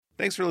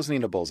Thanks for listening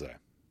to Bullseye.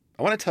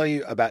 I want to tell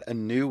you about a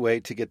new way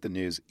to get the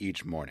news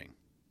each morning.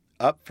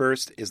 Up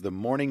First is the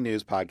morning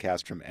news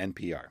podcast from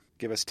NPR.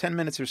 Give us 10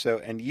 minutes or so,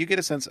 and you get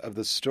a sense of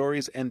the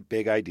stories and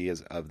big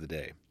ideas of the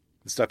day.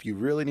 The stuff you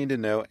really need to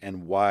know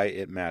and why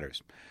it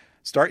matters.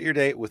 Start your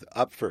day with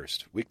Up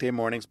First, weekday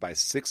mornings by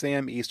 6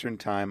 a.m. Eastern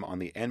Time on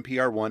the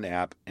NPR One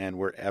app and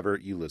wherever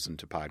you listen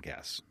to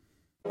podcasts.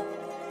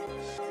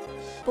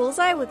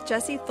 Bullseye with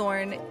Jesse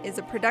Thorne is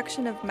a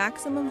production of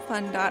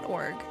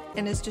MaximumFun.org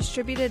and is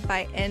distributed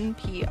by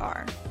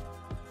NPR.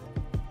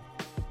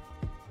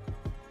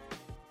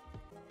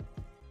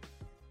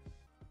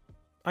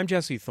 I'm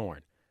Jesse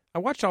Thorne. I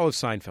watched all of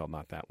Seinfeld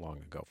not that long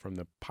ago, from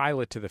the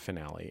pilot to the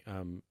finale,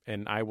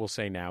 and I will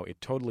say now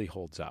it totally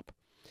holds up.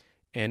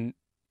 And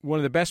one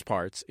of the best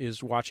parts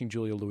is watching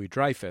Julia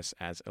Louis-Dreyfus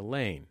as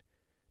Elaine.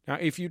 Now,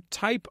 if you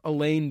type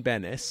Elaine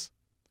Bennis,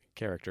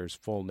 character's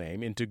full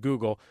name, into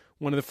Google,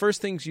 one of the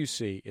first things you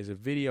see is a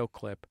video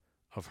clip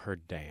of her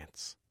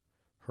dance.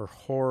 Her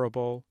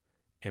horrible,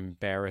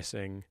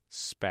 embarrassing,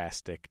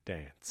 spastic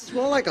dance. It's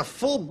more like a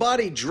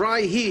full-body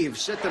dry heave.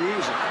 Set the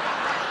music.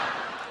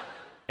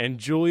 And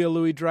Julia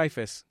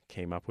Louis-Dreyfus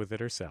came up with it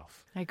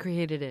herself. I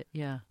created it,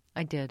 yeah.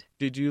 I did.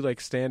 Did you,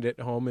 stand at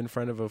home in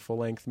front of a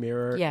full-length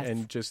mirror Yes.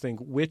 and just think,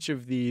 which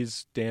of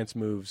these dance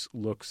moves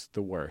looks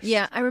the worst?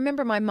 Yeah, I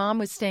remember my mom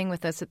was staying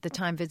with us at the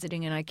time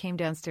visiting, and I came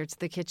downstairs to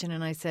the kitchen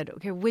and I said,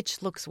 okay,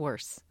 which looks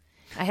worse?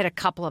 I had a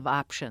couple of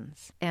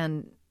options,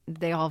 and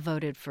they all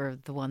voted for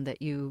the one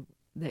that you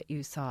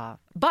saw.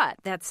 But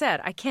that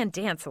said, I can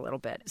dance a little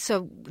bit.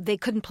 So they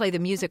couldn't play the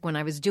music when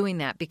I was doing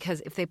that,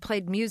 because if they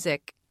played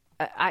music,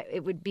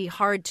 it would be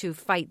hard to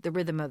fight the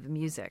rhythm of the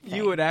music.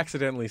 You would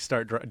accidentally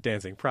start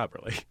dancing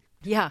properly.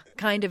 Yeah,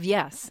 kind of,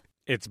 yes.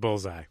 It's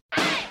Bullseye.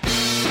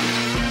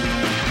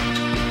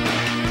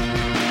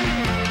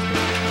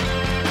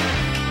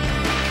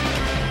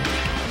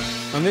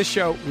 On this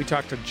show, we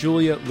talk to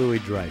Julia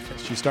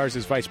Louis-Dreyfus. She stars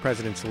as Vice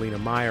President Selina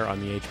Meyer on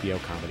the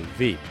HBO comedy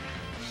Veep.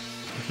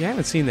 If you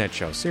haven't seen that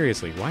show,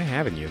 seriously, why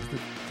haven't you? The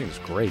thing's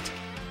great.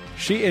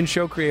 She and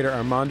show creator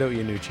Armando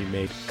Iannucci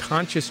made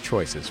conscious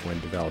choices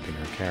when developing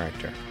her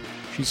character.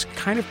 She's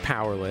kind of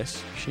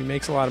powerless, she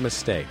makes a lot of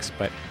mistakes,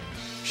 but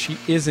she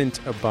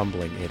isn't a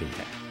bumbling idiot.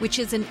 Which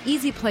is an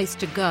easy place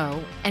to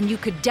go, and you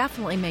could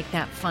definitely make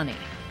that funny.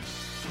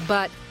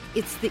 But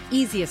it's the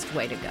easiest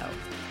way to go.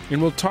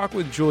 And we'll talk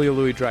with Julia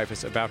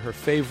Louis-Dreyfus about her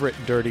favorite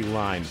dirty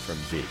line from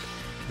Veep.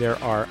 There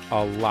are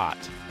a lot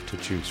to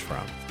choose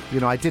from.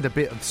 I did a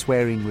bit of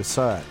swearing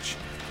research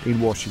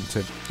in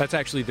Washington. That's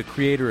actually the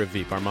creator of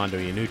Veep, Armando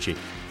Iannucci.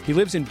 He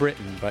lives in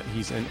Britain, but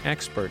he's an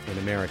expert in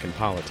American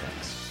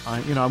politics.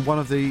 I'm one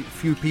of the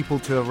few people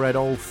to have read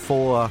all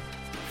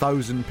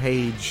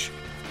 4,000-page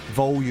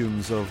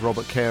volumes of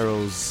Robert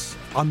Caro's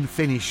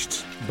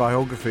unfinished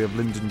biography of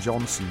Lyndon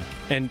Johnson.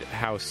 And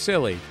how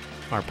silly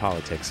our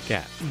politics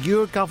get.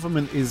 Your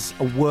government is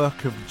a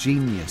work of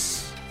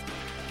genius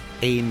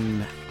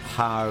in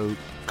how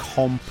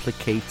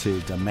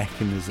complicated a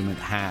mechanism it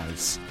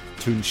has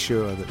to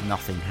ensure that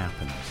nothing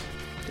happens.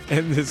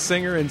 And the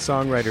singer and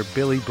songwriter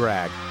Billy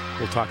Bragg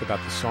will talk about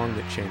the song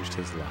that changed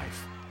his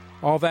life.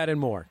 All that and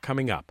more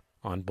coming up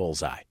on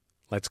Bullseye.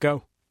 Let's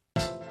go.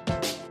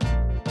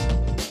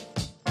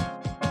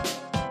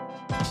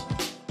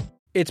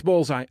 It's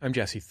Bullseye. I'm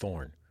Jesse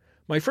Thorne.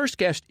 My first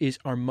guest is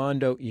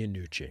Armando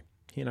Iannucci.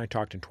 He and I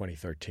talked in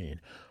 2013.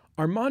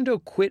 Armando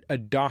quit a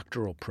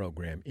doctoral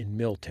program in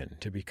Milton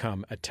to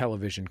become a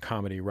television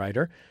comedy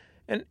writer,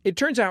 and it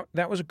turns out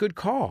that was a good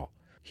call.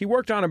 He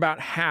worked on about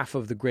half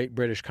of the great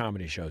British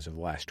comedy shows of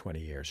the last 20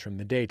 years, from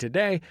The Day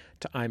Today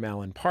to I'm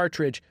Alan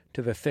Partridge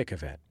to The Thick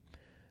of It.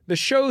 The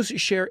shows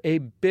share a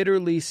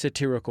bitterly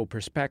satirical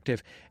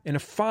perspective and a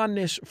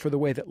fondness for the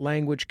way that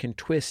language can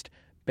twist,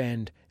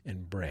 bend,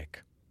 and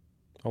break,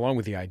 along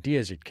with the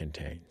ideas it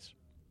contains.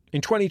 In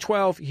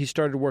 2012, he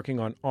started working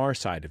on Our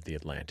Side of the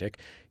Atlantic.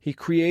 He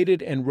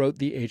created and wrote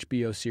the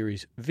HBO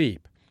series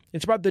Veep.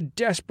 It's about the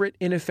desperate,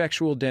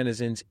 ineffectual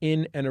denizens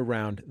in and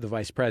around the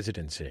vice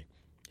presidency.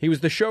 He was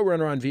the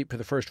showrunner on Veep for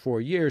the first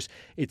 4 years.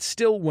 It's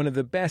still one of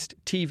the best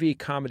TV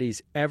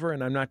comedies ever,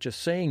 and I'm not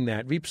just saying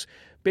that. Veep's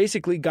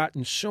basically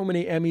gotten so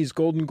many Emmys,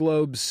 Golden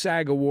Globes,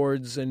 SAG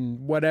Awards, and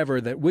whatever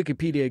that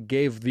Wikipedia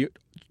gave the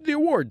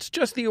awards,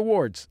 just the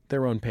awards,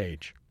 their own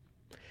page.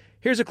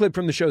 Here's a clip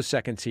from the show's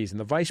second season.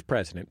 The vice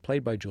president,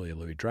 played by Julia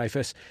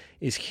Louis-Dreyfus,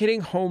 is hitting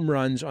home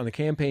runs on the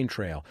campaign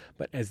trail,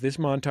 but as this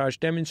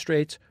montage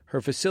demonstrates, her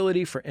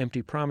facility for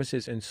empty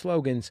promises and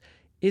slogans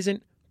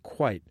isn't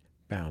quite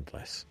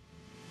boundless.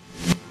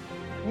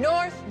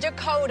 North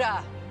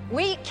Dakota,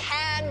 we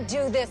can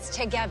do this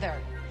together.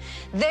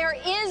 There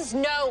is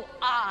no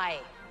I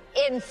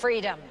in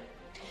freedom.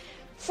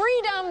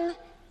 Freedom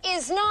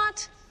is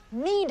not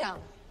me-dom.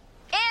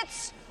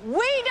 It's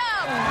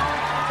we-dom!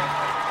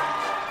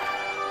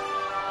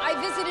 I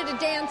visited a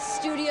dance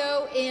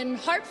studio in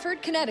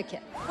Hartford,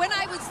 Connecticut. When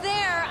I was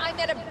there, I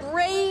met a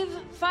brave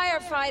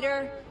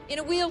firefighter in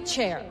a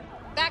wheelchair.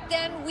 Back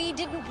then, we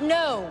didn't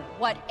know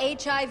what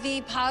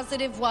HIV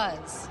positive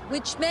was,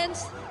 which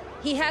meant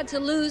he had to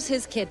lose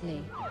his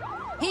kidney.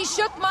 He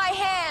shook my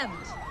hand,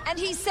 and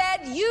he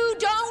said, "You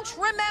don't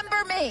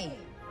remember me,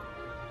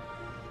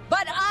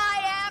 but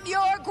I am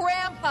your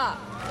grandpa."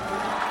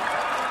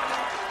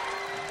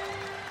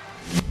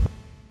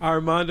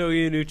 Armando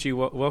Iannucci,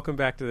 welcome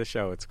back to the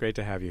show. It's great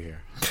to have you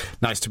here.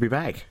 Nice to be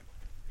back.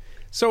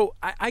 So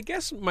I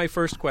guess my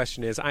first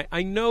question is,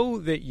 I know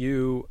that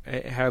you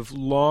have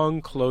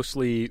long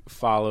closely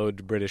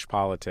followed British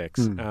politics.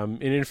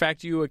 And in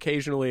fact, you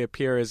occasionally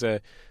appear as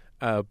a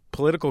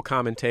political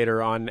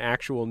commentator on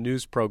actual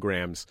news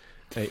programs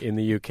in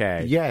the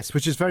UK. Yes,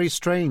 which is very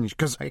strange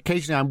because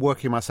occasionally I'm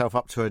working myself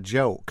up to a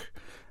joke.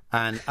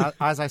 And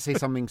as I say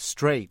something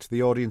straight,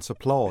 the audience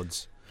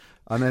applauds.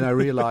 And then I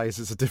realise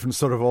it's a different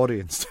sort of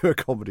audience to a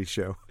comedy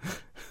show.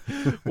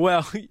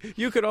 Well,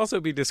 you could also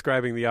be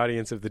describing the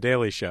audience of The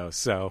Daily Show.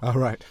 So, all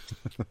right.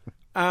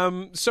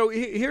 So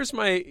here's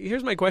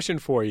my question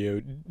for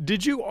you.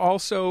 Did you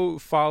also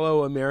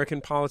follow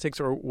American politics,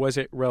 or was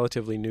it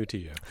relatively new to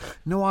you?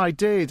 No, I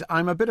did.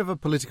 I'm a bit of a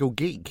political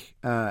geek,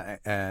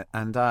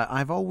 and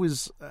I've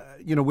always,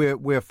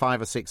 we're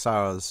 5 or 6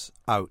 hours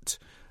out.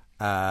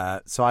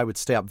 So I would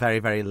stay up very,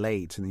 very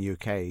late in the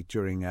UK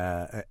during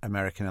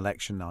American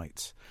election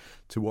nights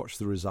to watch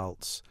the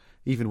results,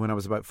 even when I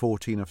was about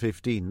 14 or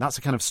 15. That's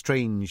a kind of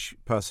strange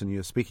person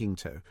you're speaking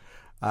to.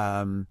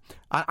 And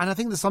I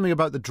think there's something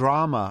about the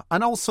drama,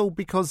 and also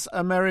because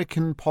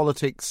American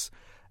politics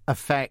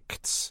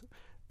affects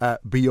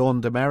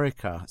beyond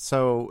America.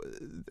 So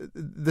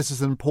this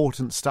is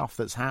important stuff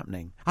that's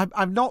happening.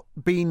 I've not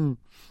been,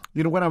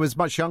 when I was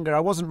much younger, I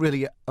wasn't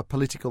really a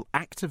political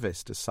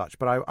activist as such,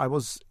 but I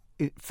was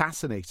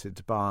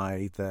fascinated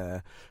by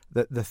the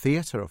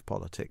theatre of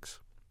politics.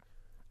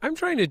 I'm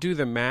trying to do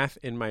the math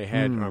in my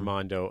head,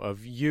 Armando,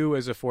 of you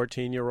as a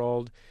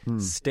 14-year-old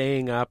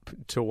staying up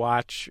to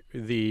watch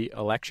the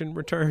election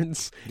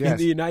returns in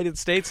the United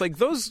States. Like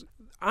those,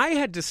 I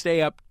had to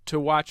stay up to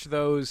watch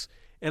those,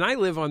 and I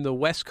live on the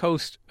west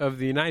coast of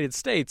the United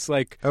States.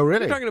 Like, oh,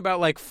 really? We're talking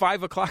about like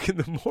 5 o'clock in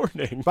the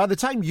morning. By the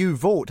time you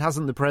vote,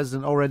 hasn't the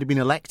president already been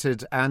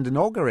elected and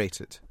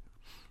inaugurated?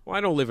 Well,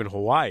 I don't live in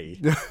Hawaii.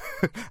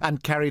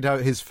 And carried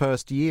out his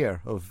first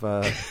year of...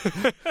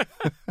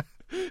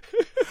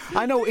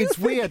 I know, it's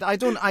weird. I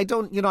don't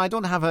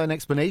have an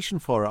explanation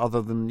for it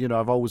other than,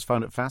 I've always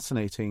found it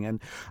fascinating.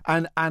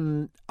 And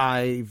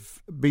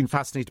I've been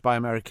fascinated by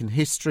American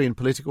history and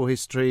political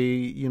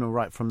history,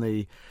 right from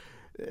the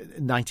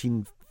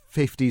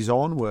 1950s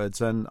onwards.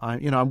 And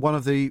I'm one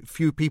of the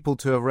few people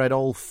to have read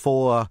all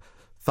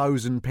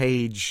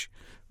 4,000-page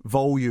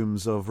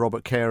volumes of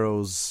Robert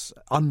Caro's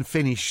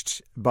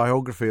unfinished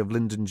biography of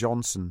Lyndon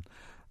Johnson.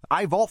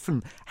 I've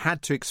often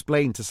had to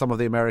explain to some of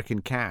the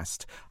American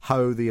cast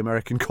how the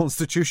American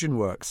Constitution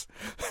works.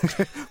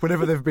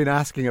 Whenever they've been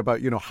asking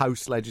about,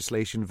 House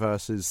legislation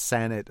versus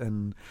Senate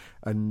and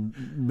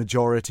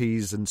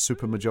majorities and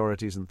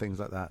supermajorities and things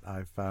like that,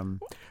 I've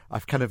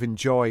kind of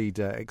enjoyed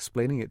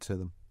explaining it to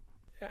them.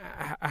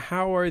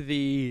 How are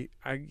the,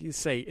 you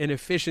say,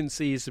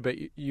 inefficiencies, but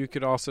you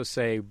could also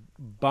say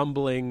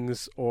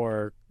bumblings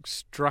or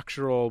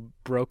structural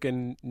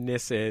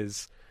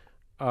brokennesses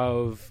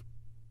of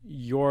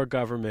your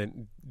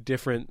government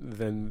different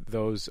than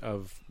those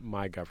of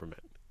my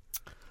government?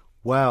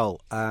 Well,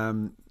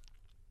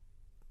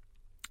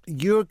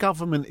 your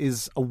government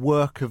is a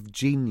work of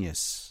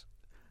genius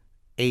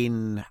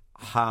in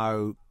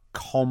how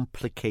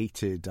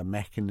complicated a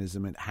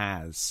mechanism it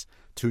has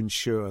to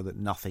ensure that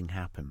nothing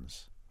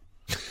happens.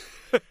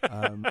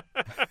 And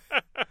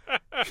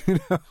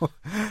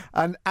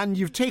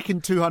you've taken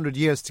 200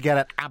 years to get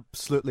it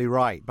absolutely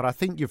right, but I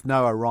think you've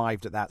now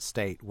arrived at that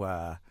state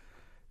where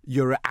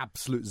you're at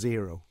absolute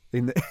zero.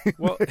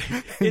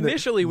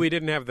 Initially we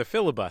didn't have the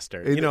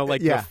filibuster,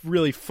 the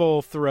really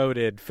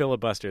full-throated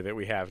filibuster that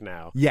we have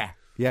now. Yeah.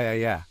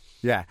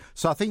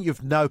 So I think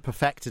you've now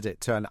perfected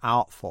it to an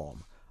art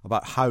form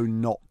about how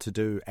not to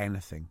do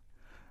anything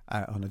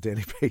on a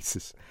daily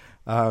basis.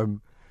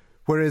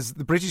 Whereas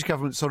the British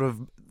government sort of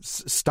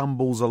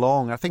stumbles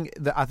along. I think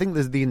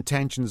the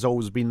intention has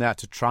always been there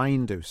to try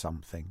and do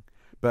something,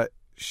 but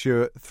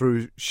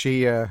through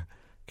sheer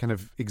kind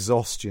of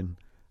exhaustion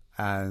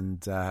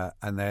and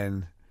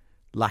then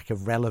lack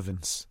of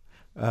relevance,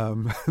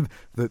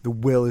 the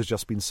will has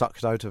just been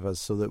sucked out of us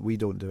so that we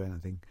don't do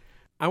anything.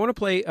 I want to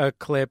play a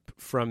clip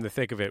from The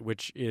Thick of It,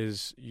 which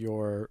is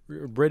your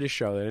British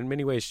show that in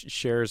many ways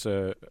shares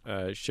a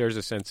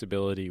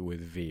sensibility with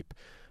Veep.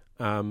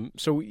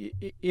 So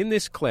in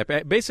this clip,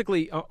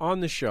 basically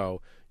on the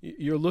show,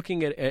 you're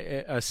looking at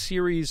a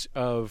series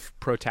of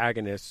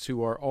protagonists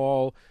who are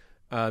all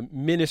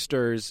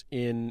ministers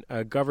in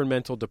a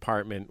governmental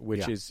department,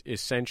 which is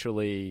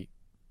essentially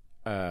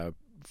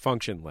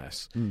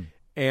functionless.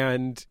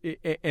 And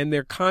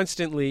they're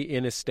constantly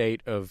in a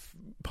state of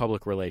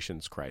public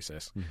relations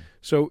crisis.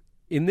 So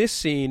in this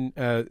scene,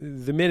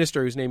 the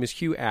minister, whose name is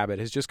Hugh Abbott,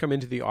 has just come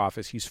into the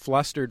office. He's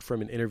flustered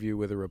from an interview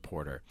with a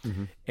reporter.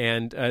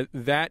 And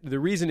the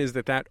reason is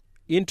that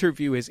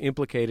interview has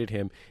implicated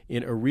him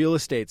in a real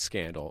estate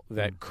scandal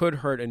that could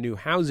hurt a new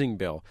housing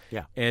bill.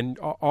 Yeah. And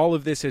all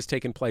of this has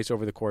taken place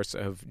over the course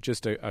of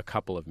just a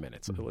couple of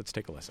minutes. So let's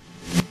take a listen.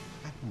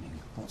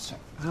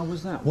 How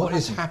was that? What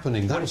is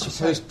happening? That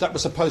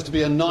was supposed to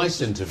be a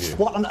nice interview.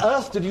 What on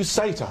earth did you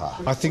say to her?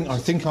 I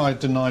think I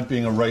denied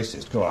being a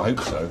racist. God, I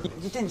hope so.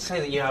 You didn't say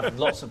that you have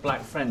lots of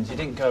black friends. You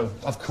didn't go...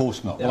 Of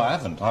course not. Well, I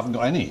haven't. I haven't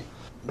got any.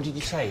 What did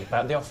you say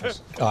about the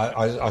office?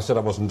 I said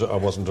I wasn't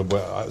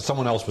aware.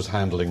 Someone else was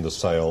handling the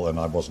sale, and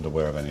I wasn't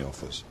aware of any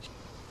offers.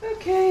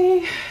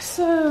 Okay,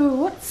 so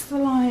what's the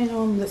line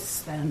on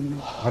this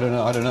then? I don't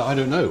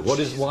know. What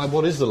is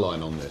the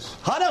line on this?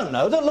 I don't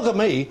know. Don't look at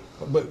me.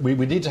 But we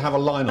need to have a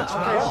line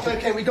on.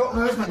 Okay, we got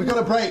movement. We got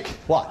a break.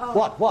 What?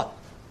 What?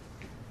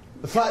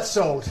 The flat's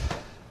sold.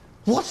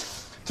 What?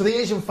 To the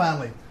Asian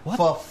family. What?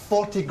 For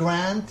 40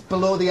 grand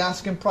below the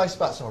asking price.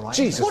 That's all right.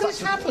 Jesus, what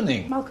is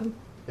happening? Malcolm.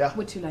 Yeah?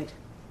 We're too late.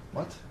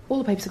 What? All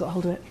the papers have got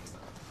hold of it.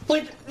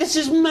 Wait, this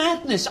is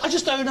madness. I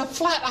just own a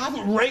flat. I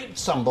haven't raped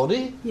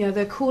somebody. Yeah,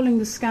 they're calling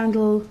the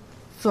scandal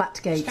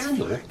Flatgate.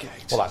 Scandal?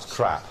 Well, that's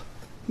crap.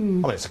 I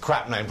mean, it's a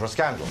crap name for a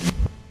scandal.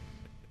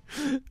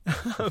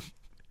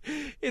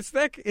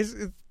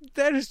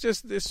 That is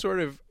just this sort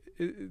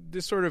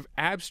of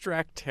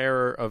abstract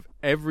terror of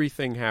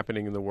everything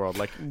happening in the world.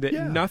 Like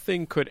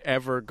nothing could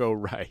ever go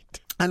right.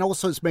 And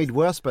also it's made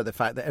worse by the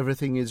fact that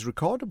everything is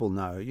recordable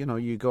now. You know,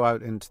 you go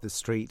out into the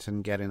street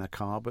and get in a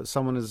car, but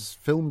someone has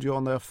filmed you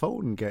on their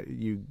phone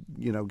getting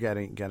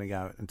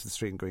out into the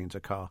street and going into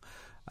a car.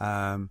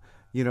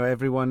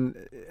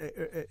 Everyone,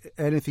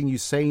 anything you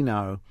say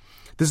now,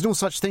 there's no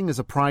such thing as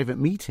a private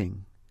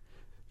meeting.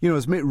 You know,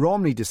 as Mitt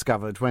Romney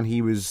discovered when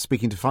he was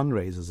speaking to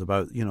fundraisers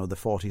about, the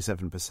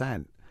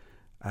 47%.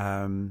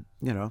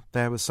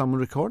 There was someone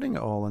recording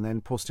it all and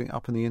then posting it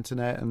up on the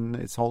internet, and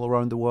it's all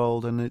around the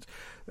world, and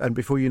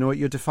before you know it,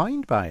 you're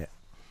defined by it.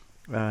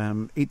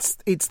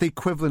 It's the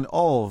equivalent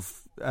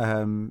of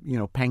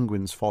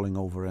penguins falling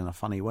over in a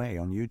funny way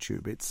on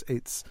YouTube.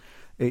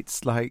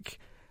 It's like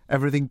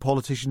everything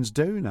politicians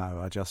do now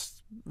are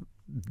just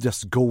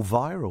go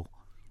viral.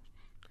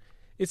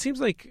 It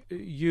seems like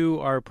you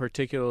are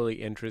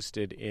particularly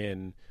interested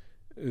in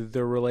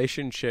the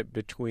relationship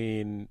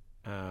between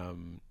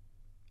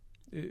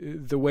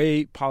the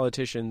way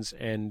politicians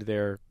and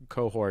their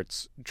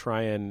cohorts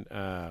try and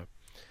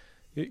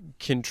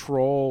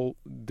control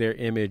their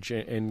image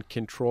and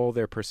control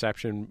their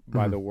perception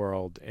by the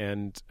world,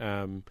 and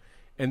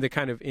the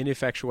kind of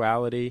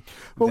ineffectuality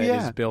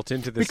is built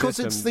into the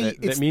system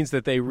that means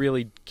that they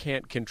really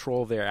can't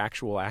control their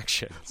actual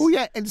actions. Oh,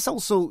 yeah, and it's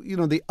also,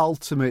 the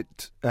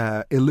ultimate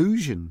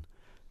illusion,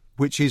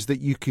 which is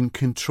that you can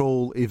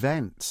control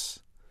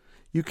events.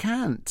 You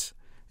can't.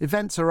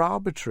 Events are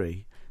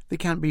arbitrary. They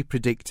can't be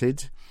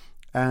predicted,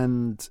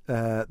 and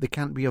they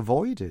can't be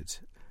avoided.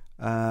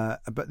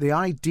 But the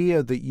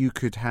idea that you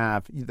could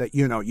have, that,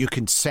 you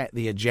can set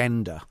the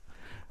agenda,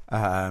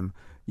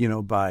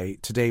 by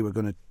today we're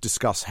going to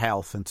discuss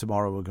health and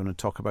tomorrow we're going to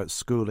talk about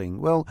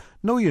schooling. Well,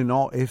 no, you're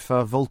not if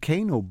a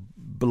volcano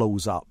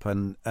blows up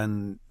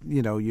and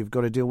you've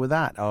got to deal with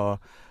that, or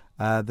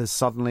there's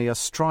suddenly a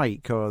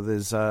strike, or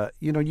there's,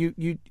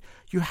 you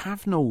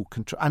have no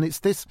control. And it's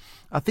this,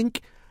 I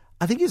think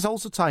it's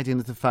also tied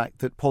into the fact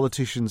that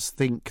politicians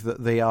think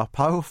that they are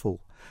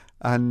powerful.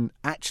 And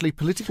actually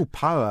political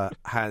power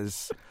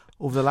has,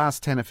 over the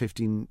last 10 or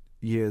 15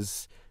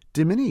 years,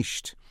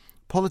 diminished.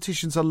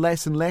 Politicians are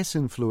less and less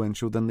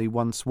influential than they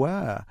once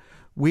were.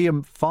 We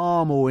are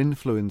far more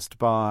influenced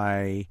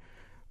by,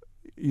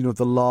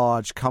 the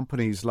large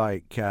companies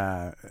like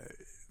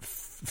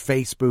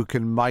Facebook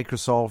and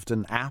Microsoft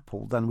and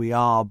Apple than we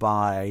are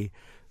by,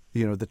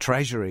 the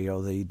Treasury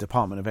or the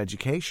Department of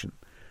Education.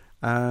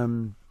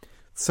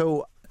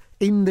 So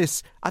in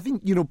this, I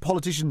think,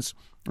 politicians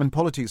and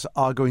politics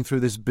are going through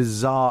this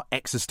bizarre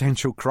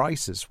existential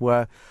crisis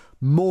where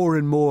more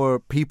and more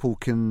people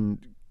can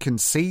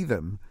see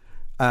them,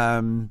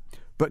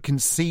 but can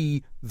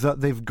see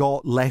that they've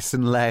got less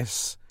and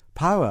less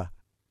power.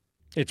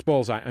 It's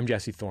Bullseye. I'm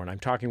Jesse Thorne. I'm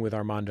talking with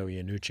Armando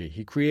Iannucci.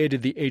 He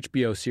created the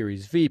HBO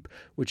series Veep,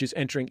 which is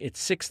entering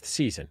its 6th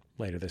season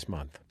later this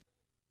month.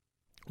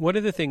 One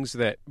of the things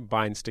that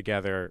binds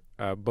together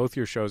both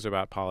your shows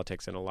about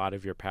politics and a lot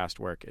of your past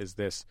work is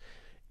this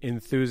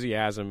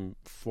enthusiasm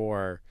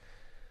for,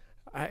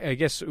 I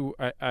guess,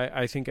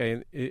 I think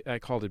I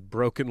called it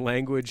broken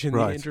language in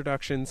the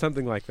introduction,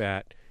 something like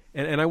that.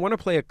 And I want to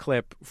play a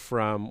clip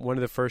from one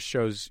of the first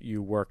shows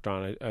you worked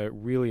on, a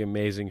really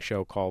amazing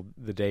show called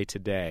The Day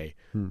Today,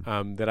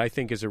 that I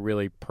think is a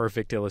really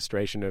perfect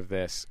illustration of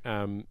this.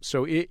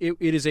 So it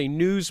is a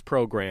news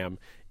program.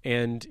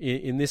 And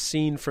in this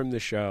scene from the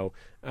show,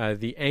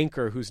 the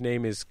anchor, whose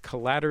name is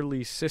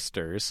Collaterally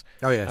Sisters,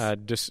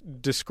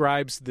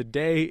 describes the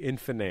day in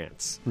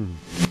finance.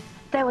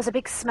 There was a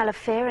big smell of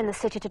fear in the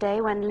city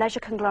today when leisure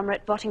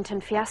conglomerate Bottington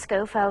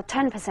Fiasco fell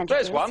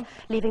 10%,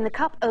 leaving the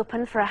cup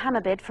open for a hammer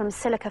bid from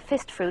Silica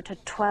Fist Fruit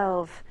at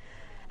 12.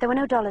 There were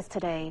no dollars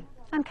today,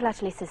 and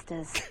Collaterally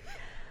Sisters.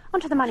 On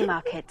to the money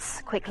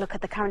markets. Quick look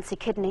at the currency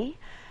kidney.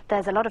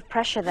 There's a lot of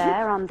pressure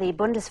there on the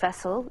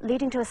Bundeswessel,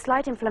 leading to a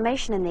slight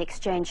inflammation in the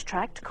exchange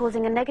tract,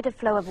 causing a negative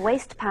flow of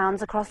waste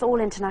pounds across all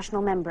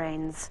international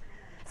membranes.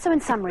 So in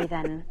summary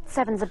then,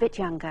 Seven's a bit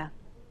younger.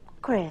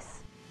 Chris.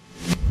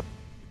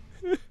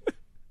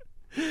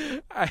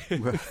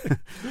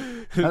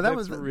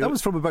 That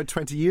was from about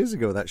 20 years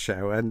ago, that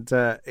show, and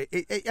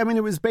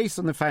it was based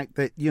on the fact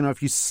that, you know,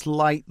 if you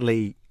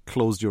slightly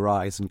closed your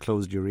eyes and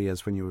closed your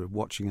ears when you were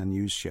watching a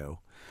news show,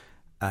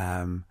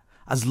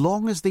 as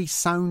long as they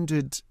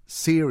sounded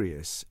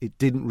serious, it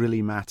didn't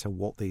really matter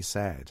what they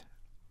said.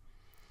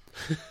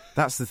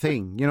 That's the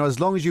thing. You know, as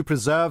long as you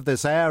preserve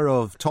this air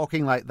of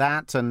talking like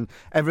that and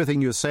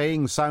everything you're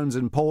saying sounds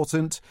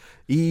important,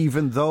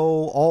 even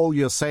though all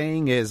you're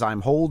saying is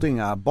I'm holding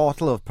a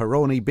bottle of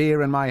Peroni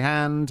beer in my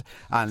hand,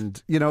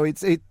 and, you know,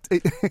 it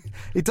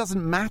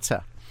doesn't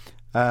matter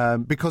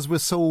because we're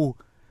so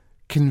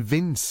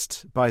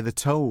convinced by the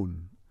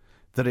tone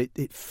that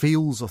it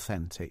feels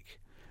authentic,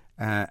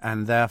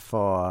 and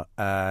therefore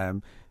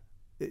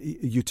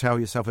you tell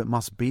yourself it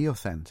must be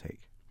authentic.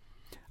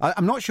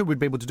 I'm not sure we'd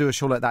be able to do a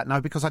show like that now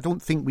because I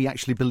don't think we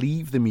actually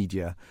believe the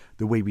media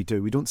the way we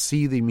do. We don't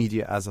see the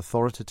media as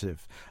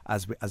authoritative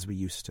as we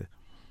used to.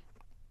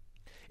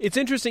 It's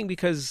interesting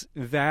because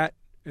that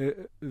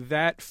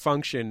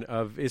function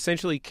of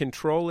essentially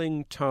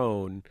controlling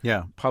tone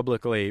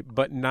publicly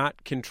but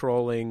not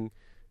controlling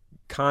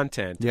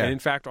content, and in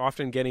fact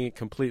often getting it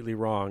completely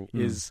wrong,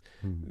 is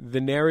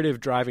the narrative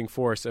driving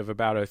force of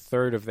about a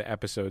third of the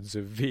episodes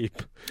of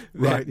Veep.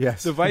 Right,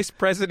 yes. The vice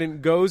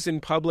president goes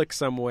in public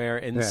somewhere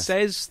and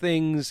says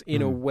things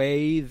in a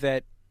way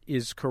that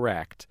is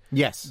correct.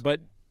 Yes.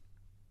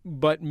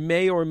 But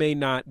may or may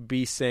not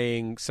be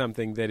saying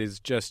something that is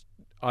just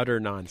utter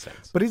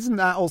nonsense. But isn't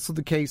that also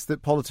the case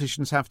that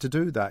politicians have to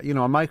do that? You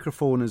know, a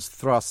microphone is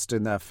thrust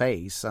in their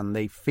face and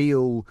they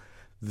feel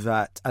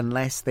that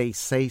unless they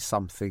say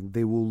something,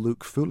 they will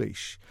look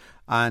foolish.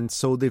 And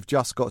so they've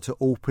just got to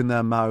open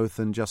their mouth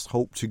and just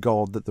hope to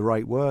God that the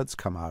right words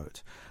come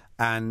out.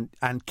 And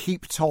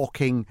keep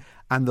talking,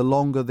 and the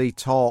longer they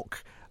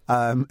talk,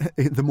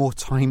 the more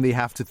time they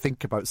have to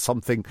think about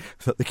something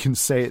that they can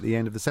say at the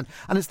end of the sentence.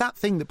 And it's that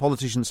thing that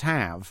politicians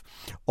have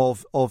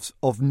of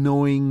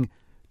knowing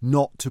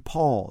not to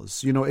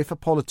pause. You know, if a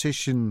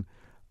politician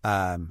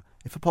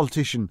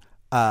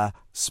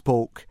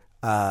spoke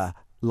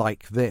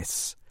like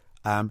this,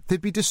 they'd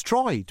be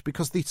destroyed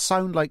because they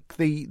sound like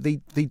they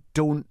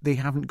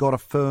haven't got a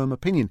firm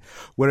opinion.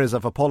 Whereas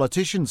if a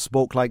politician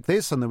spoke like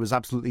this and there was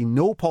absolutely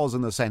no pause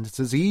in the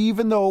sentences,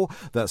 even though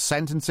the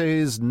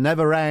sentences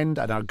never end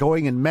and are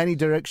going in many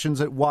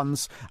directions at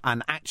once,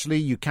 and actually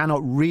you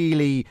cannot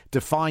really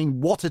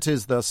define what it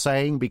is they're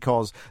saying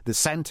because the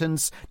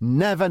sentence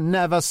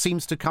never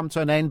seems to come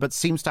to an end but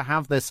seems to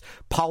have this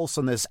pulse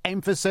and this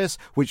emphasis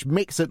which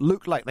makes it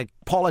look like the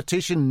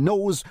politician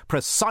knows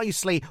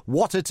precisely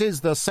what it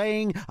is they're saying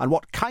and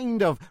what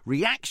kind of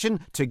reaction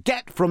to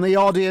get from the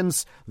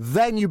audience,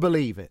 then you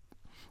believe it.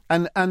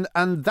 And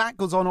that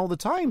goes on all the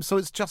time. So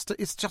it's just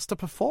a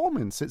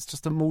performance. It's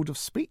just a mode of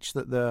speech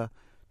that they're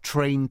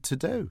trained to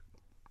do.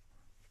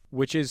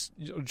 Which is,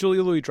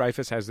 Julia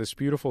Louis-Dreyfus has this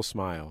beautiful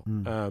smile.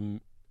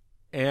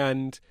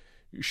 And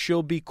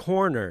she'll be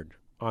cornered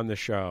on the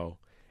show,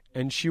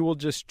 and she will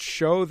just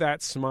show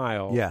that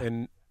smile.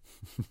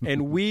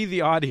 And we,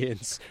 the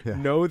audience,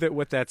 know that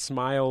what that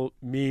smile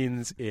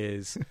means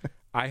is,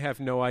 I have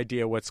no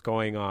idea what's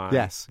going on.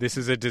 Yes. This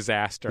is a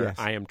disaster. Yes.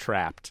 I am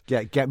trapped.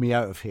 Get me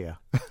out of here.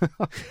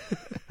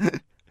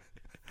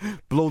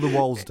 Blow the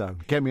walls down.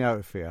 Get me out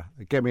of here.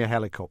 Get me a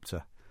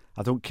helicopter.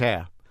 I don't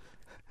care.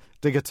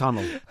 Dig a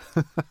tunnel.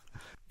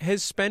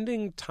 Has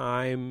spending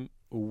time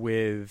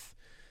with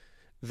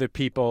the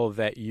people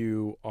that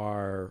you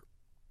are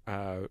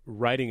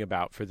writing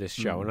about for this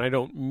show, and I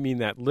don't mean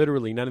that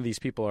literally. None of these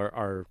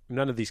people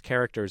none of these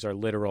characters are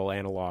literal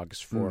analogs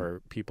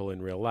for people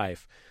in real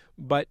life.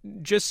 But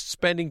just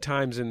spending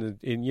times in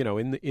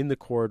the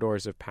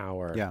corridors of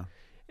power. Yeah.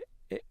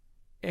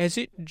 Has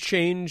it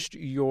changed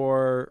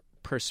your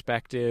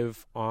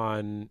perspective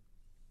on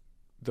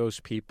those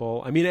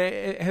people? I mean,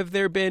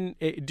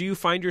 do you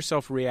find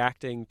yourself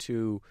reacting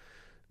to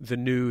the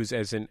news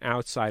as an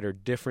outsider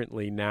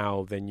differently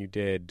now than you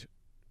did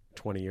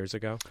 20 years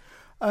ago?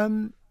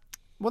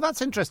 Well,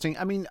 that's interesting.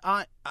 I mean,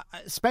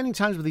 spending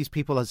time with these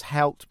people has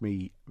helped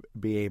me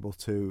be able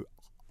to,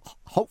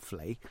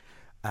 hopefully,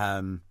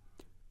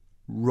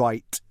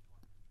 write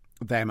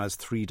them as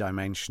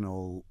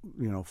three-dimensional,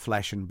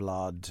 flesh and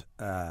blood,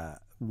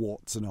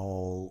 warts and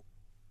all,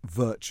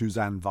 virtues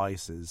and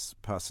vices,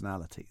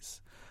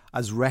 personalities,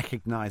 as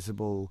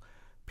recognizable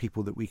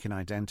people that we can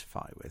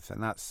identify with.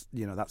 And that's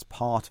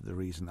part of the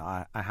reason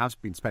I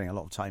have been spending a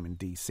lot of time in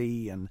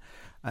DC and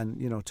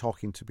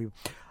talking to people.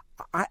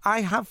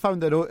 I have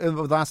found that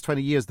over the last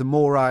 20 years, the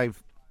more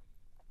I've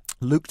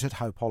looked at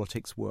how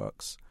politics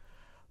works,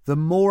 the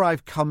more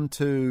I've come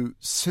to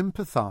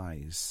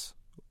sympathise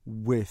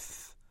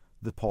with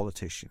the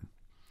politician.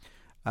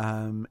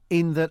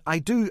 In that I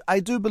do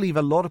believe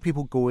a lot of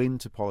people go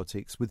into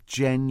politics with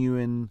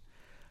genuine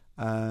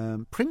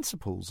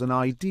principles and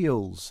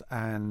ideals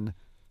and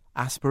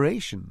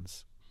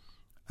aspirations.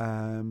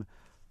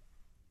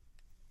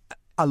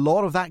 A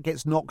lot of that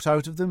gets knocked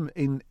out of them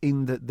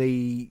in that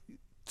they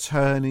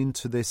turn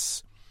into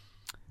this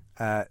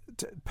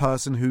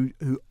person who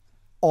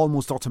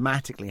almost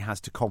automatically has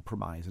to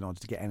compromise in order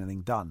to get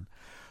anything done.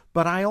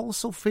 But I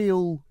also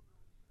feel,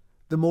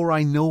 the more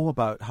I know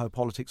about how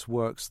politics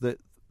works, that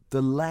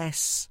the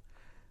less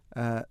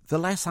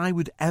I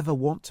would ever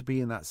want to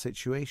be in that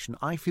situation.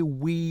 I feel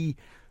we,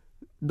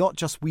 not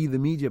just we the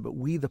media, but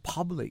we the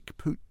public,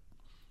 put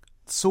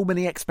so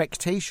many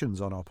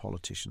expectations on our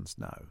politicians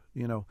now.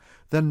 You know,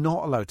 they're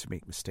not allowed to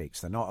make mistakes.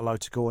 They're not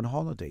allowed to go on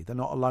holiday. They're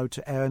not allowed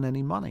to earn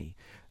any money.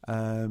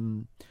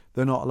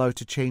 They're not allowed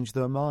to change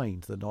their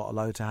mind. They're not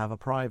allowed to have a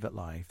private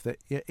life.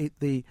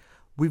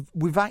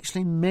 We've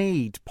actually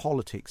made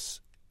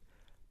politics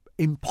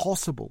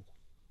impossible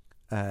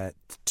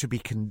to be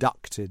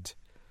conducted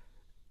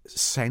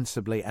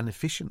sensibly and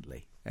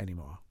efficiently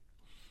anymore.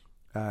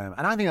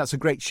 And I think that's a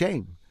great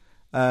shame.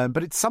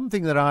 But it's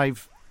something that I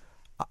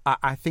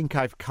think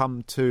I've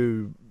come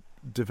to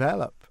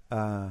develop.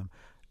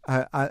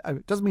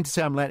 It doesn't mean to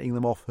say I'm letting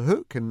them off the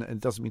hook, and it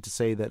doesn't mean to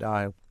say that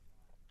I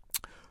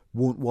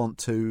won't want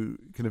to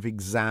kind of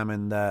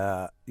examine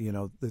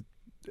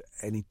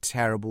any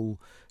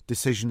terrible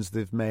decisions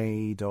they've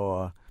made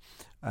or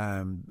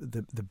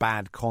the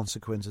bad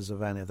consequences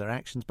of any of their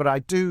actions. But I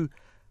do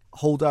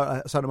hold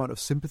out a certain amount of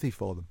sympathy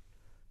for them.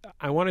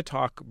 I want to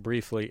talk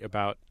briefly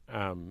about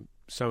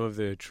some of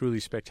the truly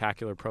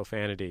spectacular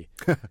profanity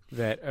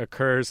that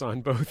occurs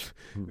on both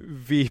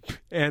Veep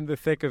and The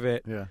Thick of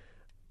It. Yeah.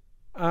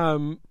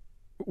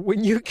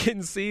 When you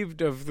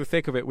conceived of The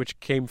Thick of It, which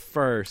came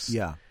first,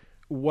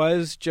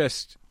 was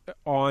just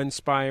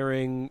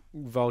awe-inspiring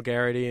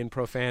vulgarity and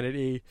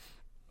profanity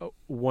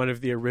one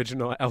of the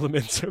original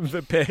elements of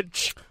the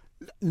pitch?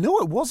 No,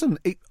 it wasn't.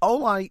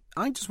 I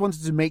just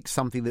wanted to make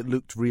something that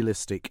looked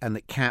realistic and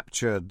that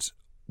captured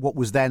what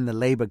was then the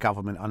Labour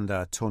government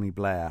under Tony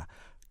Blair,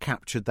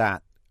 captured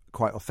that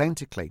quite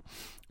authentically.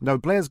 Now,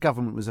 Blair's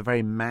government was a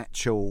very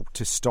macho,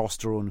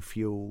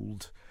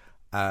 testosterone-fueled,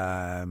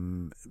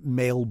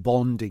 male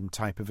bonding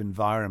type of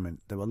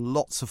environment. There were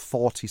lots of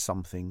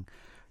 40-something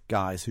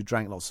guys who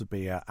drank lots of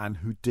beer and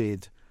who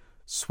did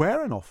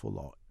swear an awful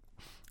lot.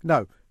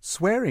 Now,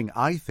 swearing,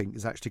 I think,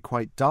 is actually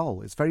quite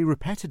dull. It's very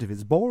repetitive.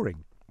 It's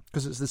boring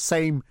because it's the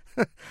same.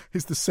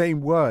 It's the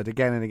same word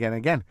again and again and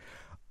again.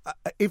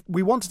 If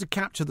we wanted to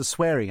capture the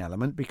swearing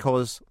element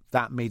because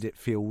that made it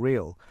feel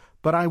real,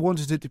 but I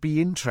wanted it to be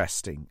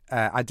interesting.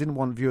 I didn't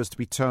want viewers to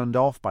be turned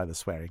off by the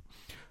swearing,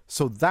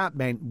 so that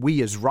meant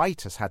we as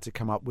writers had to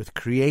come up with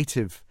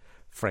creative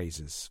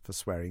phrases for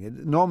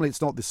swearing. Normally,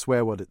 it's not the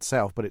swear word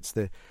itself, but it's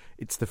the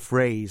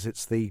phrase.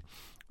 It's the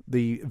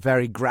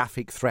very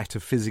graphic threat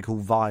of physical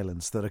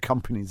violence that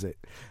accompanies it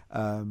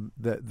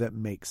that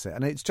makes it.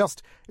 And it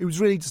was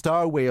really just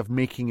our way of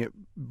making it,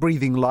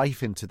 breathing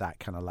life into that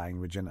kind of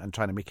language and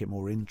trying to make it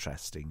more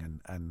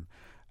interesting and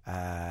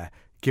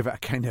give it a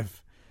kind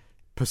of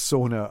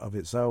persona of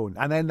its own.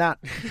 And then that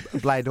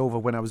bled over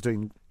when I was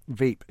doing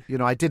Veep. You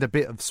know, I did a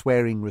bit of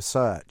swearing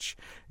research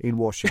in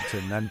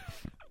Washington and,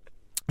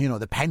 you know,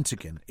 the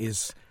Pentagon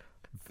is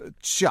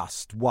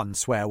just one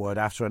swear word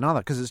after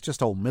another because it's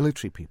just all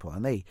military people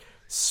and they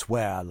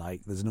swear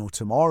like there's no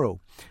tomorrow.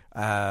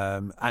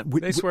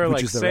 They swear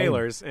like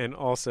sailors and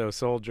also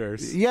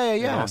soldiers. Yeah.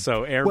 And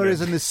also airmen.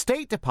 Whereas in the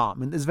State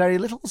Department, there's very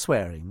little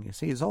swearing. You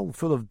see, it's all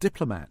full of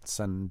diplomats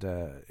and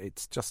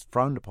it's just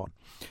frowned upon.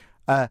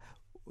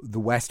 The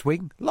West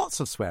Wing, lots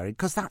of swearing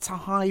because that's a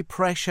high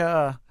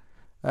pressure.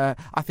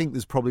 I think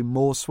there's probably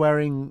more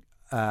swearing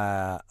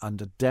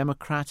under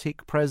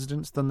Democratic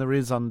presidents than there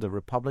is under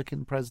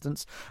Republican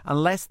presidents,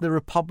 unless the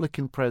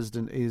Republican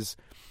president is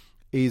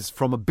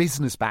from a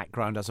business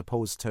background as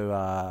opposed to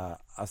a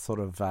sort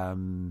of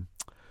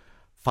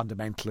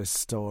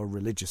fundamentalist or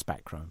religious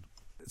background.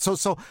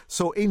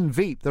 So in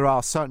Veep there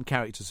are certain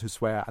characters who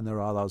swear and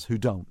there are others who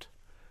don't,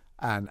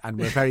 and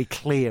we're very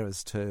clear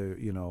as to,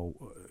 you know,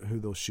 who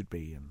those should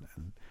be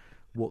and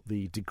what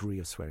the degree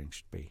of swearing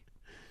should be.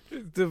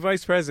 The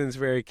vice president's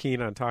very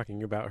keen on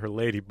talking about her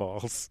lady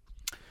balls.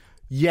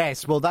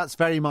 Yes, well, that's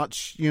very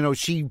much, you know,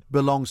 she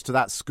belongs to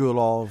that school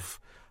of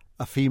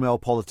a female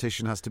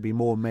politician has to be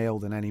more male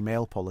than any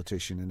male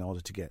politician in order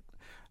to get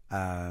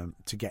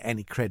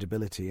any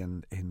credibility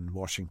in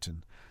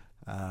Washington.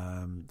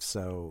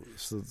 So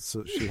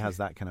she has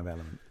that kind of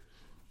element.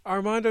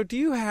 Armando, do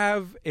you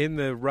have in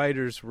the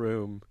writer's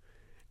room,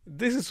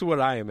 this is what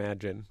I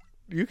imagine.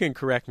 You can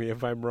correct me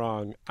if I'm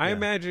wrong. I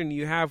imagine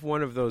you have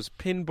one of those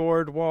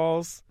pinboard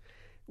walls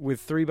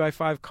with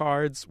 3x5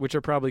 cards, which are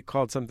probably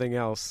called something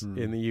else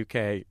in the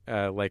UK,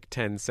 like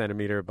 10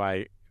 centimeter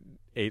by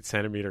 8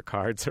 centimeter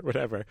cards or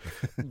whatever.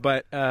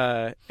 But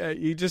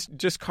you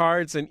just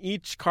cards, and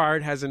each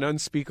card has an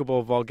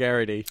unspeakable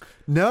vulgarity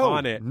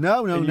on it.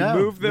 No. And you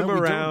move them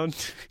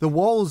around. The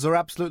walls are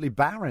absolutely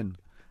barren.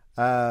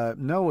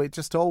 No, it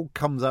just all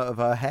comes out of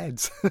our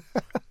heads.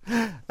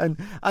 and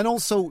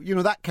also,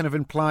 that kind of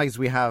implies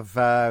we have,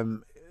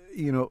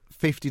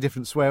 50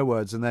 different swear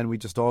words, and then we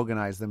just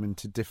organise them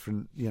into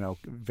different,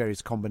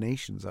 various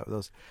combinations out of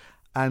those.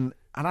 And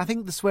I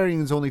think the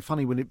swearing is only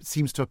funny when it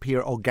seems to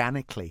appear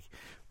organically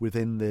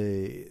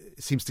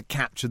it seems to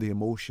capture the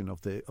emotion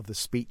of the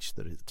speech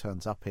that it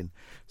turns up in.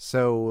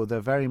 So they're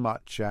very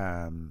much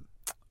what's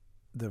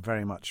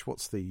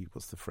the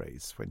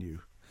phrase when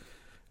you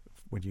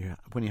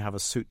have a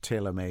suit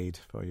tailor made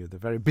for you? They're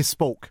very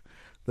bespoke.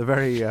 They're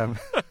very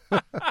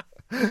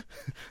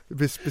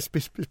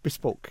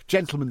bespoke.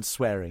 Gentleman's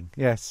swearing.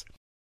 Yes.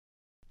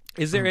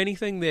 Is there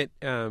anything that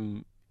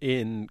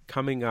in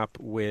coming up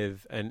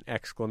with an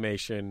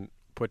exclamation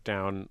put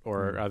down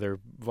or other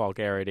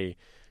vulgarity,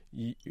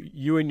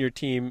 you and your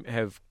team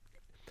have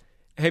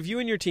you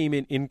and your team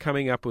in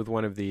coming up with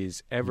one of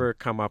these ever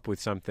come up with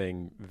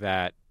something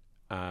that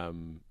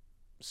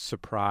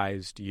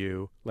surprised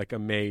you, like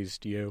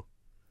amazed you?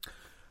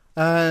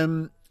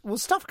 Well,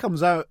 stuff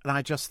comes out and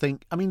I just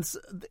think,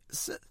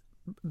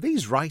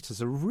 these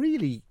writers are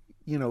really,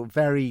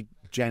 very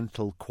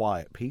gentle,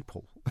 quiet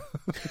people.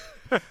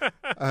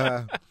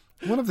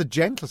 One of the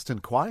gentlest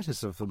and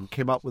quietest of them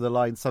came up with a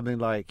line, something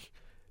like,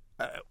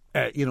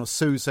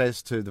 Sue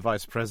says to the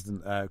Vice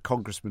President,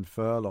 Congressman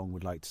Furlong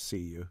would like to see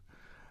you.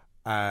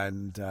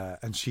 And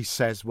she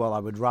says, well, I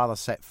would rather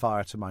set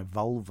fire to my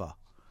vulva.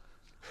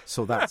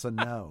 So that's a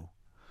no.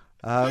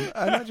 And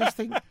I just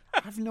think, I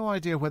have no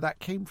idea where that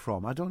came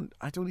from. I don't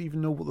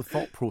even know what the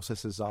thought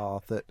processes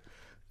are that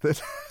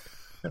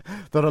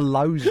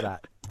allows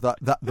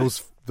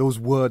those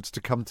words to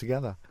come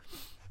together.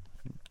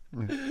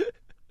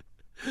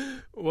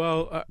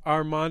 Well,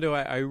 Armando,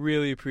 I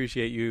really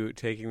appreciate you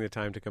taking the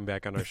time to come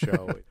back on our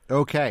show.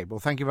 Okay, well,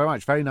 thank you very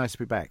much. Very nice to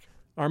be back.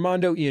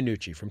 Armando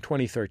Iannucci from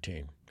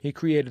 2013. He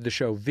created the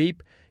show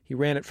Veep. He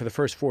ran it for the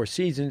first 4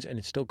 seasons, and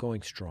it's still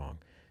going strong.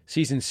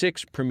 Season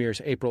 6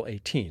 premieres April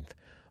 18th.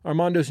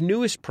 Armando's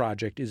newest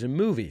project is a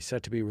movie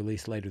set to be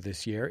released later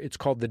this year. It's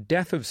called The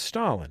Death of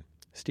Stalin.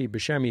 Steve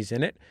Buscemi's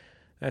in it.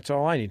 That's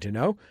all I need to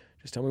know.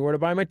 Just tell me where to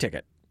buy my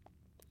ticket.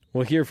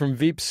 We'll hear from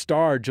Veep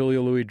star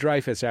Julia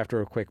Louis-Dreyfus after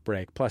a quick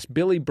break. Plus,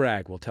 Billy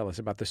Bragg will tell us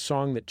about the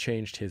song that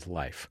changed his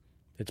life.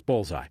 It's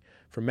Bullseye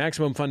from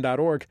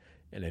MaximumFun.org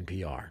and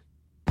NPR.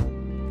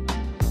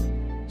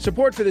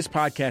 Support for this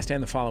podcast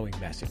and the following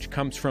message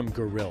comes from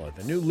Gorilla,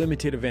 the new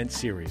limited event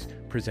series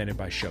presented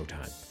by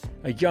Showtime.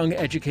 A young,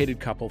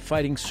 educated couple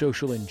fighting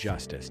social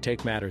injustice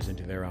take matters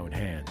into their own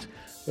hands,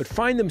 but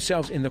find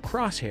themselves in the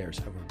crosshairs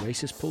of a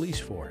racist police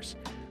force.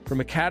 From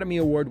Academy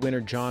Award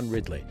winner John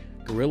Ridley,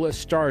 Gorilla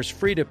stars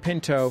Frida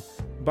Pinto,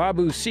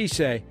 Babu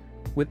Cisse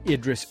with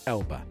Idris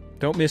Elba.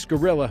 Don't miss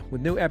Gorilla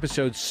with new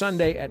episodes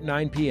Sunday at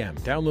 9 p.m.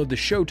 Download the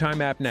Showtime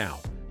app now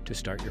to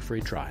start your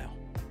free trial.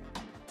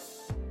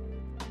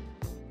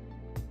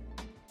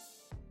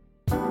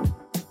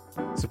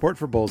 Support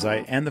for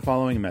Bullseye and the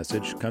following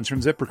message comes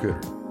from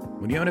ZipRecruiter.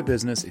 When you own a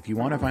business, if you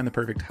want to find the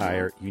perfect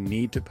hire, you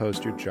need to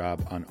post your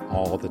job on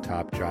all the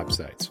top job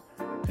sites.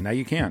 And now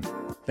you can.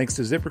 Thanks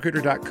to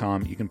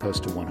ZipRecruiter.com, you can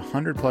post to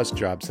 100-plus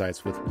job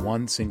sites with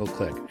one single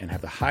click and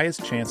have the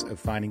highest chance of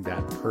finding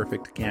that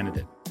perfect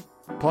candidate.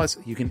 Plus,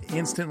 you can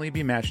instantly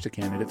be matched to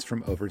candidates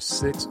from over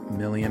 6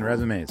 million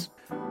resumes.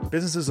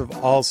 Businesses of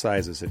all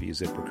sizes have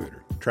used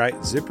ZipRecruiter. Try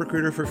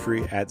ZipRecruiter for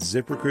free at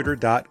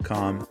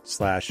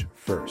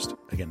ZipRecruiter.com/first.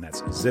 Again,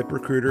 that's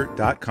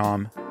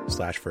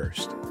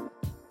ZipRecruiter.com/first.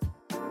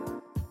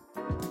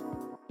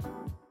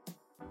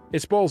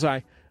 It's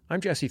Bullseye.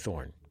 I'm Jesse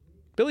Thorne.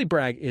 Billy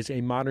Bragg is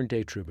a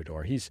modern-day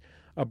troubadour. He's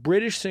a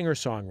British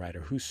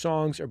singer-songwriter whose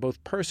songs are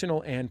both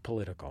personal and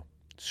political.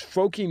 It's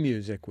folky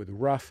music with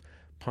rough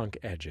punk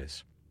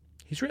edges.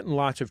 He's written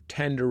lots of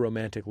tender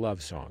romantic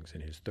love songs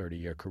in his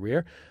 30-year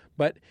career,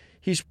 but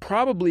he's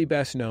probably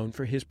best known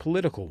for his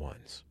political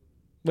ones.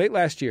 Late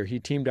last year, he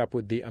teamed up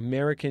with the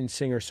American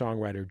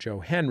singer-songwriter Joe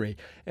Henry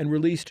and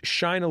released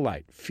Shine a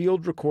Light,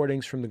 field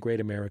recordings from the Great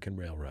American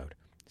Railroad.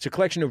 It's a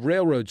collection of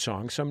railroad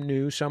songs, some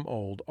new, some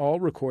old,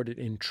 all recorded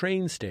in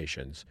train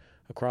stations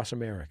across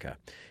America.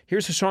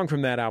 Here's a song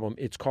from that album.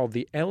 It's called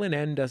The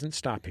L&N Doesn't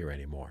Stop Here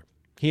Anymore.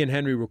 He and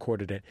Henry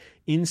recorded it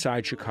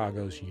inside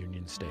Chicago's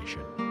Union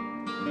Station.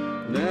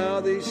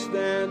 Now they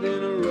stand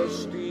in a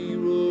rusty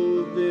row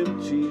of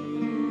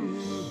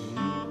empties,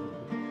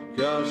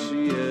 'cause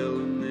the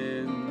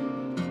L&N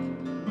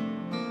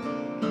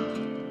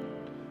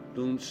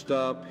don't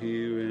stop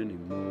here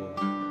anymore.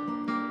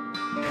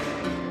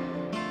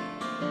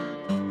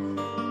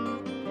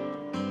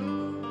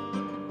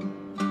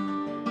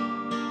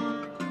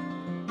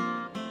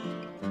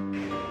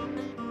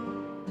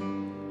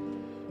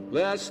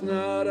 Last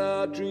night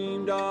I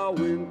dreamed I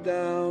went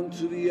down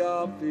to the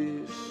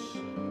office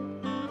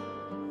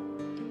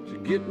to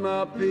get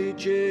my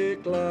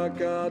paycheck like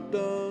I'd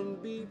done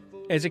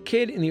before. As a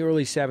kid in the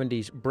early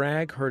 70s,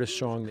 Bragg heard a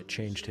song that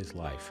changed his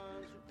life.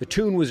 The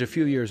tune was a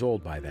few years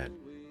old by then,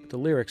 but the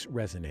lyrics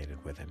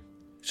resonated with him.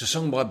 It's a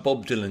song by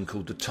Bob Dylan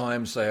called The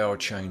Times They Are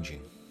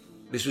Changing.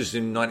 This was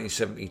in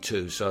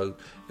 1972, so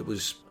it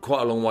was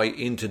quite a long way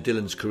into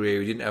Dylan's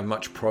career. He didn't have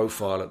much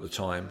profile at the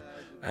time.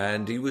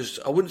 And he was,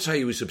 I wouldn't say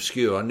he was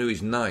obscure. I knew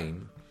his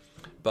name,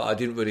 but I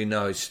didn't really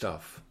know his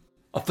stuff.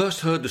 I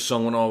first heard the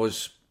song when I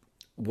was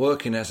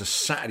working as a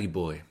Saturday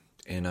boy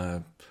in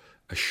a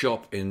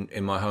shop in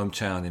my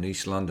hometown in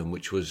East London,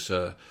 which was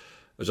a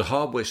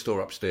hardware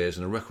store upstairs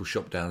and a record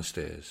shop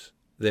downstairs.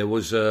 There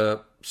was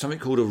something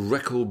called a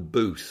record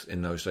booth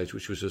in those days,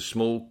 which was a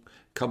small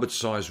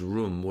cupboard-sized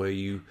room where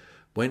you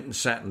went and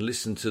sat and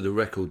listened to the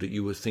record that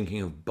you were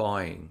thinking of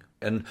buying.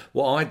 And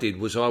what I did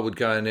was I would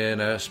go in there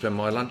and spend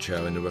my lunch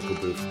hour in the record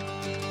booth.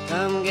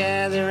 Come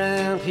gather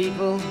round,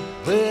 people,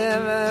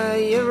 wherever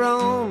you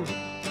roam,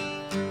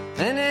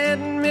 and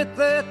admit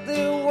that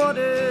the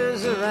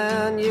waters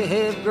around you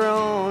have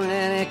grown,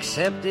 and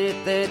accept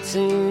it that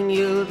soon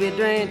you'll be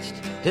drenched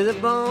to the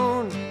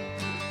bone.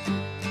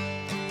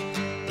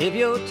 If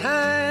your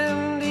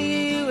time to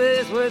you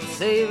is worth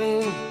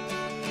saving,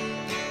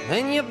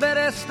 then you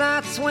better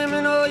start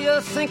swimming or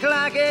you'll sink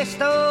like a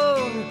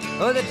stone,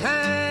 or the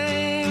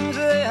times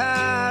they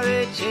are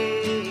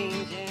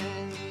a-changing.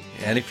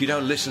 And if you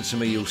don't listen to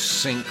me, you'll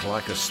sink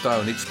like a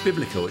stone. It's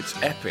biblical, it's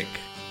epic.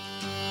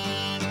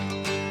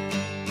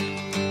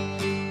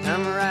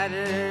 Some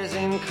writers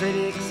and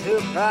critics who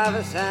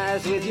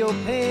prophesize with your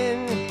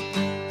pen,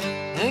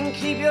 and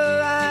keep your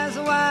eyes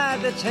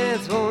wide, the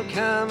chance won't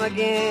come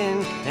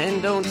again.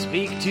 And don't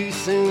speak too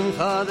soon,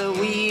 for the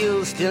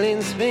wheel's still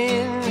in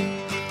spin.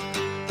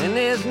 And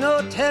there's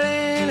no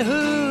telling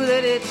who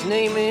that it's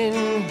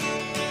naming,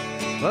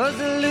 'cause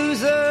the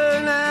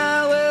loser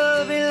now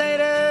will be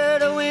later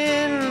to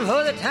win,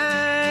 for the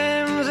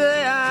times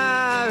they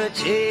are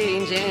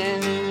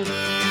a-changing.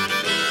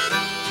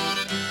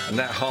 And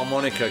that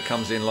harmonica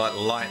comes in like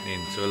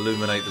lightning to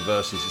illuminate the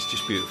verses. It's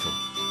just beautiful.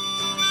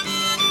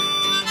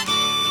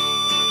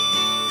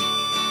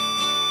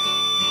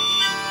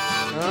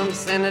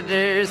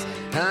 Senators,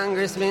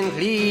 congressmen,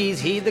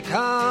 please heed the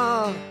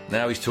call.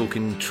 Now he's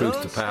talking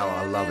truth to power.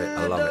 I love it,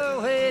 I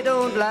love it.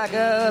 Don't lock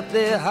up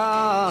the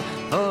hall,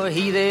 for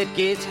he that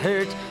gets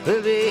hurt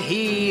will be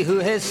he who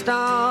has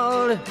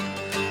stalled.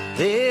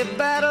 The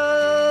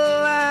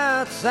battle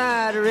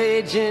outside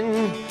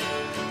raging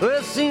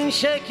will soon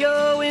shake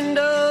your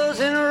windows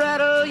and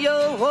rattle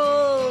your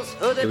walls.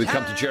 Here we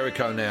come to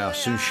Jericho now.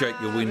 Soon shake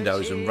your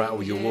windows and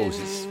rattle your walls.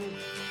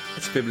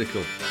 It's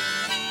biblical.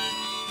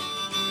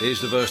 Here's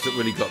the verse that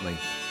really got me.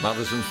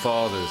 Mothers and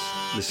fathers,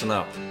 listen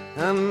up.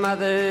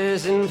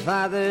 Mothers and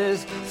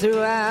fathers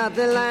throughout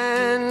the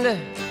land,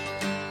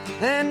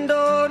 and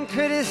don't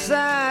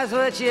criticize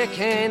what you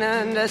can't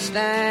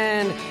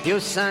understand. Your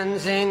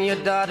sons and your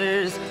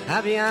daughters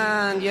are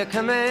beyond your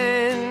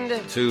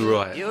command. Too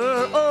right.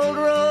 Your old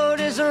road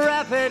is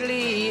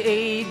rapidly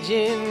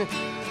aging.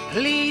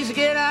 Please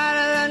get out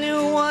of the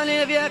new one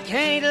if you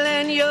can't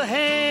lend your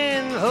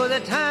hand, for the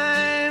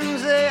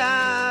times they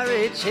are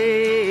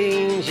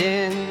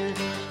a-changing.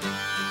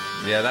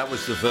 Yeah, that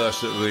was the verse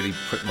that really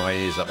pricked my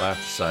ears up, I have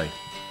to say.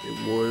 It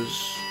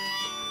was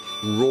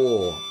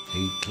raw.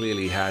 He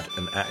clearly had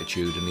an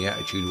attitude, and the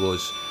attitude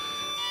was,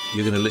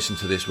 you're going to listen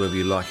to this whether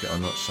you like it or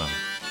not, son,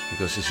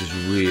 because this is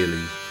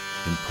really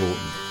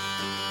important.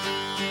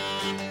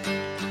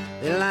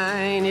 The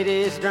line it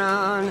is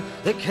drawn,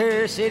 the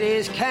curse it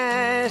is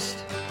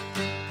cast.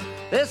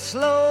 The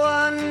slow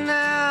one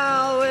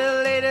now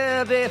will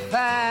later be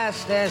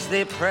fast, as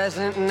the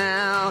present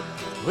now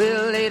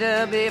will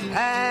later be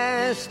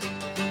past.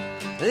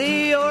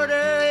 The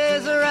order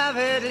is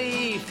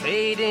rapidly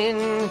fading,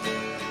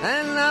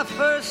 and the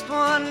first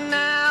one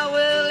now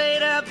will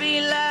later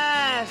be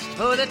last,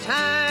 for the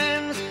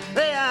times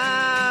they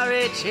are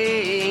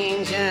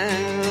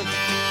a-changing.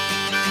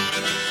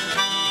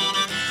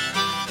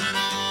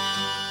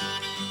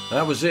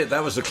 That was it.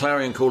 That was the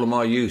clarion call of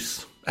my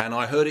youth. And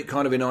I heard it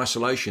kind of in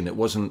isolation. It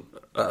wasn't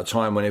at a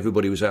time when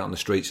everybody was out on the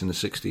streets in the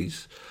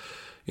 60s.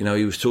 You know,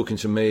 he was talking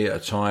to me at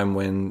a time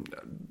when,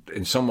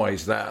 in some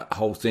ways, that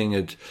whole thing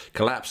had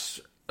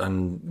collapsed.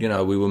 And, you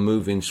know, we were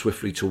moving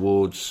swiftly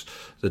towards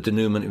the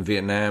denouement in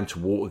Vietnam, to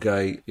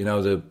Watergate. You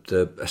know,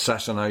 the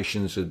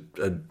assassinations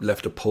had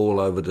left a pall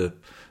over the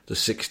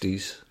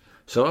 60s.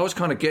 So I was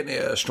kind of getting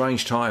it at a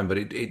strange time, but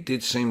it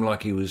did seem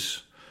like he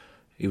was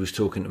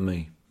talking to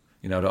me.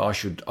 You know, that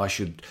I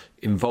should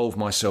involve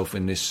myself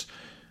in this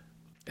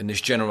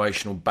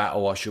generational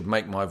battle. I should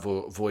make my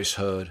voice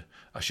heard.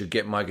 I should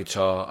get my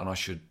guitar and I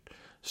should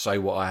say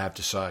what I have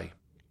to say.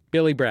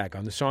 Billy Bragg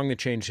on the song that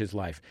changed his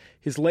life.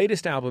 His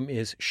latest album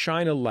is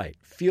Shine a Light,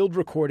 field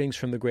recordings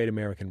from the Great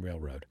American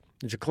Railroad.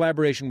 It's a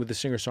collaboration with the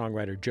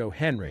singer-songwriter Joe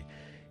Henry.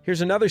 Here's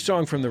another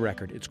song from the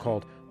record. It's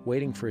called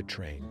Waiting for a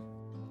Train.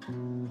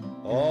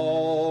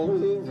 All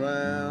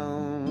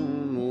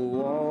around the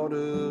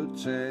water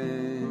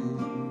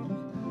tank,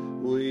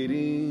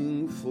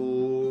 waiting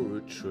for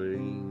a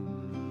train,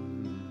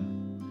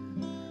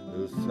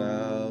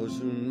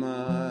 1,000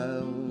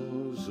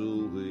 miles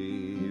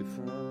away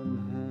from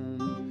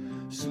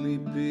home,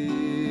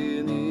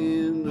 sleeping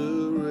in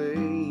the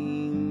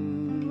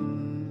rain.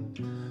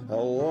 I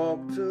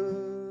walked up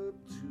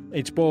to...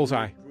 It's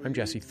Bullseye. I'm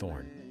Jesse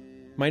Thorne.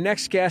 My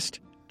next guest,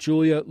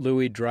 Julia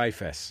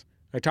Louis-Dreyfus.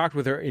 I talked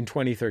with her in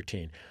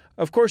 2013.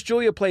 Of course,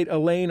 Julia played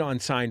Elaine on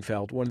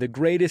Seinfeld, one of the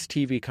greatest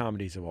TV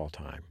comedies of all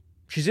time.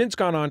 She's since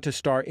gone on to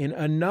star in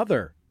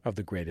another of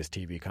the greatest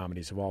TV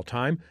comedies of all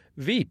time,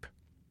 Veep.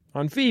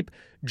 On Veep,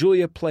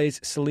 Julia plays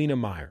Selina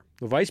Meyer,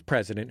 the vice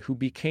president who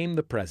became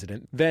the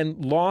president, then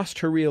lost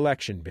her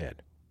re-election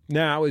bid.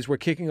 Now, as we're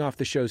kicking off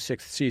the show's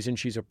 6th season,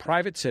 she's a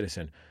private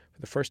citizen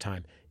for the first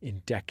time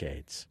in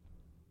decades.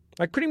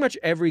 Like pretty much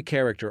every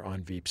character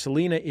on Veep,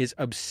 Selina is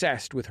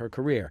obsessed with her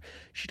career.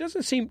 She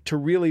doesn't seem to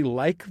really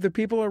like the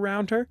people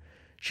around her.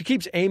 She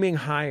keeps aiming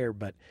higher,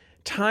 but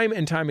time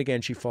and time again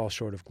she falls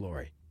short of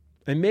glory.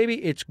 And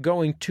maybe it's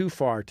going too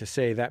far to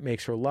say that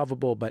makes her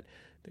lovable, but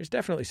there's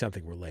definitely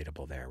something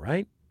relatable there,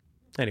 right?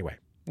 Anyway,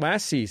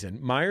 last season,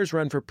 Meyer's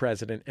run for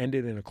president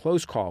ended in a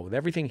close call with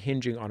everything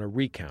hinging on a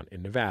recount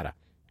in Nevada.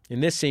 In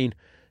this scene,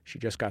 she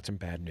just got some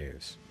bad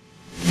news.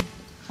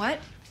 What?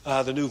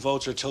 The new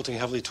votes are tilting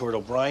heavily toward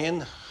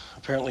O'Brien.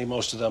 Apparently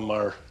most of them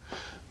are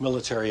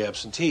military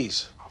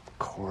absentees. Of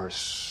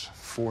course,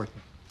 Fort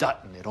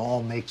Dutton. It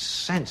all makes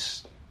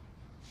sense.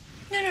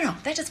 No.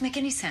 That doesn't make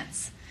any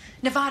sense.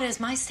 Nevada is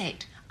my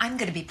state. I'm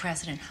going to be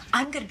president.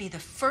 I'm going to be the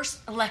first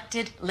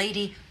elected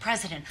lady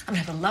president. I'm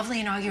going to have a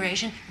lovely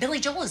inauguration. Billy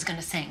Joel is going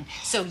to sing.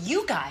 So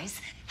you guys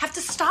have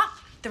to stop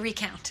the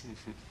recount.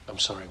 I'm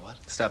sorry, what?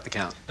 Stop the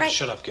count. Right.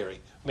 Shut up,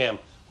 Gary. Ma'am,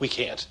 we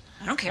can't.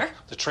 I don't care.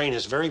 The train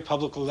has very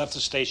publicly left the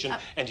station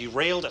and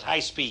derailed at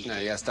high speed. No,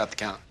 you gotta stop the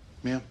count.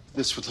 Ma'am,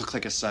 this would look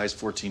like a size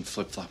 14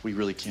 flip-flop. We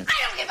really can't.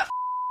 I don't give a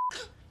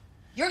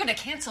You're going to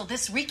cancel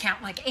this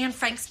recount like Anne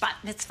Frank's bat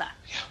mitzvah.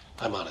 Yeah,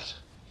 I'm on it.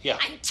 Yeah.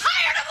 I'm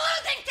tired of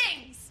losing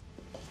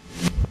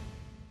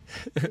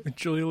things!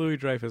 Julia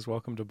Louis-Dreyfus,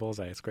 welcome to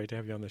Bullseye. It's great to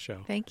have you on the show.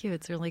 Thank you.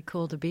 It's really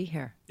cool to be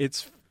here.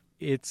 It's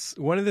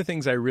one of the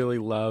things I really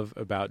love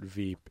about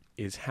Veep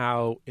is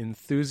how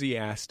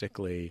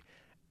enthusiastically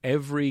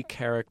every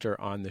character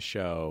on the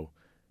show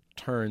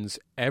turns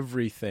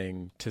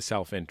everything to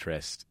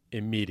self-interest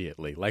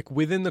immediately. Like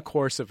within the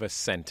course of a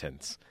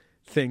sentence,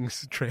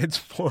 things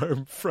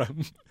transform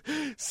from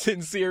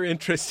sincere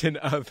interest in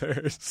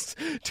others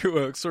to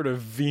a sort of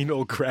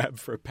venal grab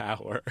for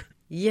power.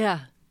 Yeah,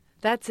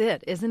 that's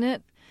it, isn't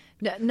it?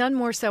 None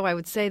more so, I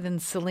would say, than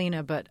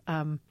Selina,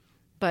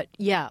 but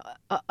yeah,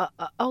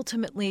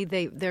 ultimately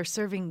they're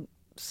serving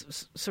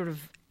sort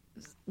of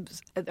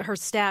her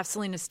staff.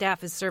 Selina's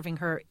staff is serving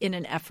her in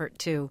an effort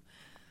to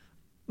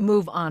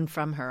move on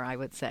from her, I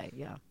would say.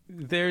 Yeah.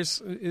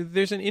 There's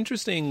an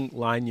interesting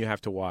line you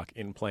have to walk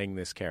in playing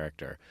this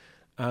character.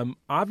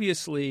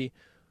 Obviously,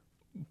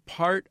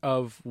 part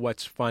of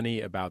what's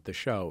funny about the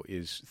show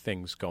is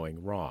things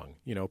going wrong.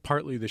 You know,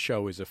 partly the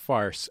show is a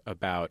farce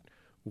about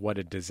what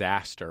a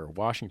disaster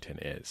Washington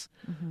is.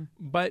 Mm-hmm.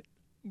 But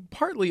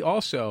partly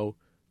also,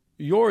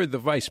 you're the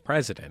vice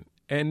president,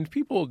 and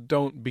people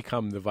don't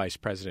become the vice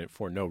president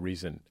for no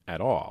reason at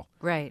all.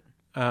 Right.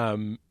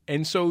 And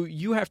so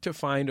you have to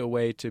find a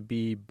way to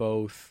be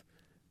both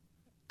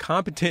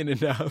competent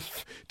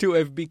enough to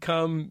have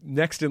become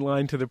next in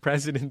line to the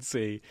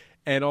presidency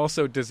and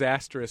also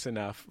disastrous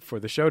enough for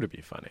the show to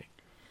be funny.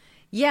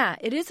 Yeah,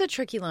 it is a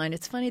tricky line.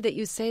 It's funny that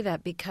you say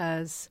that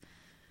because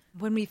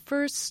when we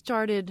first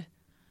started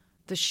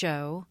the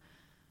show,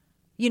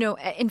 you know,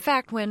 in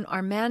fact, when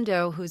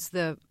Armando, who's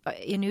the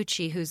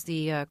Iannucci, who's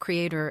the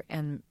creator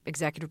and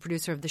executive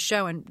producer of the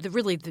show, and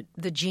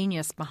the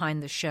genius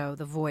behind the show,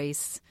 the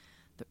voice,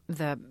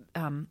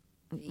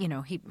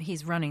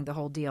 he's running the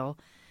whole deal.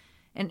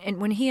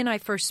 And when he and I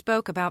first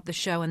spoke about the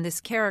show and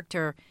this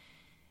character,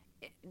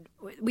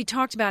 we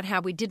talked about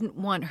how we didn't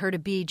want her to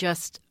be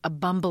just a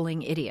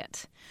bumbling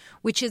idiot,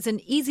 which is an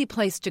easy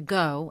place to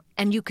go,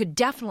 and you could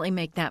definitely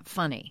make that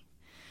funny.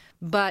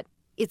 But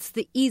it's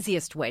the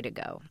easiest way to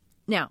go.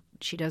 Now,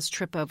 she does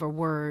trip over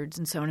words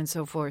and so on and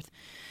so forth,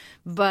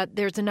 but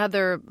there's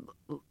another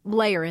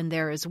layer in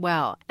there as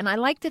well. And I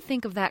like to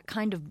think of that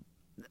kind of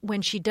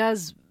when she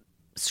does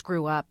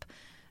screw up,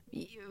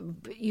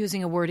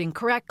 using a word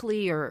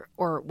incorrectly or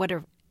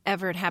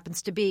whatever it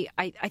happens to be,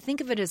 I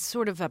think of it as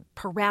sort of a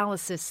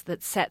paralysis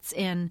that sets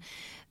in,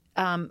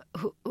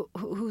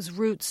 whose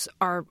roots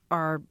are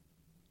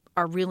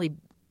really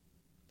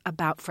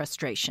about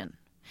frustration.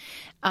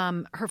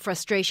 Her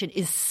frustration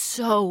is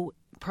so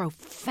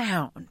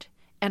profound,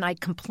 and I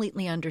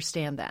completely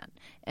understand that.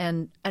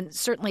 And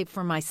certainly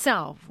for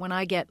myself, when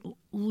I get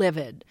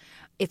livid,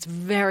 it's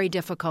very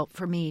difficult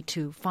for me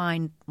to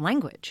find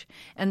language.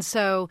 And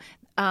so,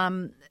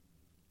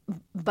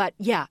 but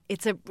yeah,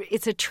 it's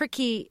a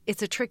tricky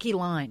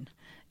line,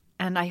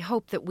 and I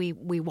hope that we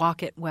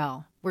walk it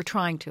well. We're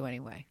trying to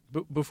anyway.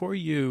 But before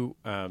you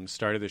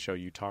started the show,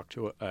 you talked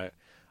to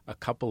a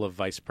couple of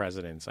vice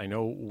presidents. I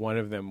know one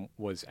of them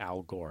was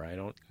Al Gore. I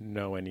don't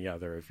know any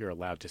other, if you're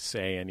allowed to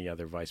say any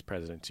other vice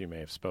presidents you may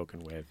have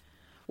spoken with.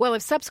 Well,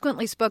 I've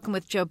subsequently spoken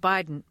with Joe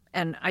Biden,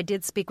 and I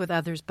did speak with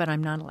others, but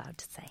I'm not allowed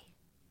to say.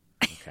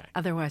 Okay.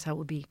 Otherwise, I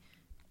will be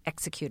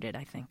executed,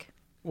 I think.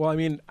 Well, I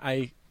mean,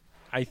 I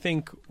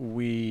think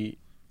we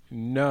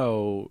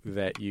know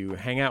that you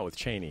hang out with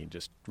Cheney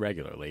just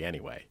regularly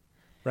anyway,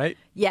 right?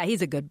 Yeah,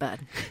 he's a good bud.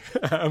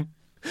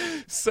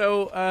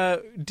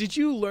 So did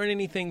you learn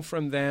anything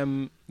from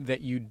them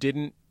that you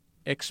didn't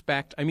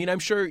expect? I mean, I'm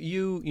sure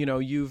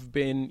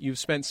you've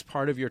spent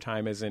part of your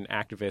time as an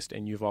activist,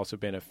 and you've also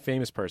been a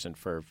famous person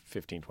for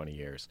 15, 20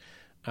 years.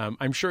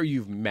 I'm sure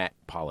you've met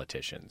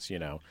politicians,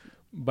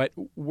 but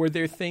were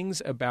there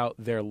things about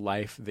their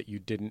life that you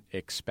didn't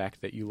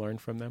expect that you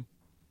learned from them?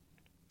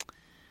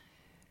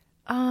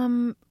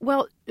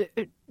 Well,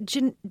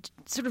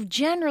 sort of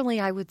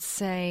generally, I would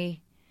say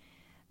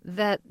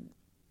that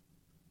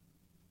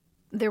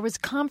there was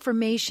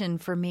confirmation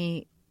for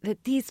me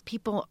that these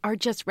people are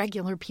just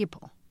regular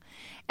people.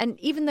 And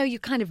even though you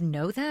kind of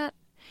know that,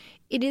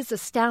 it is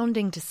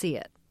astounding to see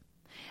it.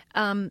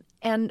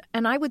 And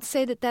I would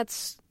say that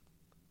that's,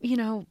 you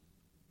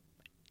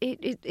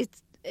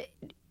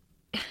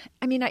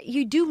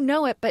do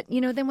know it, but,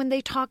 then when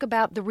they talk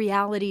about the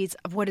realities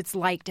of what it's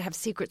like to have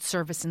Secret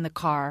Service in the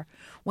car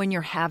when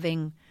you're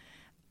having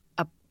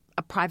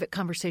a private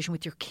conversation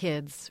with your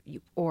kids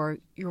or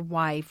your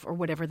wife or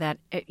whatever that,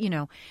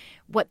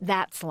 what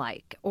that's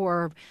like,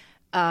 or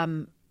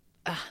the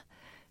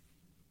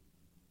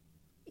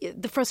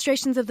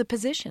frustrations of the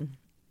position,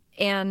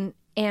 and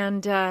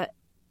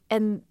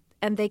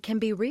they can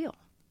be real,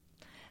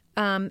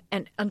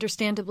 and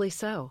understandably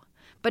so.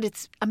 But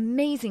it's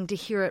amazing to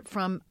hear it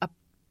from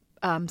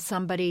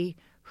somebody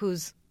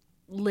who's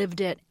lived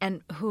it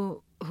and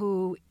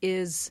who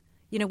is,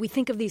 we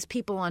think of these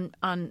people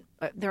on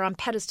they're on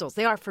pedestals.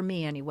 They are for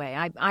me anyway.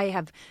 I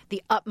have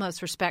the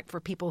utmost respect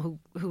for people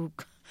who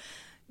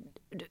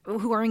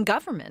are in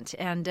government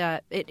and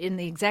in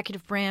the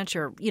executive branch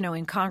or,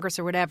 in Congress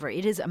or whatever.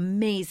 It is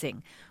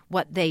amazing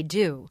what they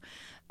do.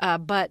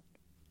 But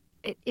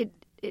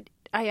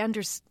I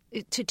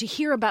understand to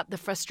hear about the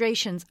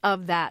frustrations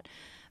of that,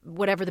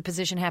 whatever the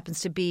position happens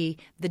to be,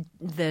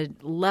 the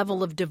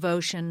level of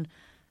devotion,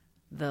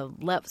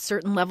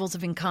 certain levels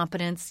of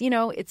incompetence.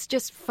 It's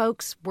just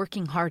folks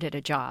working hard at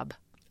a job.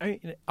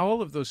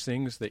 All of those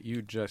things that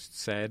you just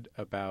said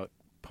about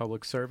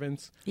public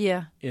servants,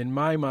 yeah, in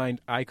my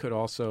mind, I could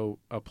also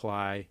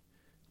apply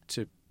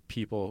to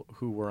people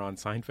who were on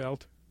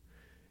Seinfeld.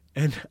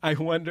 And I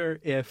wonder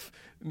if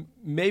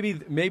maybe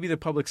the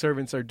public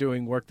servants are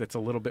doing work that's a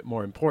little bit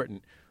more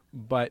important,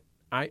 but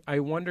I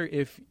wonder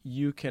if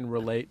you can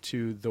relate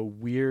to the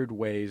weird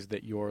ways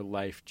that your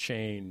life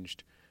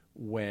changed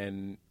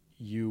when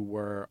you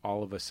were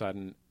all of a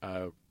sudden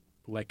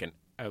like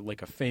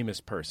a famous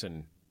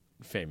person.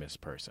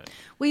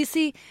 Well, you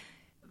see,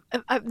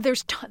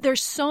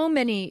 there's so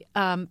many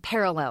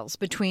parallels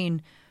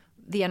between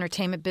the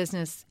entertainment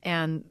business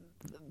and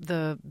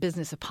the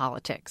business of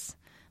politics,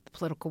 the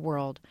political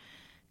world.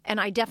 And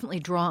I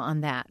definitely draw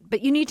on that. But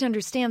you need to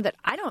understand that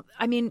I'm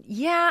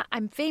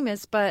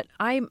famous, but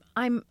I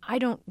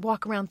don't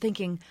walk around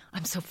thinking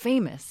I'm so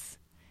famous.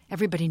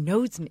 Everybody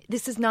knows me.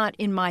 This is not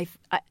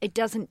it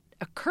doesn't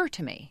occur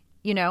to me.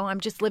 I'm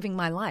just living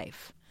my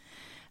life.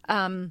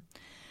 But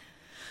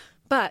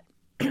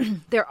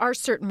there are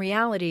certain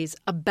realities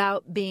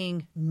about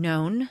being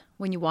known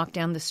when you walk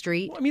down the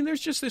street. Well, I mean,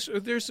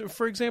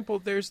 for example,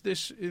 there's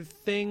this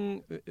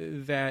thing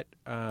that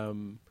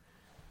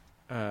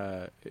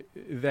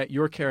that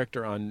your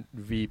character on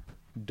Veep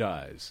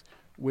does,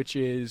 which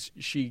is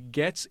she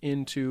gets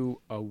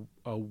into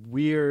a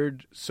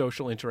weird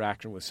social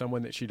interaction with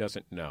someone that she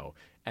doesn't know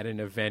at an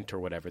event or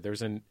whatever.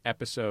 There's an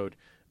episode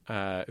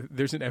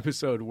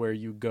where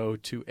you go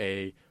to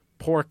a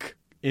pork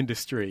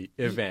industry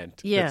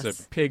event. Yes. It's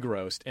a pig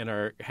roast and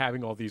are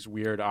having all these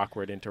weird,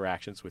 awkward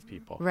interactions with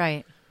people.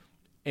 Right.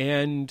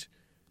 And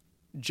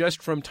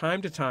just from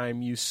time to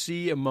time, you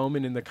see a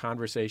moment in the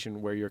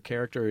conversation where your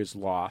character is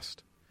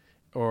lost,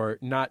 or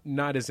not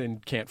as in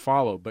can't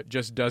follow, but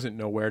just doesn't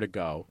know where to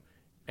go.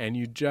 And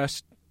you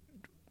just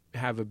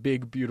have a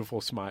big,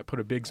 beautiful smile, put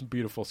a big,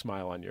 beautiful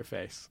smile on your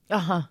face.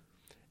 Uh-huh.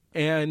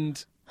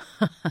 And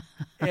you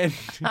know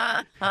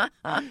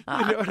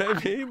what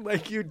I mean?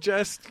 Like you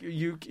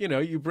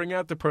bring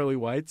out the pearly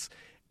whites,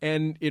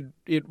 and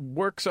it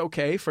works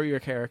okay for your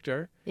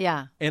character.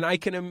 Yeah. And I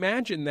can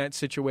imagine that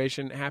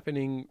situation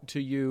happening to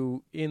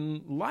you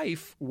in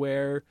life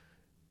where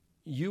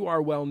you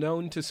are well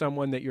known to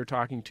someone that you're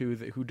talking to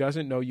who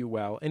doesn't know you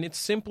well, and it's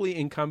simply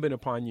incumbent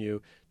upon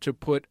you to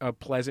put a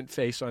pleasant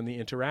face on the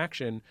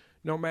interaction,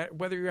 no matter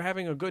whether you're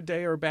having a good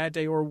day or a bad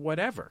day or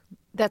whatever.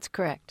 That's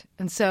correct.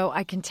 And so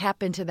I can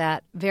tap into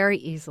that very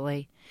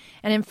easily.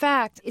 And in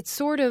fact, it's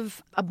sort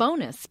of a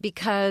bonus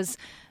because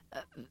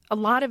a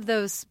lot of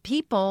those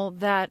people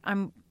that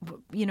when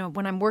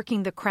I'm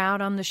working the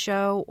crowd on the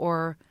show,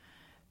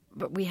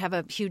 but we have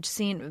a huge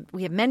scene,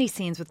 we have many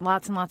scenes with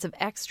lots and lots of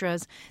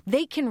extras,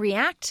 they can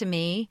react to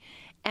me,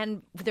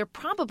 and they're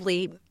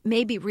probably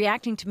maybe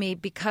reacting to me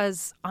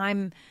because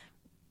I'm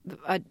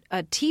a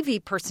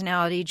TV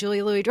personality,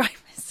 Julia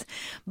Louis-Dreyfus.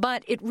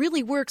 But it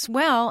really works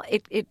well.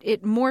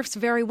 It morphs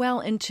very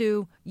well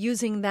into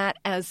using that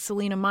as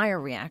Selina Meyer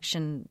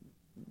reaction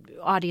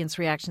audience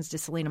reactions to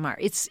Selina Meyer.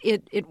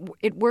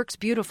 It works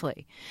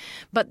beautifully.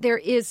 But there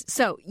is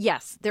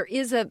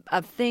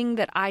a thing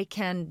that I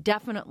can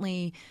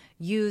definitely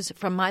use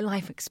from my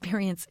life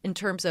experience in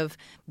terms of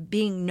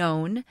being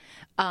known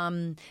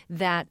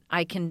that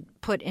I can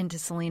put into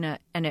Selina,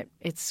 and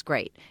it's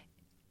great.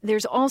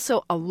 There's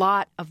also a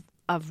lot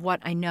of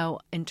what I know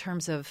in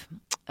terms of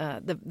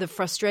the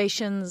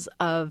frustrations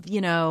of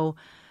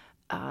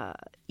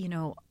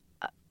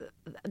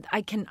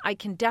I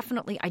can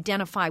definitely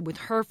identify with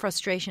her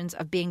frustrations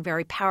of being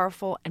very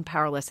powerful and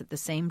powerless at the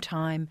same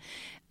time.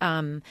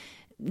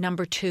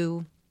 Number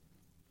two,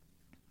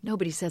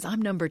 nobody says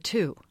I'm number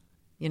two.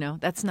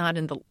 That's not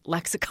in the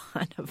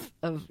lexicon of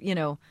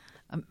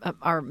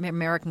our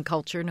American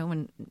culture. No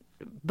one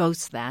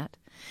boasts that.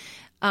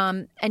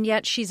 And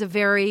yet she's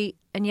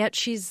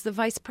the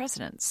vice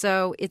president.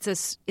 So it's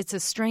a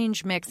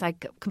strange mix. I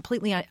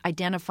completely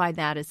identify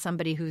that as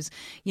somebody who's,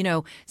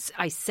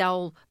 I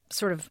sell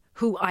sort of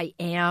who I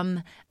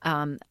am.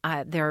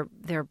 There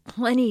are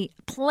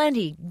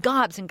plenty,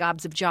 gobs and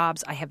gobs of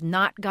jobs I have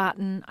not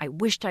gotten. I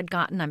wished I'd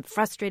gotten. I'm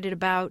frustrated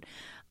about.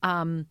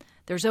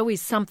 There's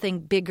always something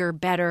bigger,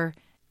 better,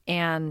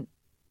 and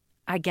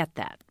I get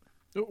that.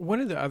 One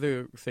of the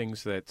other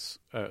things that's,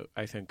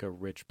 I think, a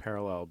rich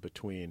parallel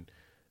between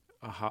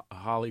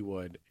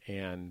Hollywood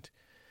and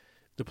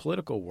the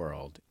political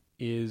world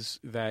is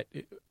that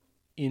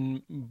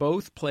in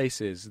both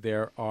places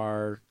there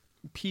are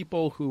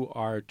people who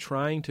are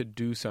trying to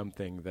do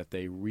something that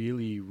they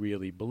really,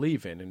 really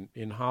believe in. And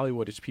in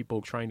Hollywood, it's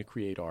people trying to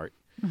create art.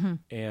 Mm-hmm.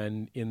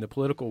 And in the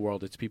political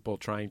world, it's people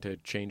trying to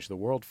change the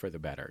world for the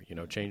better,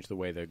 change the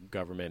way the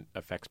government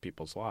affects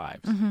people's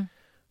lives.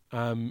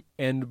 Mm-hmm.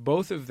 And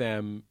both of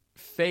them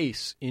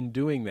face, in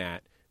doing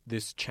that,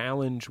 this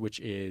challenge, which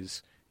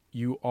is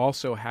you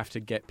also have to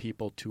get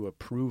people to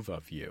approve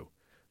of you.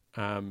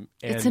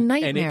 It's a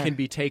nightmare. And it can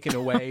be taken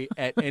away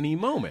at any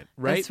moment,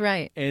 right? That's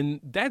right. And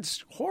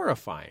that's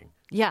horrifying.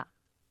 Yeah,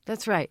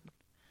 that's right.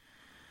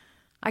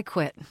 I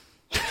quit.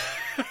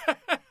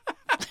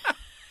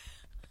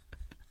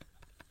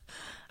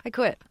 I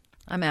quit.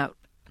 I'm out.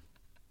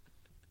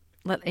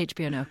 Let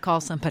HBO know. Call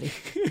somebody.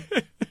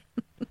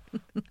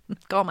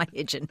 Call my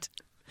agent.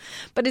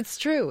 But it's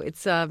true.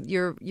 It's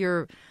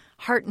your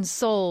heart and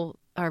soul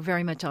are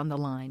very much on the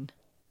line.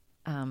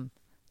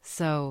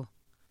 So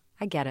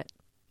I get it.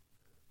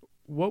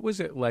 What was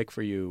it like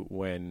for you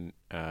when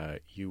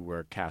you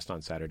were cast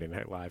on Saturday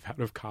Night Live out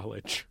of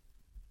college?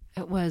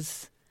 It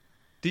was...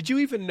 Did you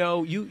even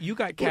know you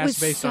got cast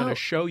based on a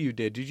show you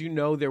did? Did you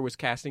know there was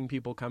casting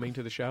people coming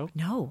to the show?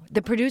 No.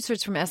 The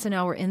producers from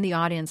SNL were in the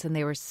audience, and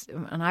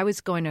I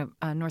was going to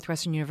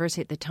Northwestern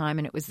University at the time,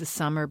 and it was the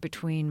summer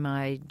between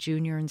my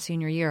junior and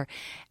senior year.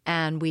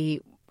 And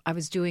I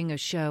was doing a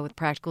show with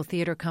Practical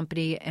Theater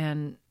Company,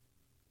 and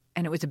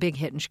it was a big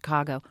hit in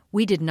Chicago.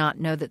 We did not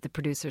know that the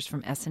producers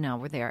from SNL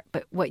were there.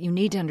 But what you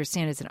need to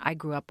understand is that I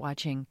grew up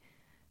watching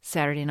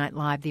Saturday Night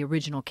Live, the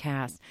original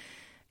cast.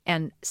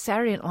 And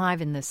Saturday Night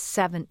Live in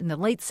the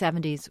late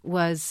 70s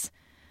was,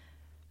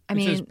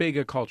 it's as big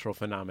a cultural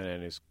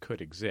phenomenon as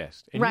could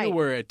exist. And right. You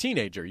were a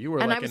teenager. You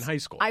were in high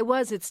school. I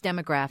was its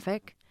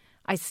demographic.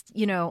 I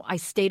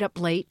stayed up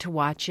late to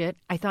watch it.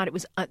 I thought it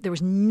was there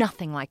was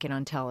nothing like it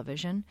on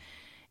television,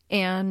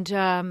 and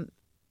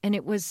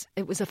it was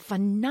a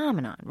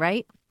phenomenon,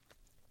 right?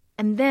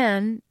 And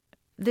then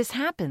this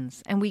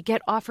happens, and we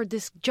get offered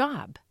this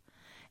job.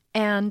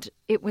 And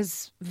it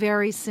was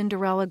very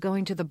Cinderella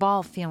going to the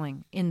ball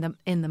feeling in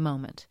the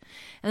moment.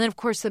 And then, of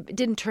course, it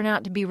didn't turn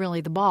out to be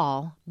really the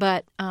ball,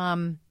 but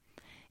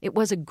it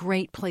was a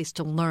great place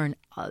to learn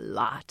a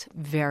lot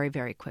very,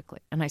 very quickly.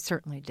 And I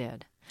certainly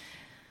did.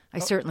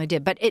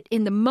 But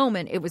in the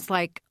moment, it was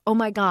like, oh,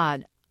 my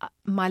God,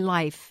 my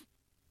life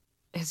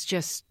has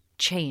just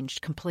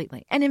changed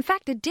completely. And, in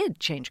fact, it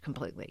did change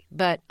completely,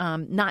 but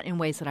not in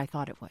ways that I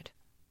thought it would.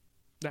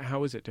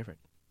 How is it different?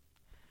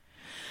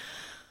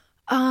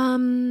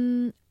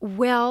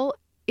 Well,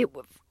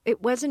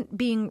 it wasn't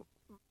being,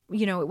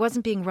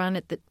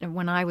 run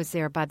when I was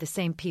there by the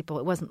same people.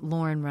 It wasn't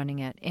Lauren running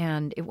it,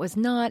 and it was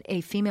not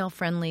a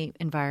female-friendly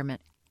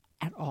environment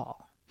at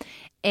all.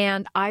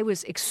 And I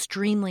was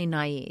extremely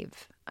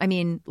naive. I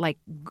mean, like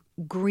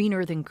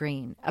greener than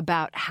green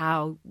about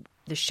how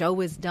the show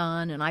was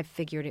done, and I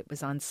figured it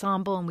was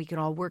ensemble and we could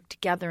all work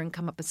together and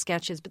come up with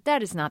sketches, but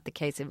that is not the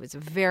case. It was a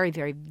very,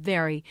 very,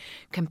 very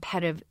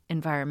competitive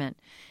environment.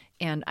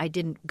 And I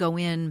didn't go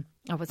in,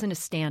 I wasn't a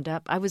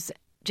stand-up. I was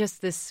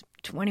just this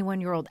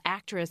 21-year-old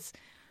actress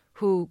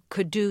who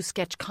could do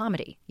sketch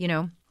comedy,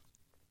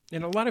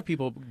 And a lot of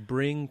people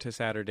bring to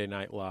Saturday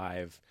Night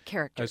Live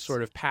characters, a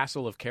sort of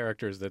passel of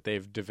characters that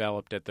they've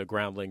developed at the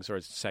Groundlings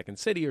or Second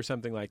City or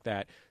something like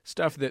that.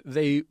 Stuff that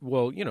they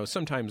will,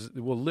 sometimes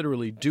will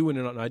literally do in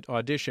an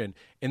audition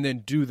and then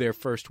do their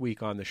first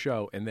week on the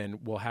show and then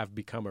will have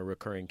become a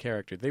recurring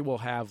character. They will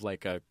have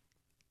like a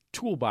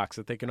toolbox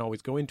that they can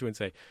always go into and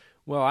say,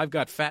 well, I've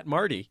got Fat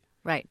Marty.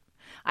 Right.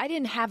 I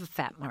didn't have a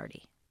Fat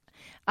Marty.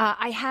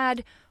 I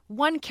had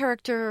one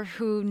character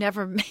who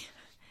never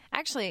 –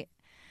 actually,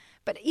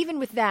 But even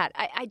with that,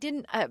 I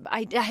didn't.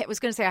 I was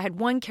going to say I had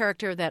one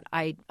character that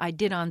I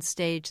did on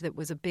stage that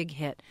was a big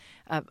hit,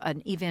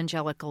 an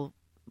evangelical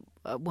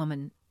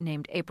woman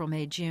named April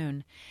May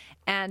June,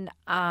 and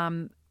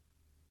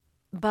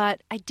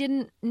but I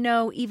didn't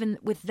know even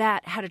with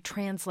that how to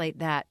translate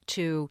that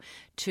to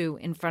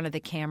in front of the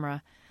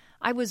camera.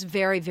 I was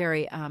very,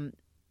 very out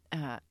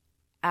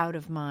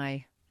of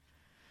my.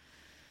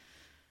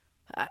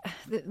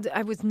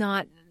 I was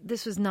not.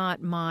 This was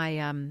not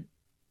my.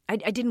 I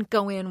didn't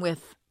go in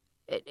with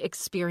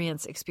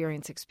experience.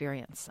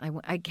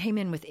 I came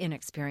in with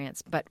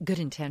inexperience, but good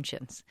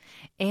intentions,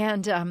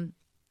 and there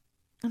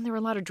were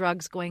a lot of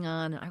drugs going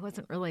on. I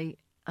wasn't really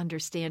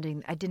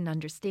understanding. I didn't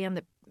understand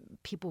that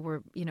people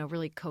were,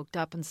 really coked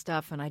up and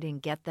stuff, and I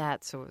didn't get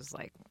that. So it was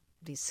like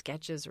these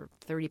sketches are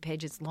 30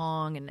 pages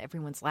long, and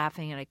everyone's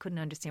laughing, and I couldn't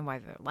understand why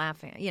they were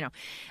laughing.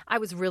 I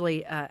was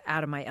really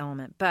out of my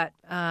element, but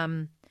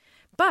I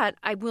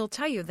will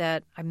tell you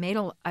that I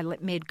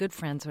made good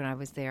friends when I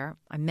was there.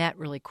 I met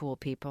really cool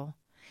people.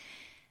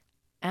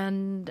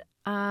 And,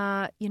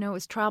 it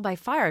was trial by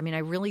fire. I mean, I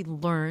really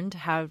learned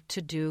how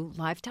to do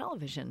live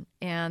television.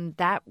 And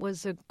that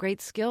was a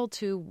great skill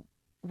to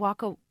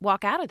walk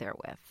out of there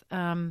with.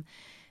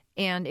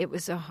 And it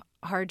was a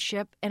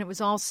hardship. And it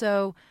was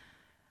also,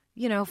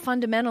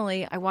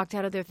 fundamentally, I walked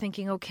out of there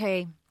thinking,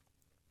 okay,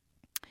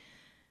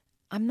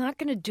 I'm not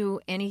going to do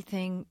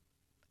anything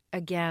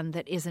again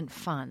that isn't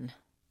fun.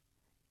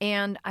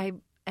 And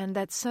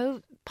that's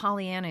so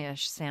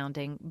Pollyanna-ish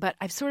sounding, but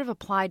I've sort of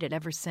applied it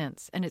ever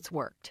since, and it's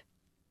worked.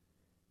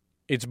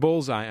 It's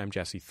Bullseye. I'm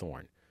Jesse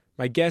Thorne.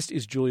 My guest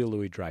is Julia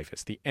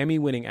Louis-Dreyfus, the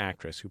Emmy-winning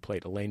actress who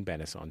played Elaine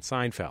Bennis on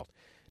Seinfeld.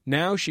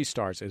 Now she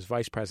stars as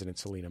Vice President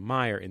Selina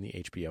Meyer in the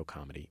HBO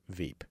comedy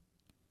Veep.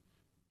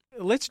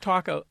 Let's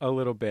talk a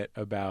little bit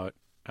about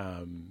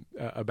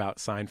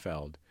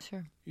Seinfeld.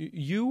 Sure.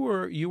 You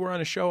were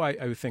on a show,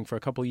 I think, for a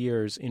couple of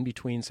years in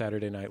between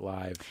Saturday Night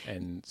Live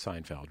and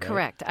Seinfeld, right?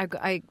 Correct.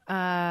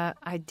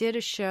 I did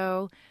a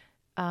show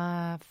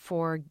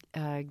for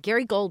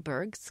Gary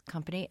Goldberg's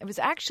company. It was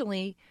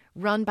actually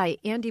run by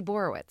Andy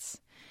Borowitz,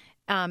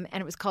 and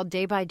it was called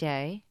Day by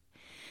Day.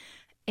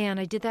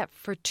 And I did that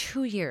for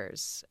 2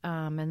 years,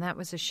 and that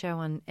was a show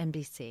on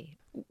NBC.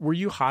 Were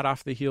you hot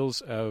off the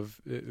heels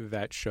of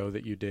that show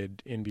that you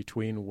did in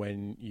between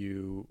when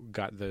you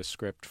got the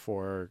script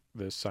for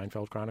the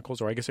Seinfeld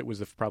Chronicles? Or I guess it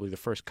was probably the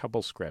first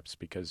couple scripts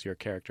because your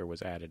character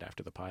was added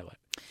after the pilot.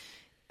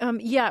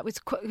 Yeah, it was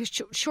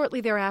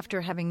shortly thereafter,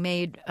 having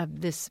made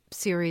this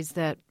series,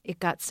 that it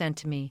got sent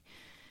to me.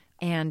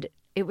 And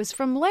it was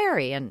from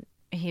Larry, and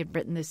he had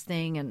written this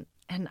thing.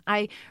 And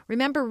I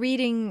remember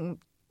reading...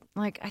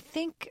 I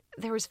think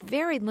there was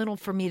very little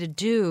for me to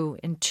do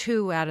in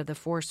 2 out of the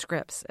 4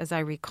 scripts, as I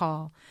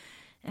recall.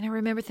 And I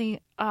remember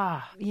thinking,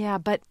 yeah,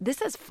 but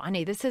this is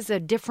funny. This is a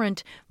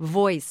different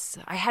voice.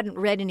 I hadn't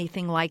read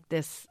anything like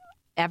this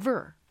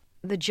ever.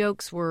 The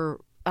jokes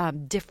were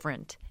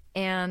different.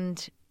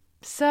 And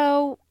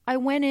so I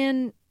went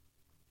in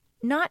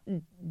not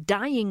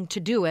dying to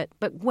do it,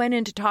 but went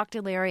in to talk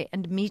to Larry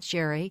and meet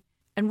Jerry.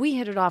 And we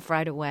hit it off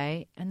right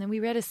away, and then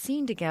we read a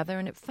scene together,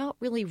 and it felt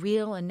really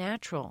real and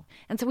natural.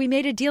 And so we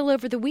made a deal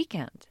over the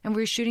weekend, and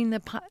we were shooting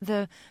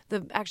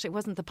actually, it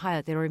wasn't the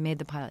pilot. They'd already made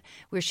the pilot.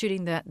 We were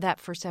shooting that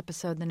first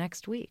episode the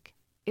next week.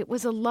 It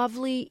was a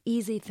lovely,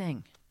 easy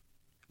thing,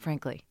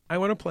 frankly. I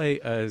want to play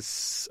a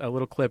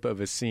little clip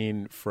of a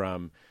scene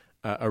from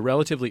a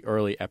relatively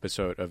early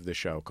episode of the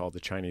show called The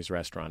Chinese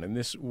Restaurant. And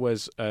this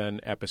was an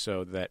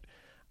episode that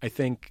I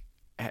think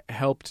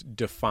helped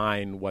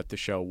define what the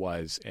show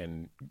was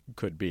and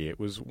could be. It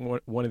was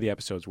one of the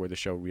episodes where the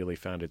show really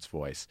found its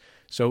voice.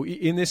 So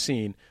in this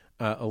scene,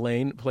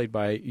 Elaine, played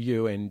by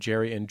you, and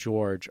Jerry and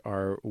George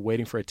are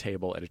waiting for a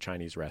table at a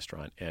Chinese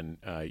restaurant, and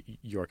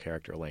your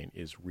character, Elaine,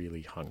 is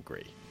really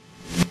hungry.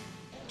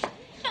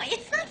 No,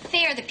 it's not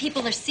fair that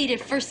people are seated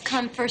first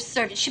come, first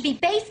served. It should be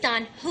based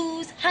on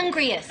who's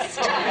hungriest.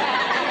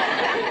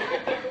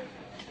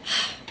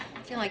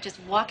 I feel like just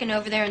walking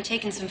over there and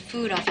taking some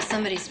food off of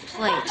somebody's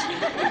plate.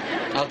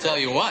 I'll tell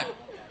you what.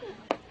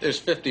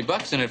 There's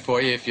 $50 in it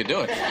for you if you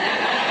do it.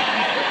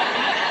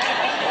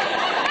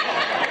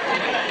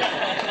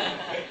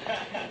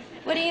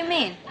 What do you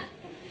mean?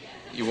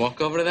 You walk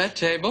over to that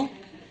table,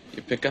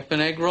 you pick up an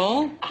egg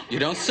roll, you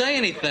don't say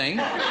anything.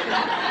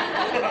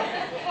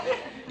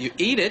 You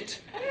eat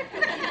it,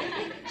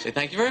 say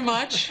thank you very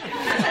much,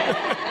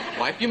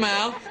 wipe your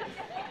mouth,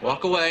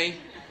 walk away.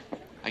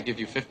 I give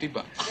you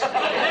 $50.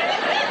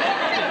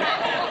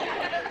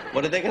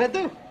 What are they going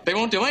to do? They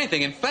won't do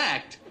anything. In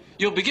fact,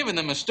 you'll be giving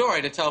them a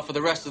story to tell for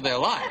the rest of their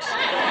lives.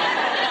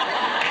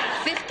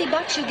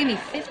 $50? You'll give me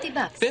 $50?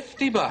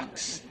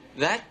 $50.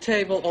 That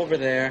table over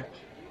there,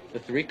 the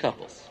 3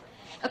 couples.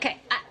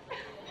 Okay,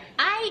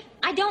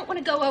 I don't want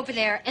to go over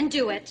there and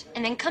do it,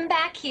 and then come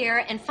back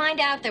here and find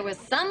out there was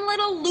some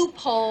little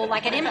loophole,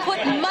 like I didn't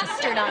put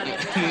mustard on it.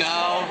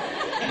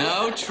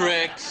 No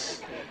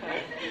tricks.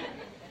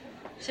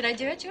 Should I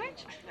do it,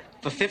 George?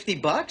 For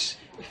 $50?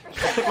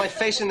 I'll put my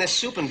face in this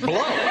soup and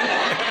blow.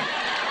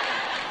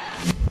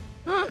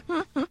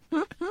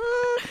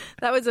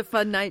 That was a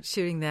fun night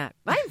shooting that.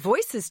 My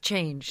voice has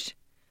changed.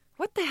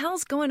 What the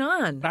hell's going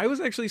on? I was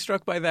actually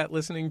struck by that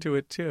listening to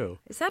it too.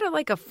 Is that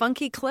like a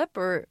funky clip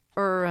or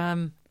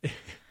am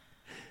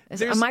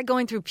I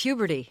going through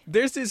puberty?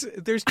 There's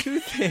two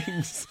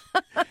things.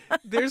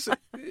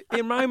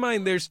 In my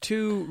mind, there's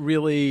two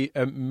really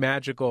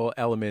magical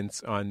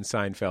elements on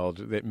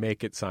Seinfeld that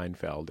make it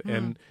Seinfeld.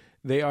 And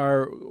they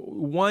are,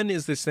 one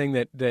is this thing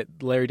that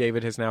Larry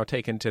David has now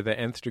taken to the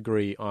nth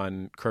degree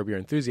on Curb Your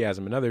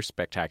Enthusiasm, another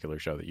spectacular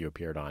show that you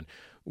appeared on,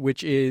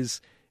 which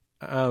is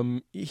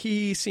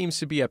he seems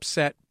to be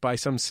upset by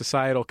some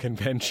societal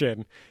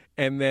convention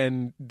and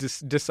then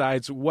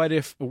decides what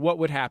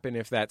would happen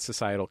if that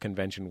societal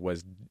convention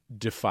was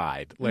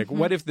defied. Like,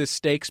 what if the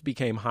stakes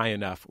became high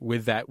enough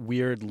with that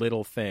weird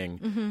little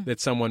thing that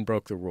someone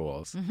broke the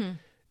rules?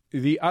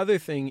 The other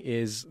thing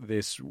is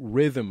this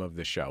rhythm of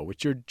the show,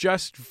 which you're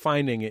just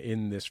finding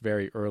in this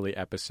very early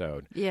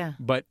episode. Yeah.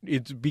 But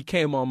it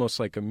became almost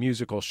like a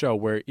musical show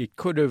where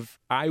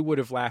I would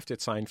have laughed at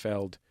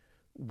Seinfeld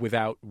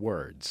without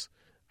words,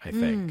 I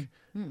think.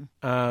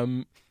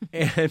 And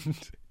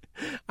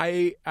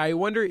I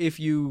wonder if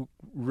you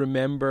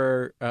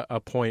remember a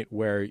point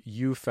where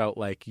you felt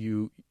like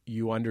you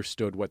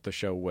understood what the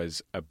show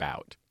was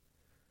about.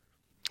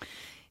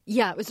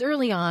 Yeah, it was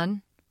early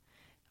on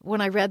when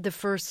I read the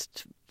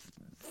first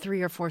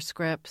 3 or 4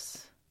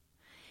 scripts.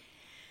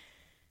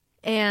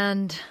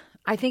 And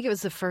I think it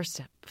was the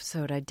first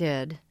episode I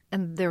did.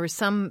 And there was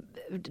some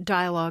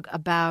dialogue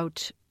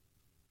about,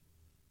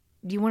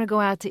 do you want to go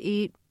out to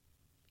eat?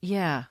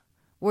 Yeah.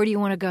 Where do you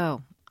want to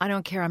go? I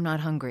don't care. I'm not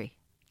hungry.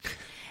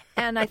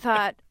 And I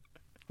thought,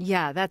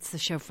 yeah, that's the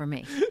show for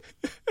me.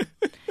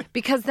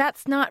 Because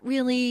that's not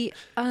really,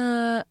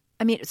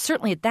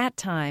 certainly at that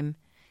time,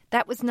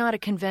 that was not a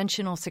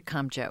conventional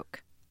sitcom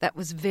joke. That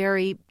was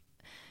very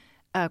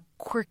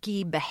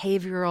quirky,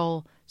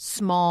 behavioral,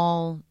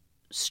 small,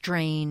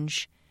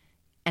 strange,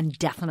 and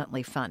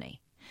definitely funny.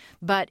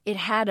 But it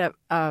had it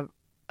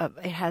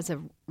has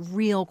a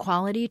real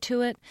quality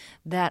to it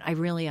that I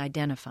really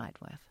identified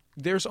with.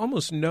 There's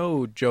almost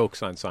no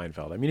jokes on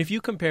Seinfeld. I mean, if you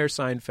compare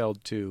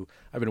Seinfeld to,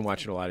 I've been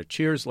watching a lot of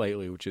Cheers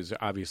lately, which is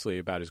obviously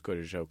about as good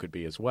as a show could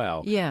be as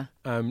well. Yeah.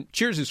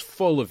 Cheers is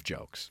full of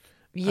jokes.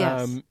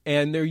 Yes.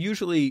 And they're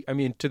usually,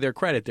 to their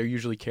credit, they're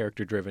usually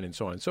character-driven and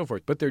so on and so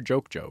forth, but they're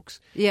jokes.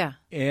 Yeah.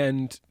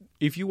 And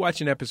if you watch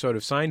an episode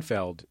of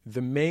Seinfeld,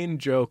 the main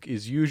joke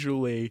is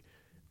usually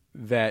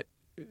that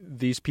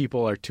these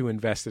people are too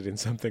invested in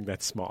something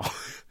that's small.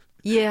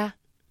 Yeah,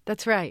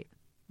 that's right.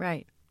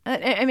 Right.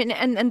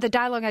 And the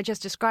dialogue I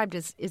just described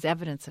is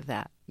evidence of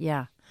that.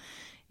 Yeah.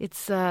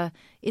 It's the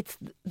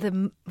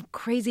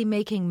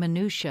crazy-making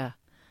minutia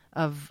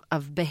of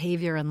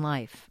behavior in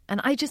life.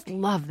 And I just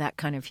love that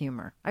kind of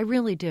humor. I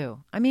really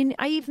do. I mean,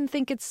 I even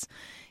think it's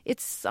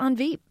on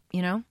Veep,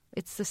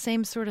 It's the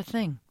same sort of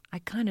thing. I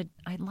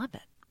love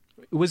it.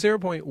 Was there a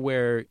point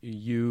where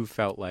you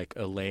felt like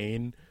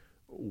Elaine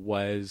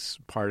was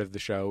part of the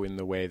show in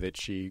the way that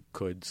she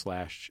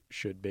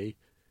could/should be?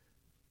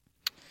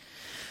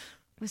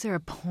 Was there a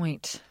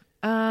point?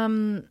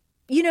 A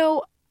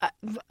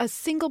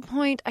single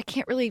point I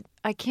can't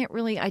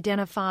really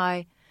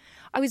identify.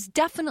 I was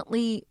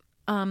definitely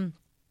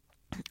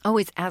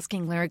always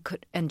asking Larry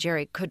and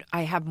Jerry, could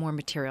I have more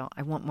material?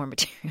 I want more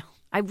material.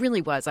 I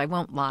really was. I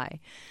won't lie.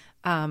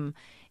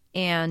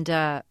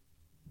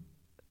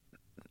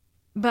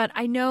 But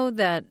I know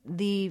that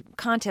the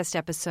contest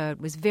episode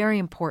was very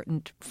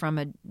important from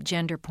a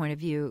gender point of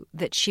view,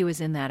 that she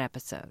was in that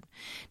episode.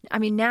 I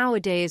mean,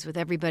 nowadays with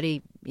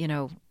everybody,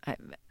 now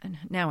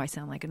I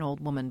sound like an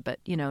old woman, but,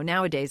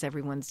 nowadays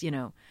everyone's,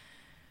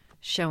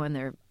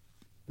 showing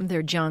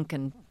their junk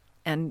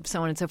and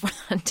so on and so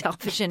forth on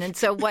television. And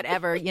so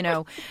whatever,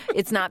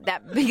 it's not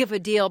that big of a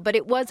deal. But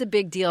it was a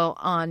big deal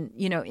on,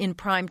 in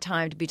prime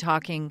time to be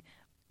talking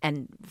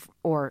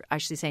or I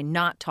should say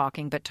not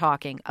talking, but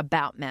talking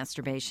about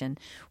masturbation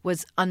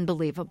was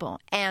unbelievable.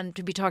 And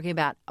to be talking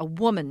about a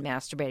woman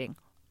masturbating,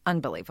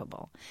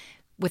 unbelievable,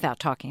 without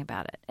talking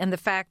about it. And the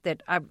fact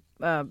that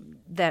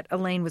that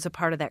Elaine was a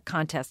part of that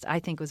contest, I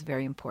think was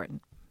very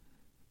important.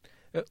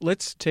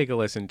 Let's take a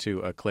listen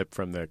to a clip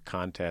from the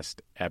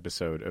contest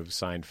episode of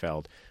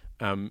Seinfeld.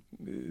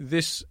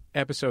 This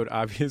episode,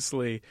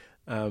 obviously,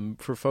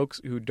 for folks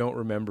who don't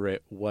remember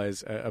it,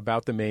 was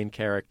about the main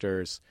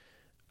characters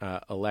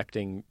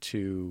electing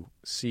to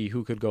see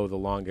who could go the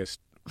longest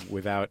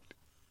without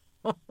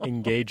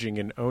engaging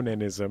in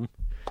onanism.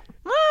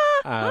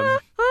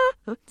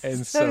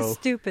 And so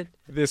stupid.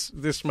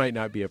 This might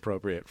not be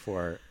appropriate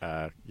for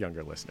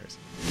younger listeners.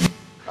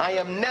 I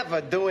am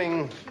never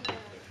doing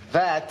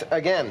that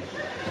again.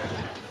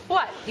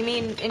 What? You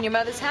mean in your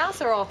mother's house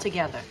or all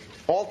together?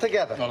 All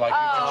together.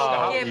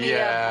 Give me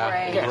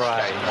a break.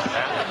 Right.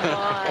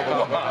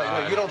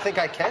 You don't think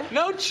I can?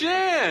 No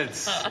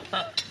chance.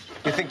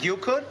 You think you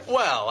could?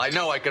 Well, I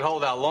know I could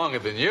hold out longer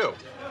than you.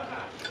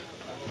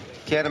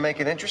 Care to make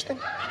it interesting?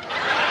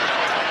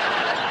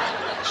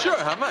 Sure,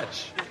 how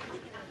much?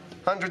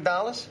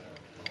 $100?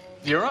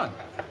 You're on.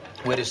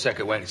 Wait a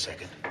second.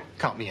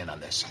 Count me in on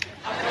this.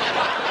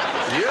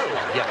 You?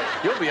 Yeah.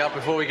 You'll be out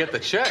before we get the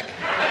check.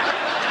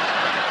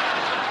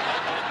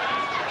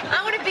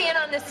 I want to be in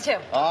on this too.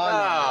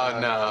 Oh,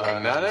 no.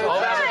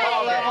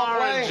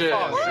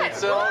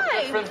 It's a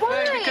different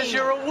thing because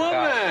you're a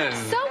woman.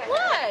 So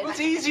what? It's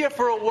easier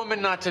for a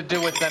woman not to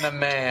do it than a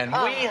man.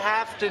 We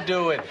have to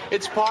do it.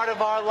 It's part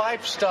of our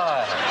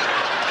lifestyle.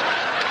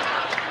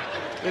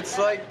 It's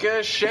like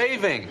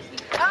shaving.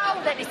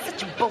 Oh, that is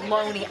such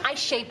baloney. I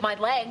shave my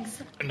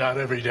legs. Not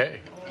every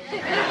day.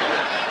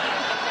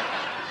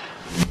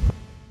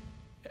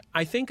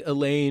 I think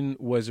Elaine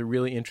was a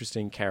really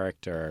interesting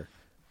character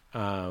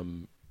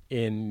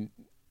in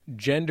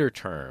gender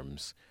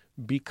terms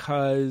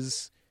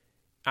because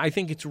I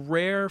think it's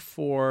rare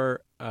for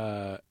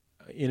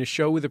in a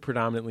show with a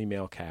predominantly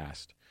male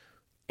cast,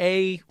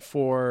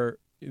 for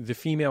the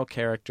female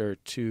character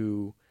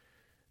to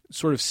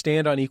sort of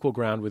stand on equal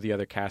ground with the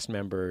other cast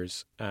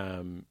members,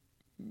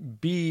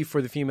 B,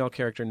 for the female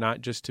character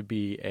not just to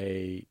be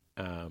a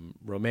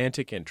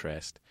romantic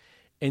interest,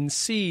 and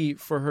C,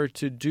 for her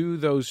to do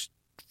those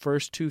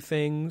first two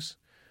things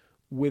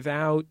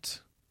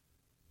without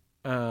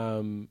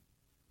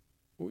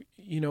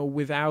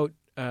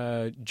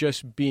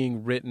just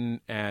being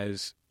written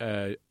as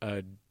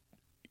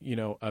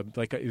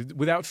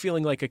without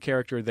feeling like a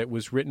character that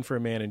was written for a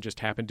man and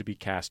just happened to be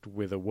cast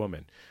with a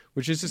woman,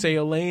 which is to say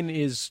Elaine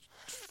is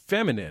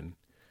feminine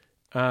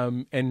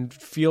and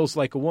feels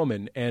like a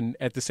woman, and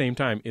at the same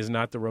time is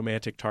not the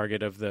romantic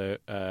target of the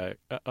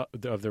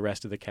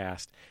rest of the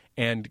cast,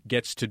 and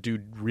gets to do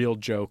real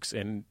jokes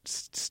and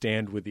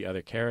stand with the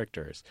other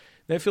characters.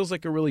 That feels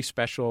like a really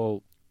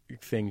special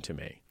thing to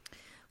me.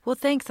 Well,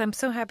 thanks. I'm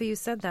so happy you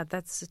said that.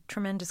 That's a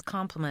tremendous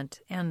compliment,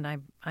 and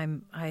I'm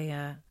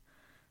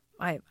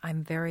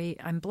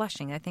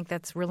blushing. I think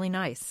that's really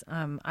nice.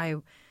 And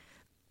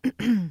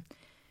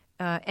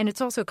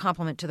it's also a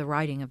compliment to the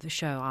writing of the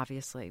show,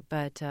 obviously.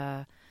 But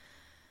I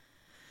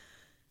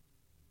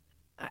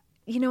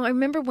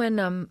remember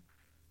when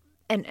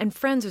and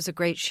Friends was a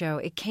great show.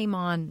 It came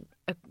on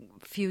a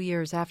few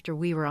years after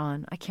we were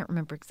on. I can't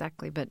remember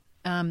exactly, but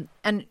and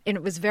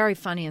it was very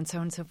funny and so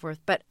on and so forth.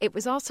 But it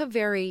was also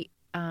very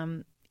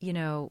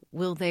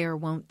will they or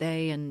won't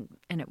they, and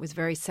it was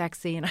very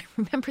sexy. And I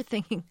remember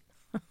thinking,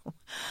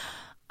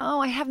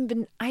 I haven't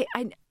been.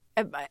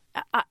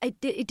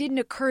 It didn't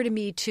occur to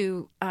me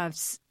to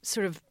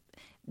sort of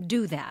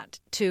do that.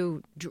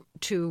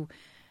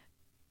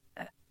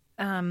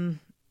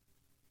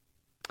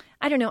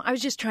 I don't know. I was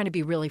just trying to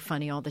be really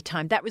funny all the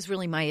time. That was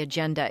really my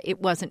agenda.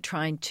 It wasn't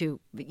trying to,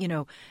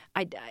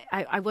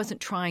 I wasn't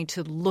trying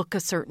to look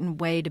a certain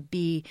way to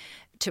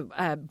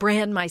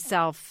brand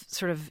myself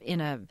sort of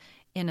in a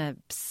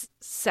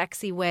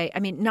sexy way. I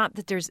mean, not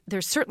that there's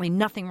certainly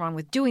nothing wrong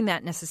with doing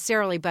that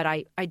necessarily, but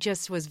I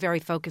just was very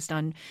focused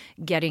on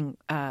getting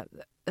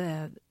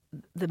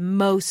the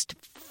most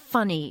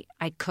funny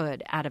I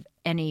could out of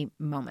any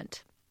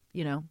moment,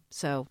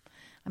 So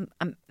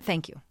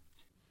thank you.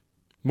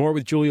 More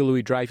with Julia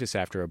Louis-Dreyfus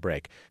after a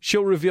break.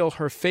 She'll reveal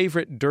her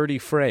favorite dirty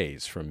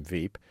phrase from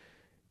Veep.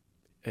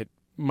 It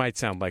might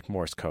sound like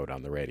Morse code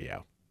on the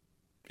radio.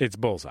 It's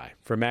Bullseye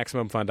for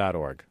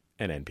MaximumFun.org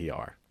and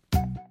NPR.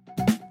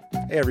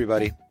 Hey,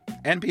 everybody.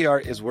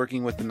 NPR is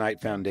working with the Knight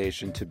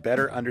Foundation to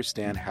better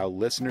understand how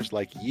listeners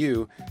like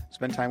you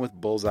spend time with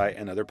Bullseye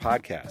and other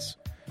podcasts.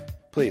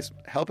 Please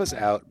help us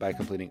out by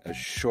completing a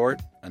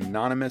short,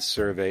 anonymous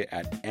survey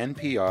at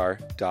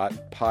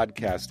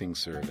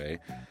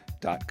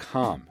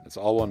npr.podcastingsurvey.com. That's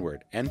all one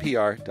word,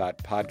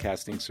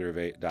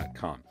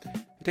 npr.podcastingsurvey.com.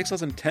 It takes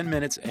less than 10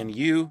 minutes, and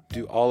you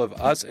do all of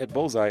us at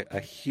Bullseye a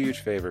huge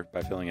favor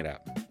by filling it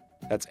out.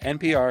 That's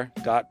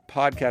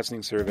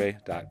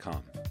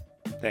npr.podcastingsurvey.com.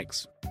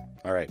 Thanks.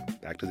 All right,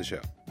 back to the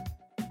show.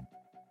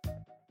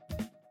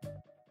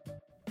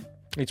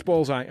 It's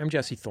Bullseye. I'm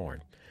Jesse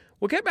Thorne.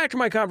 We'll get back to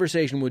my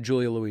conversation with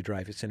Julia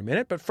Louis-Dreyfus in a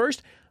minute, but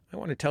first, I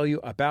want to tell you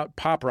about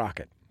Pop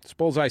Rocket. It's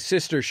Bullseye's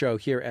sister show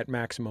here at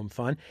Maximum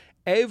Fun.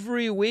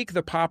 Every week,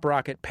 the Pop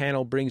Rocket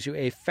panel brings you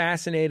a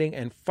fascinating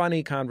and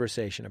funny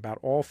conversation about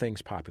all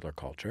things popular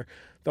culture.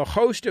 The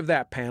host of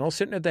that panel,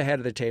 sitting at the head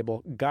of the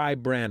table, Guy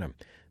Branum,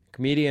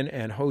 comedian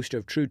and host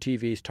of True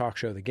TV's talk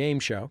show, The Game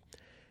Show.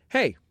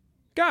 Hey,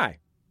 Guy,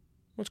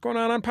 what's going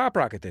on Pop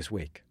Rocket this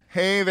week?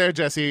 Hey there,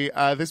 Jesse.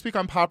 This week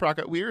on Pop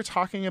Rocket, we are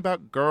talking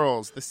about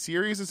Girls. The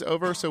series is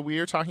over, so we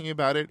are talking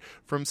about it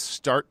from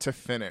start to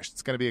finish.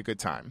 It's going to be a good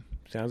time.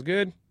 Sounds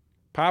good.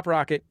 Pop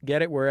Rocket,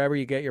 get it wherever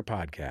you get your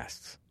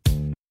podcasts.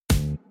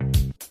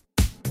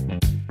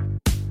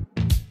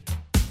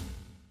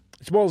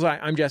 It's Bullseye.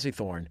 I'm Jesse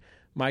Thorne.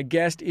 My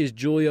guest is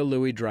Julia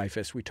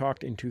Louis-Dreyfus. We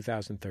talked in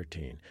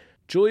 2013.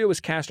 Julia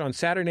was cast on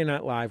Saturday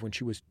Night Live when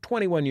she was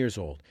 21 years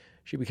old.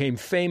 She became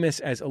famous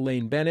as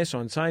Elaine Bennis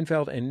on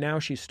Seinfeld, and now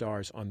she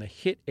stars on the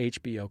hit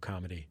HBO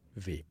comedy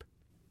Veep.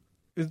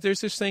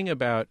 There's this thing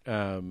about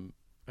I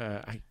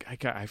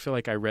feel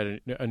like I read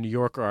a New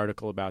Yorker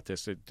article about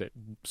this that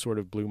sort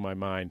of blew my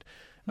mind.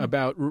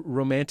 about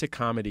romantic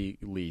comedy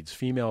leads,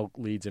 female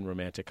leads in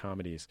romantic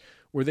comedies,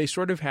 where they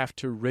sort of have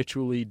to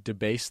ritually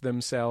debase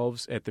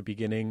themselves at the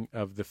beginning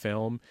of the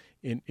film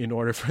in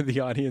order for the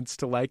audience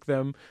to like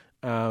them.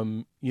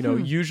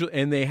 Usually,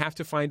 and they have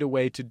to find a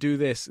way to do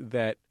this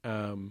that,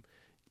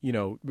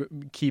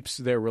 keeps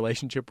their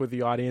relationship with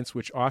the audience,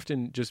 which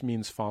often just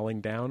means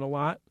falling down a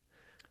lot.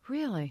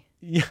 Really?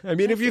 Yeah, I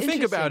mean, That's if you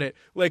think about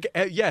interesting. it,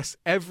 like, yes,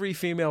 every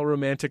female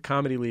romantic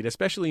comedy lead,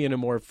 especially in a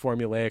more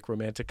formulaic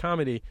romantic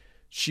comedy,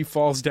 she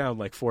falls down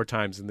like 4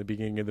 times in the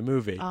beginning of the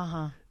movie.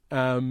 Uh-huh.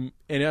 And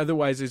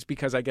otherwise, it's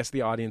because I guess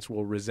the audience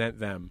will resent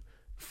them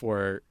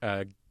for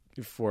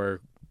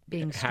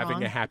Being having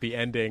strong. a happy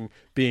ending,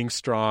 being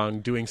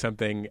strong, doing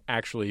something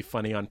actually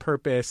funny on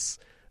purpose,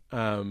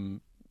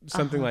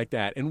 something like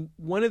that. And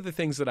one of the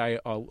things that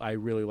I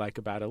really like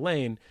about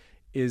Elaine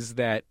is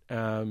that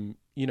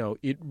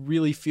it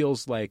really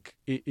feels like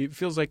it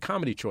feels like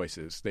comedy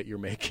choices that you're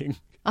making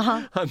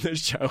on the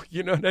show.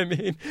 You know what I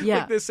mean? Yeah.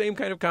 Like the same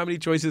kind of comedy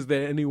choices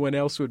that anyone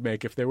else would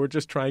make if they were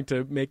just trying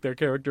to make their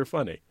character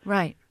funny.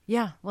 Right.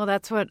 Yeah. Well,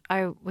 that's what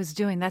I was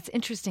doing. That's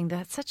interesting.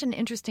 That's such an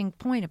interesting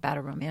point about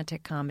a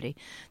romantic comedy.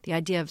 The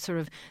idea of sort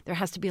of there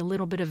has to be a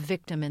little bit of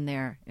victim in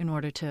there in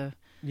order to.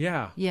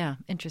 Yeah. Yeah.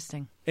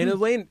 Interesting. And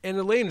Elaine,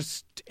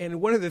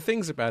 and one of the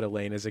things about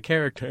Elaine as a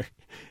character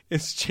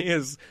is she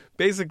is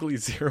basically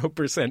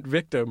 0%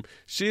 victim.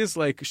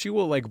 She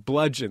will like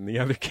bludgeon the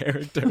other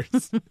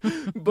characters,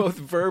 both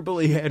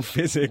verbally and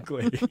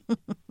physically.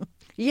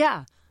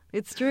 Yeah,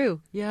 it's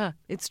true. Yeah,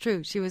 it's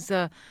true. She was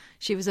a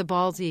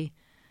ballsy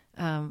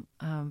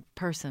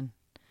person,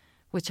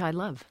 which I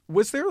love.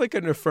 Was there like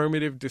an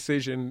affirmative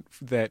decision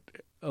that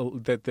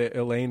the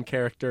Elaine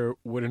character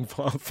would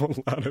involve a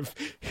lot of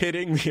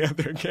hitting the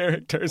other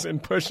characters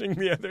and pushing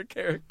the other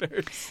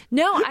characters?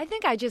 No, I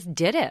think I just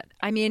did it.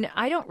 I mean,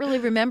 I don't really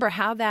remember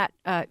how that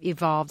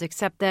evolved,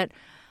 except that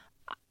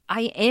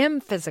I am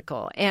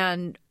physical,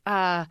 and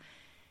I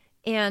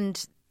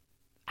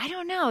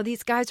don't know.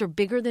 These guys are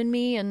bigger than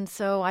me, and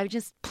so I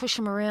just push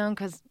them around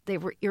because they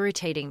were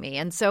irritating me.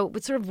 And so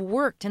it sort of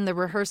worked in the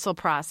rehearsal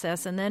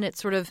process, and then it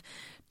sort of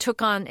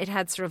took on. It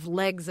had sort of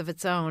legs of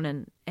its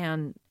own,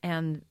 and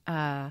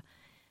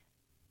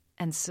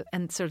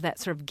sort of that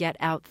sort of get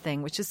out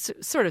thing, which is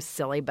sort of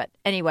silly, but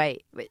anyway,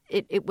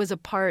 it was a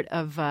part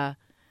of.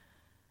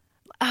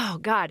 Oh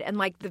God! And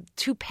like the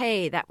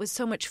toupee, that was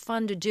so much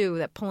fun to do.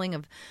 That pulling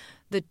of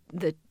the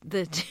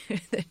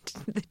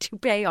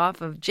toupee off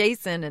of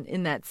Jason and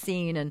in that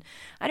scene, and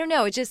I don't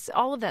know. It just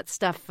all of that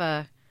stuff.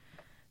 A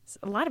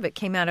lot of it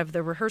came out of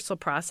the rehearsal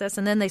process,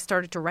 and then they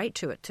started to write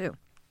to it too.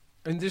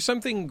 And there's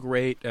something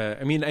great.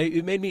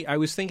 It made me. I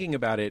was thinking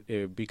about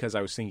it because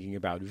I was thinking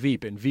about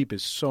Veep, and Veep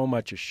is so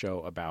much a show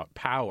about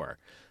power,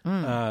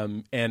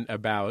 and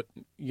about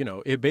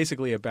it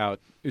basically about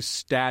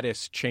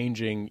status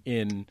changing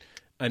in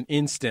an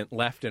instant,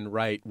 left and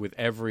right, with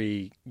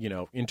every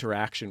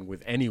interaction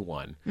with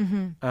anyone.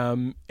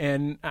 Mm-hmm.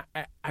 And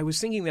I was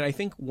thinking that I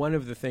think one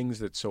of the things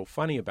that's so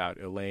funny about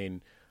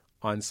Elaine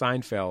on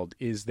Seinfeld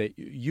is that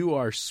you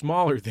are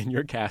smaller than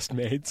your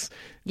castmates.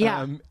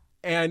 Yeah.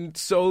 And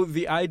so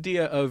the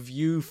idea of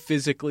you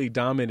physically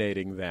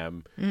dominating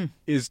them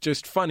is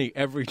just funny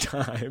every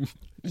time.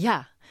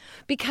 Yeah,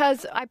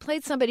 because I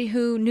played somebody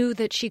who knew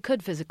that she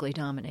could physically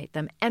dominate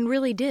them and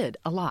really did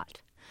a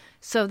lot.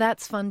 So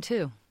that's fun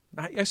too.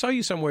 I saw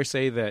you somewhere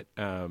say that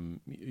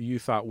you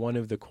thought one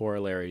of the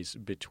corollaries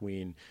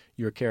between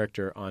your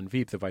character on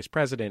Veep, the vice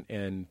president,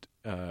 and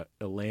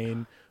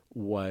Elaine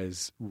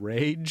was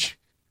rage.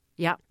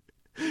 Yeah.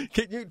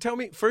 Can you tell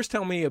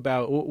me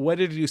about what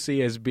did you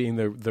see as being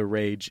the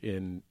rage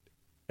in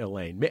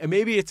Elaine?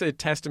 Maybe it's a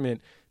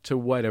testament to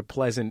what a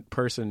pleasant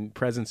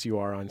presence you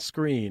are on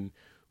screen,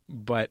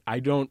 but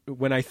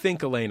when I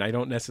think Elaine, I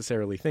don't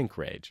necessarily think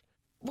rage.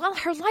 Well,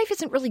 her life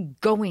isn't really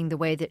going the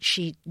way that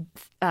she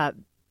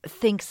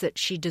thinks that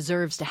she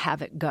deserves to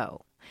have it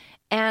go.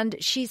 And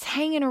she's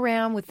hanging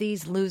around with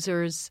these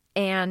losers,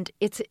 and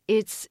it's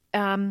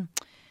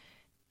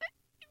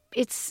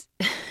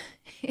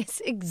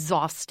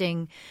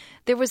exhausting.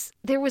 There was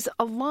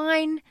a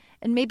line,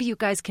 and maybe you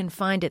guys can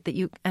find it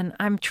and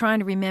I'm trying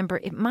to remember.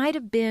 It might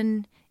have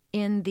been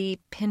in the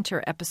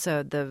Pinter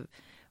episode,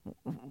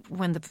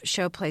 when the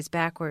show plays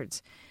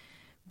backwards.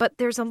 But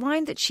there's a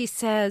line that she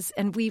says,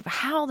 and we've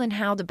howled and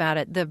howled about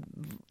it. The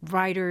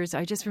writers,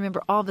 I just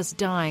remember all of us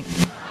dying.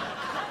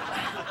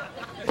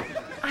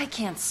 I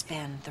can't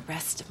spend the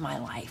rest of my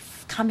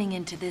life coming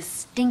into this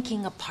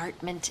stinking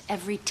apartment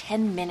every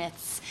 10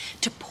 minutes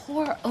to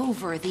pore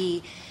over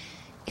the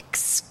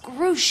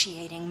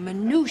excruciating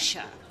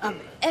minutia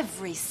of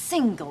every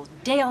single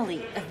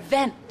daily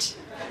event.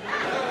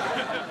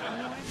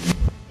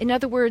 In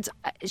other words,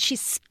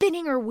 she's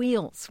spinning her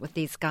wheels with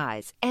these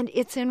guys, and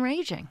it's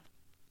enraging.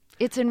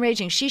 It's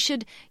enraging. She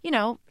should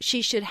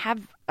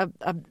have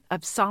a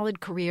solid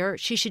career.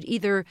 She should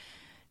either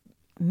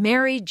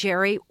marry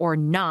Jerry or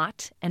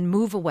not and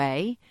move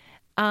away.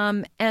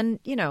 George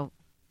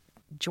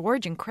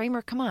and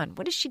Kramer, come on.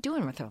 What is she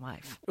doing with her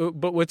life?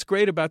 But what's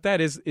great about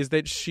that is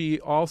that she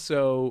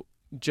also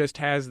just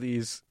has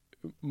these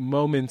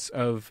moments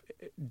of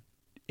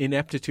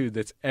ineptitude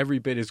that's every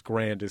bit as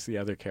grand as the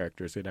other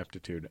character's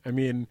ineptitude. I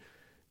mean,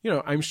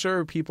 I'm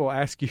sure people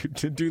ask you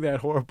to do that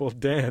horrible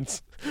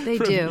dance. They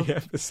do. The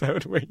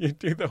episode where you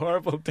do the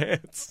horrible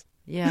dance.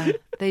 Yeah,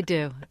 they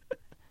do.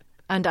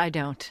 And I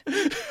don't.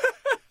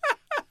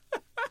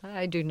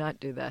 I do not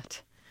do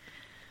that.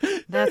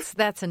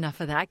 That's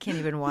enough of that. I can't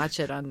even watch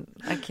it on.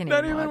 I can't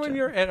Not even even watch when it.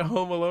 you're at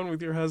home alone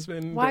with your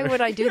husband. Why would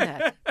I do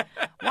that?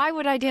 Why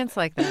would I dance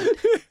like that?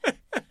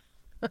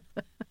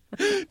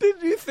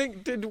 Did you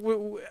think?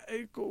 Was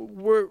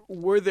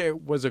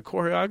a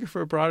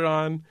choreographer brought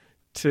on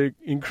to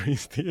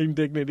increase the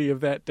indignity of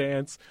that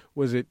dance?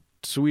 Was it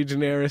sui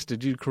generis?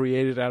 Did you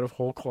create it out of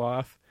whole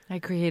cloth? I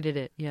created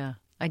it. Yeah,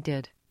 I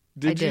did.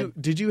 Did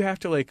you have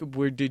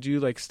to did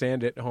you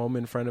stand at home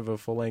in front of a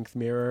full-length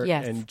mirror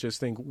Yes. and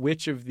just think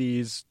which of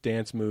these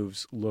dance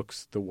moves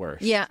looks the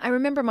worst? Yeah, I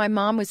remember my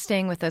mom was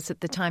staying with us at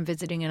the time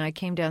visiting, and I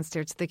came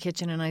downstairs to the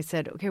kitchen and I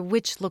said, okay,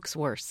 which looks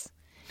worse?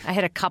 I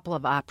had a couple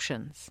of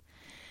options.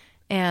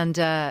 And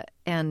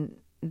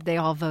they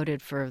all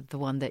voted for the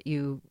one that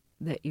you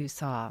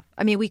saw.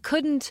 I mean, we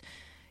couldn't,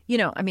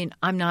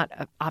 I'm not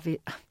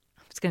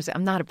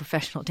I'm not a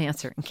professional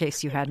dancer, in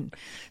case you hadn't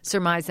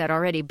surmised that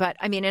already. But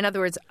I mean, in other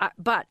words,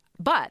 but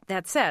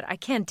that said, I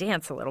can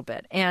dance a little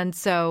bit, and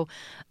so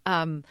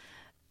they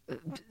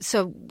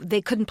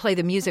couldn't play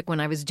the music when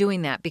I was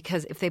doing that,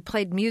 because if they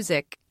played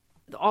music,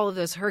 all of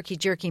those herky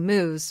jerky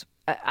moves,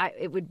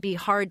 it would be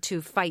hard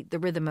to fight the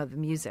rhythm of the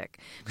music.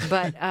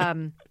 But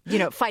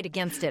fight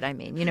against it. I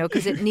mean,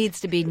 because it needs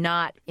to be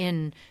not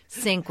in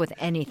sync with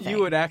anything. You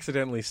would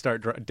accidentally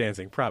start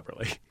dancing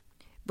properly.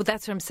 Well,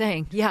 that's what I'm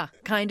saying. Yeah,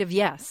 kind of,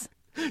 yes.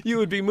 You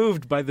would be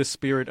moved by the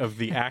spirit of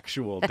the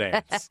actual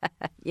dance.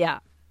 Yeah,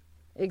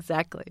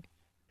 exactly.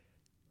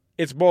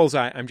 It's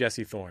Bullseye. I'm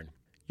Jesse Thorne.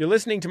 You're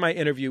listening to my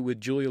interview with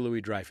Julia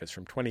Louis-Dreyfus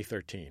from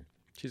 2013.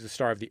 She's the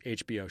star of the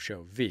HBO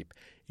show Veep.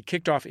 It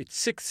kicked off its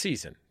 6th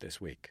season this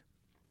week.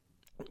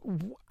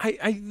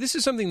 This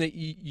is something that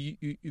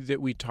that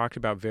we talked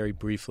about very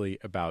briefly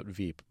about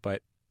Veep,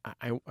 but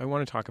I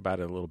want to talk about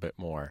it a little bit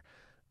more.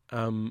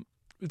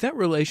 That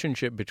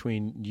relationship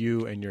between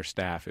you and your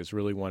staff is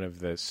really one of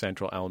the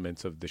central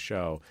elements of the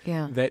show.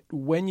 Yeah. That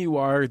when you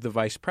are the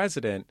vice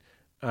president,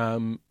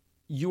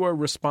 you are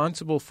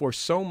responsible for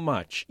so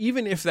much,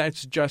 even if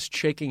that's just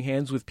shaking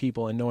hands with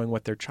people and knowing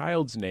what their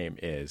child's name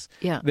is.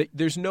 Yeah. That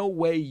there's no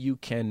way you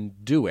can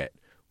do it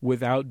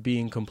without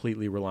being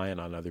completely reliant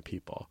on other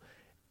people.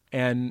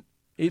 And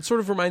it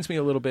sort of reminds me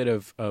a little bit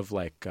of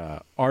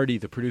Artie,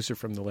 the producer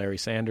from the Larry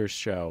Sanders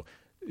Show,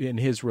 in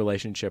his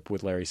relationship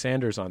with Larry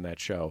Sanders on that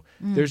show.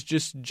 There's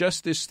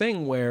just this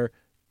thing where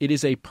it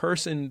is a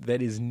person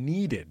that is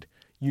needed.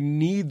 You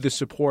need the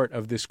support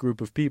of this group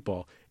of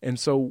people. And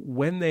so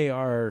when they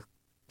are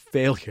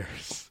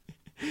failures,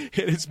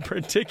 it is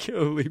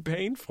particularly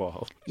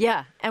painful.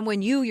 Yeah, and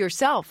when you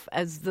yourself,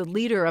 as the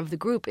leader of the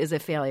group, is a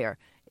failure,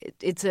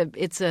 it's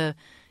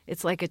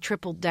like a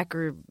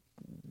triple-decker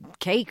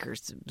cake or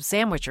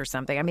sandwich or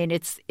something. I mean,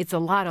 it's a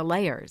lot of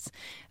layers.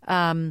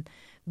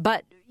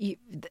 But the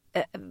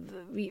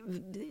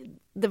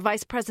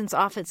vice president's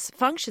office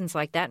functions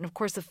like that, and of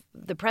course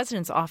the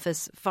president's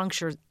office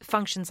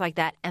functions like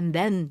that, and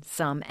then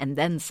some, and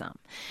then some.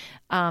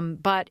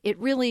 But it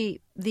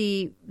really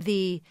the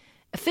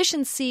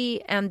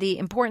efficiency and the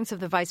importance of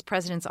the vice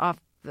president's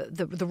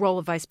the role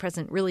of vice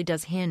president really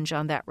does hinge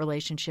on that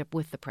relationship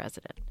with the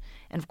president,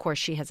 and of course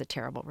she has a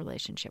terrible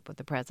relationship with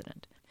the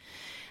president.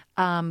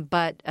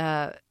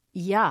 Yeah.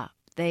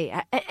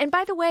 And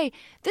by the way,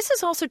 this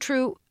is also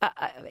true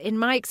in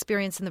my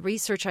experience in the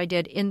research I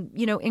did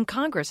in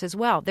Congress as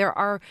well. There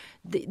are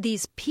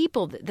these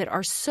people that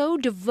are so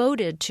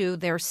devoted to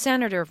their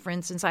senator. For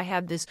instance, I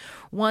had this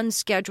one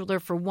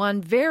scheduler for one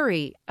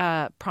very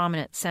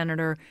prominent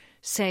senator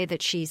say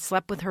that she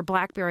slept with her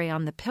BlackBerry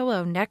on the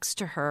pillow next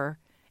to her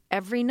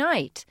every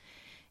night.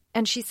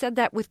 And she said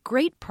that with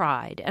great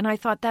pride. And I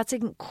thought, that's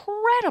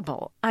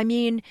incredible. I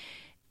mean,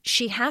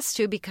 she has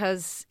to,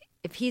 because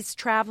if he's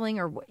traveling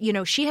or,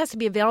 she has to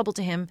be available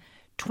to him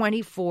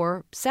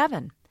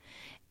 24/7.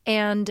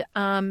 And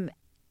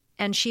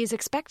she's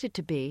expected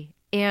to be.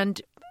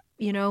 And,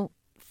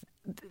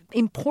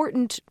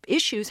 important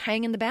issues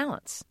hang in the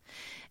balance.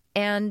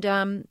 And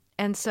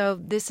so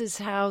this is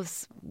how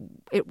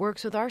it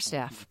works with our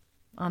staff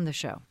on the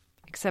show,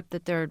 except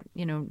that they're,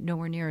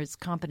 nowhere near as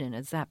competent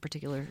as that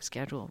particular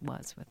schedule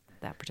was with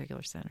that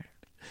particular senator.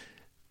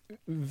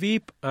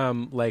 Veep,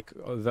 like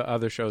the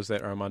other shows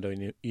that Armando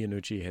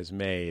Iannucci has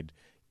made,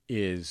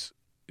 has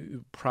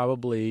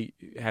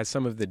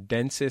some of the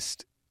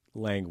densest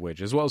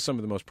language, as well as some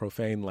of the most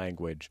profane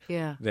language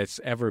that's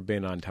ever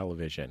been on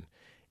television.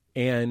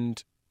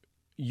 And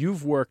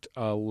you've worked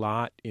a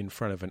lot in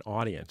front of an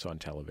audience on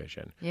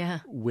television,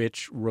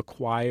 which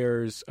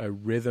requires a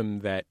rhythm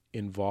that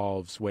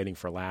involves waiting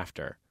for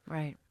laughter.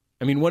 Right.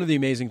 I mean, one of the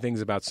amazing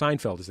things about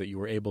Seinfeld is that you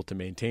were able to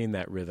maintain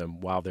that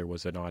rhythm while there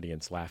was an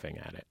audience laughing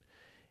at it.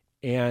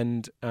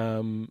 And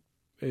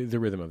the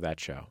rhythm of that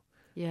show.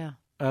 Yeah.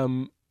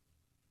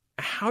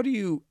 how do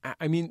you,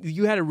 I mean,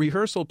 you had a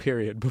rehearsal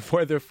period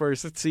before the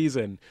first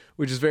season,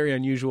 which is very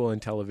unusual in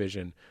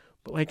television.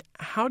 But, like,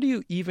 how do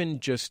you even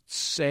just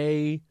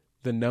say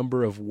the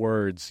number of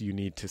words you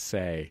need to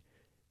say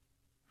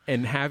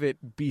and have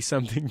it be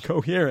something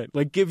coherent?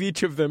 Like, give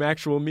each of them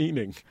actual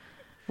meaning.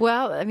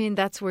 Well, I mean,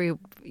 that's where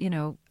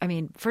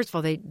first of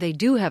all, they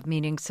do have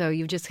meaning, so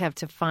you just have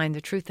to find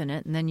the truth in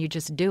it, and then you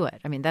just do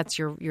it. I mean, that's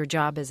your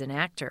job as an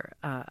actor,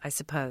 I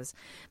suppose.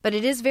 But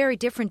it is very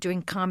different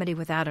doing comedy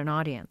without an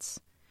audience.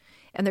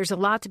 And there's a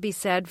lot to be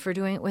said for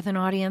doing it with an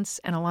audience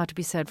and a lot to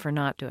be said for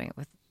not doing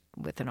it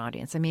with an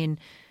audience. I mean,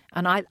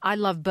 and I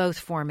love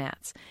both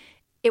formats.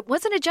 It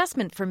was an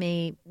adjustment for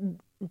me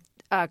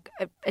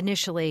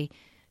initially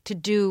to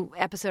do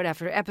episode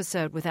after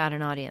episode without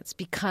an audience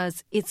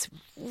because it's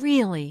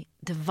really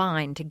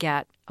divine to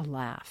get a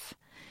laugh.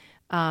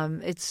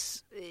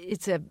 It's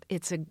a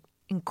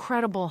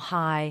incredible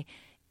high,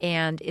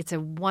 and it's a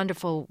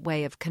wonderful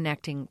way of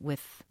connecting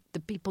with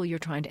the people you're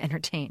trying to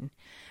entertain.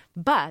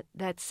 But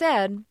that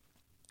said,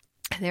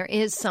 there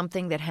is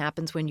something that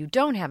happens when you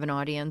don't have an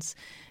audience.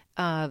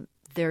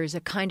 There's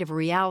a kind of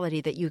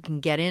reality that you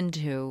can get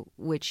into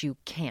which you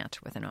can't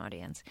with an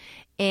audience.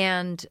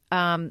 And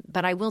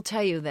but I will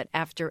tell you that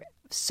after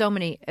so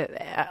many,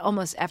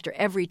 almost after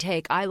every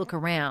take, I look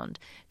around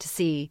to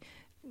see,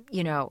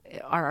 are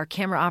our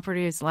camera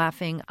operators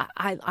laughing?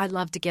 I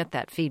love to get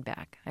that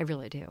feedback. I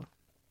really do.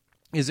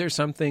 Is there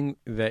something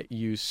that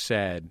you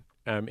said,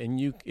 and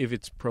you, if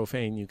it's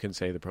profane, you can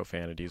say the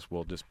profanities.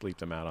 We'll just bleep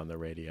them out on the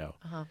radio.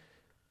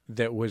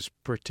 That was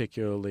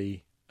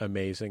particularly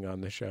amazing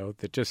on the show,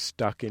 that just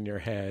stuck in your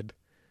head?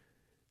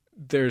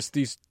 There's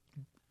these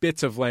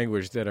bits of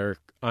language that are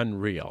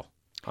unreal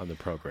on the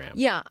program.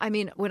 Yeah, I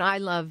mean, when I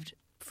loved,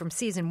 from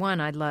season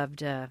 1, I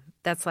loved,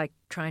 that's like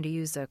trying to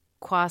use a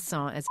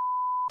croissant as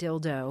a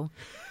dildo.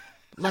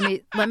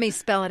 Let me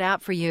spell it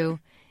out for you.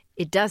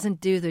 It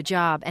doesn't do the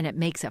job, and it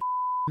makes a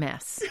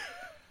mess.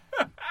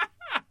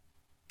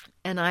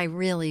 And I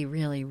really,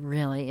 really,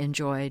 really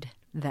enjoyed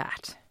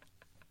that.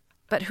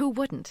 But who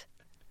wouldn't?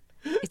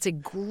 It's a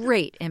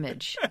great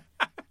image.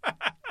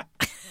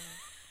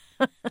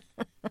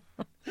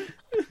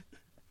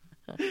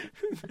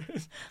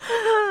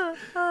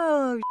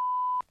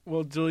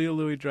 Well, Julia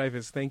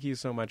Louis-Dreyfus, thank you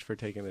so much for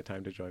taking the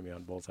time to join me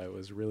on Bullseye. It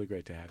was really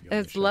great to have you on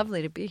the It's show.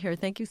 lovely to be here.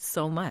 Thank you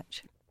so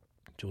much.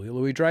 Julia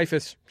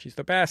Louis-Dreyfus, she's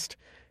the best.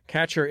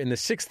 Catch her in the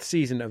 6th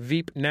season of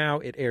Veep now.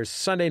 It airs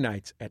Sunday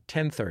nights at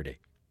 10:30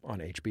 on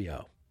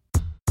HBO.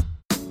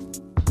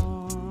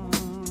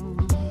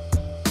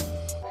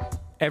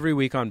 Every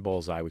week on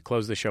Bullseye, we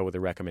close the show with a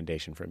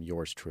recommendation from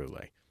yours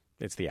truly.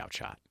 It's the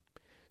Outshot.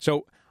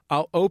 So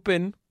I'll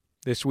open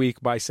this week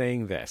by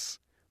saying this.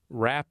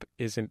 Rap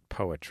isn't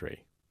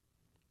poetry.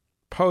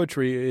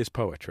 Poetry is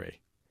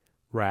poetry.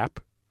 Rap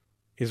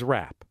is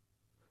rap.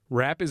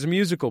 Rap is a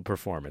musical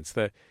performance.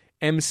 The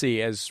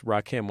MC, as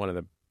Rakim, one of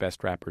the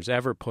best rappers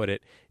ever, put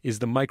it, is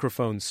the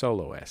microphone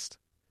soloist.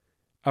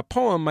 A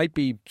poem might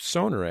be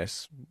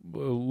sonorous,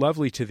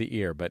 lovely to the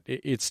ear, but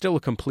it's still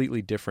a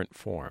completely different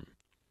form.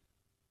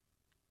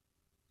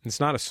 It's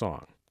not a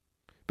song.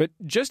 But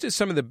just as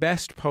some of the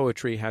best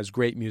poetry has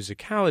great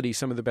musicality,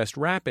 some of the best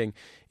rapping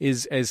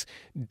is as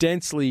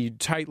densely,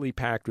 tightly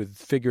packed with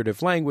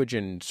figurative language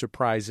and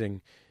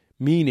surprising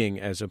meaning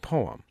as a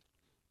poem.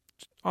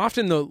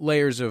 Often the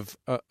layers of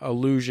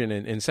allusion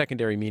and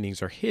secondary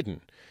meanings are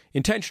hidden.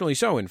 Intentionally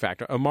so, in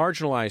fact. A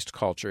marginalized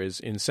culture is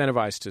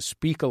incentivized to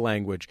speak a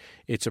language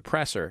its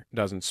oppressor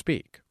doesn't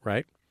speak,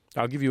 right?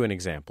 I'll give you an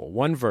example.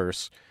 One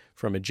verse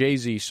from a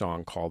Jay-Z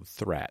song called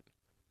Threat.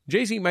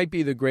 Jay-Z might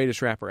be the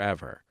greatest rapper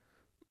ever,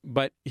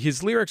 but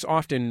his lyrics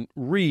often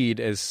read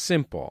as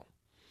simple.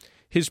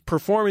 His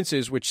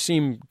performances, which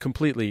seem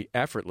completely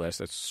effortless,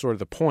 that's sort of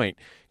the point,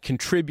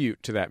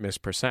 contribute to that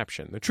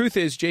misperception. The truth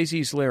is,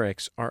 Jay-Z's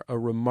lyrics are a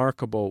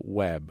remarkable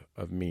web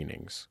of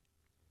meanings.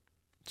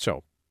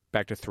 So,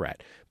 back to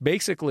Threat.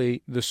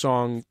 Basically, the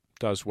song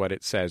does what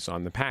it says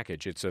on the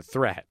package. It's a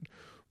threat.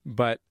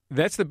 But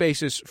that's the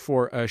basis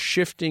for a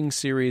shifting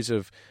series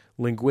of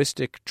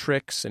linguistic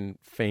tricks and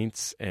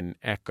feints and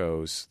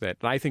echoes that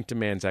I think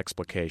demands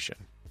explication.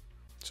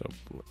 So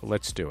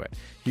let's do it.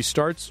 He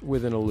starts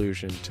with an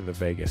allusion to the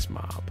Vegas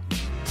mob.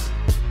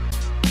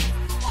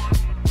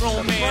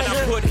 Grown man,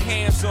 I put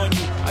hands on you.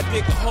 I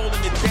dig a hole in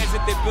the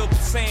desert, they built the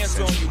sands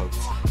on you.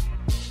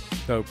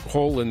 The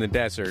hole in the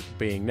desert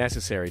being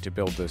necessary to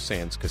build the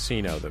Sands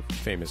Casino, the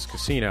famous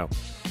casino,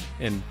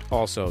 and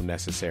also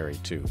necessary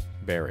to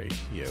bury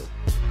you.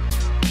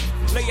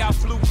 Lay out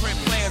blueprint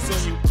plans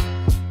on you.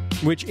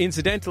 Which,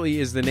 incidentally,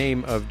 is the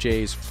name of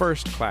Jay's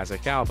first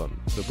classic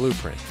album, The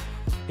Blueprint.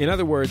 In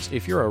other words,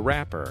 if you're a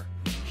rapper,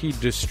 he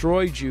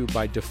destroyed you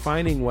by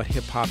defining what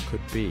hip-hop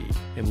could be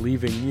and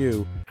leaving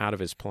you out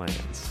of his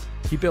plans.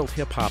 He built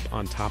hip-hop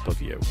on top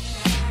of you.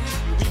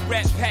 We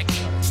rat pack,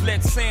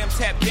 let Sam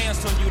tap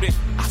dance on you, then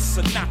I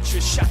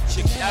Sinatra shot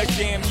you,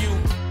 goddamn you.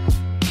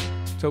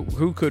 So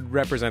who could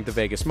represent the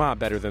Vegas mob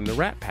better than the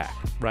Rat Pack,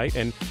 right?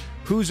 And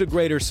who's a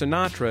greater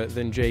Sinatra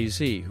than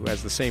Jay-Z, who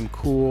has the same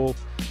cool,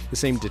 the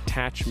same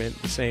detachment,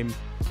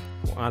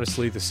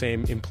 honestly, the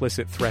same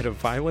implicit threat of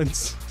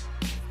violence,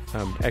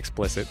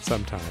 explicit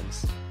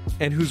sometimes,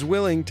 and who's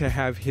willing to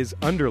have his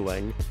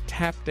underling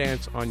tap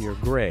dance on your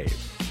grave.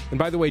 And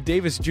by the way,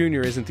 Davis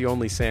Jr. isn't the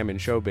only Sam in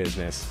show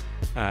business.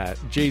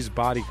 Jay's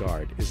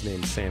bodyguard is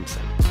named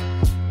Samson.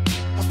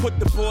 I put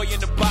the boy in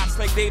the box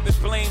like David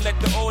Blaine, let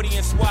the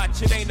audience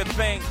watch, it ain't a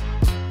thing.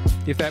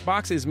 If that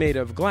box is made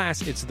of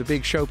glass, it's the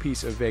big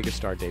showpiece of Vegas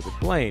star David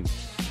Blaine.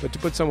 But to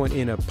put someone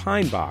in a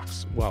pine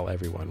box while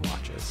everyone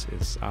watches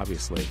is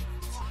obviously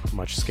a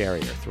much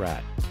scarier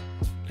threat.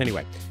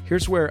 Anyway,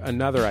 here's where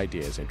another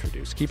idea is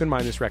introduced. Keep in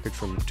mind this record's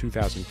from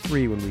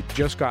 2003 when we'd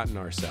just gotten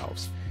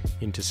ourselves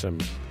into some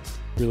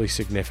really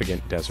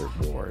significant desert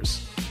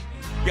wars.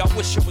 Y'all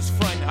wish it was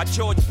fun. I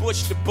George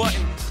Bush the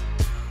button.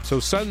 So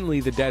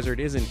suddenly the desert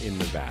isn't in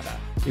Nevada.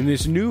 In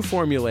this new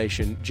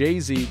formulation,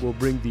 Jay-Z will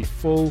bring the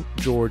full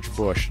George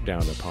Bush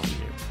down upon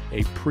you.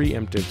 A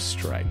preemptive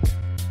strike.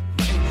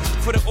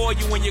 For the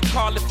oil in your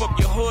car, lift up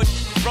your hood,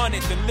 run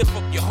it, then lift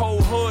up your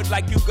whole hood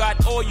like you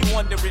got oil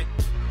under it.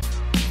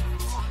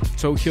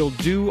 So he'll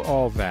do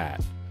all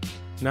that,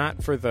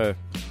 not for the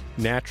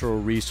natural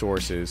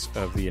resources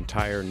of the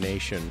entire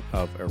nation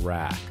of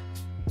Iraq,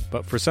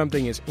 but for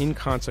something as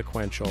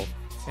inconsequential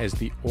as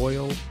the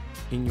oil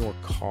in your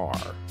car.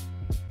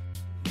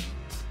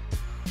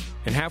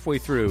 And halfway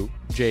through,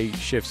 Jay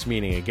shifts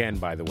meaning again,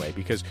 by the way,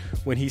 because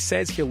when he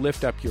says he'll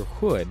lift up your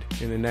hood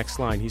in the next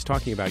line, he's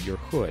talking about your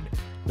hood,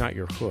 not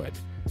your hood.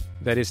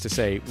 That is to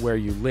say, where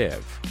you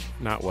live,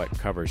 not what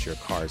covers your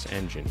car's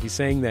engine. He's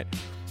saying that,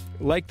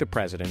 like the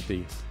president,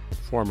 the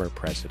former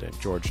president,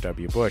 George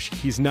W. Bush,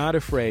 he's not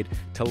afraid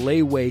to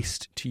lay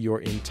waste to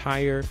your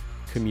entire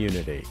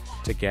community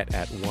to get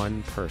at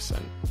one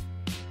person.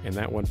 And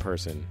that one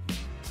person,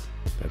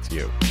 that's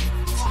you.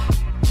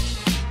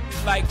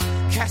 Like,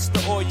 cast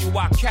the oil,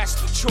 I cast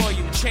the troy,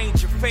 you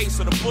change your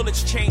face or the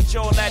bullets change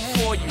all that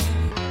for you.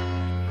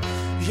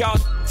 Y'all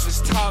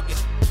is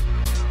target.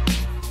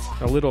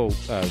 A little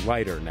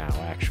lighter now,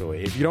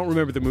 actually. If you don't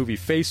remember the movie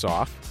Face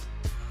Off,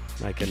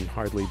 I can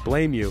hardly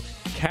blame you.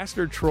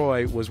 Castor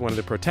Troy was one of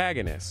the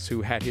protagonists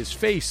who had his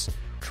face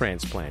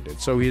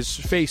transplanted. So his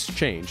face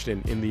changed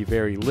in the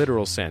very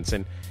literal sense.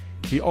 And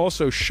he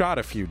also shot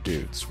a few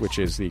dudes, which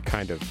is the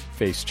kind of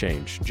face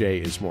change Jay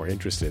is more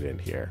interested in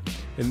here.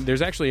 And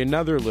there's actually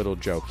another little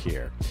joke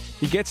here.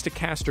 He gets to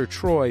Castor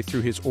Troy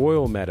through his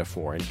oil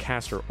metaphor and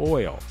castor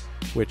oil,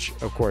 which,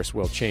 of course,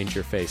 will change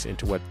your face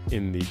into what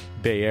in the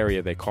Bay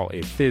Area they call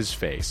a fizz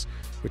face,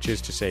 which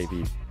is to say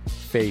the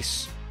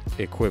face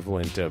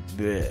equivalent of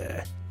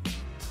bleh.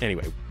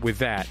 Anyway, with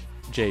that,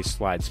 Jay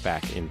slides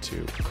back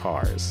into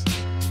Cars.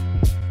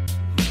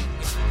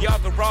 Y'all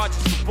garages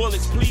for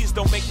bullets, please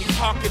don't make me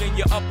park it in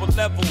your upper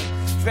level.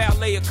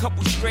 Valet a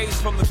couple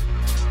strays from the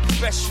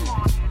special.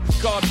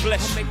 God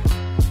bless you.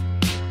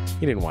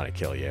 He didn't want to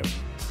kill you,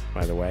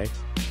 by the way.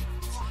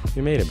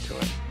 You made him do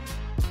it.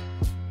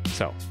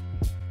 So,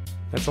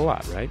 that's a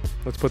lot, right?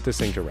 Let's put this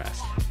thing to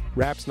rest.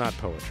 Rap's not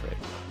poetry.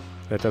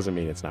 That doesn't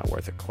mean it's not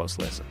worth a close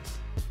listen.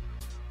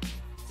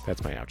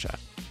 That's my outshot.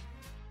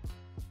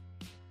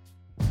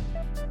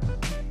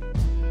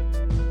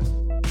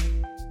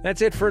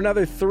 That's it for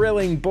another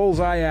thrilling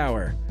Bullseye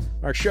Hour.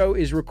 Our show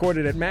is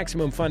recorded at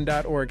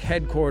MaximumFun.org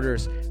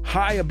headquarters,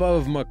 high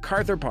above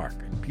MacArthur Park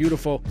in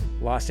beautiful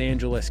Los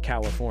Angeles,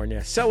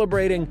 California,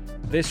 celebrating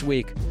this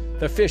week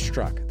the fish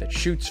truck that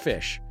shoots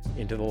fish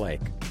into the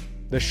lake.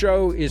 The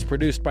show is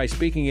produced by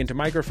Speaking Into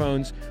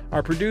Microphones.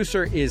 Our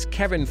producer is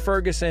Kevin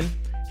Ferguson.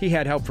 He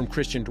had help from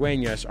Christian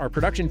Duenas. Our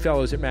production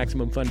fellows at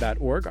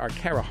MaximumFun.org are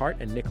Kara Hart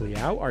and Nick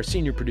Liao. Our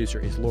senior producer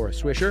is Laura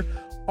Swisher.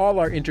 All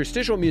our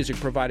interstitial music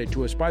provided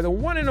to us by the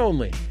one and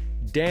only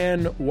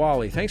Dan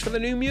Wally. Thanks for the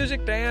new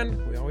music,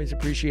 Dan. We always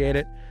appreciate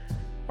it.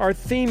 Our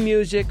theme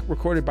music,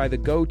 recorded by the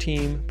Go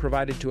Team,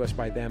 provided to us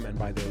by them and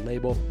by their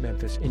label,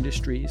 Memphis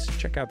Industries.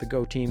 Check out the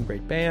Go Team,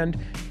 great band.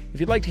 If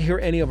you'd like to hear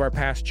any of our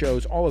past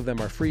shows, all of them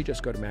are free.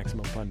 Just go to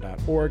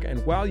MaximumFun.org.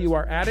 And while you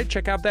are at it,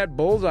 check out that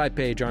Bullseye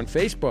page on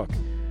Facebook.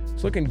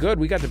 It's looking good.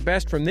 We got the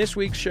best from this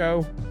week's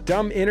show,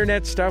 dumb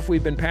internet stuff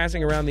we've been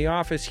passing around the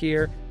office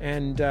here,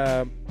 and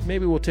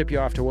maybe we'll tip you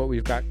off to what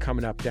we've got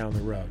coming up down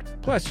the road.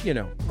 Plus,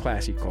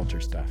 classy culture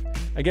stuff.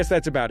 I guess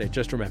that's about it.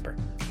 Just remember,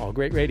 all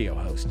great radio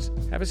hosts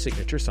have a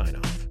signature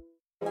sign-off.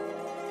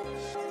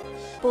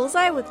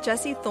 Bullseye with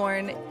Jesse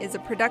Thorne is a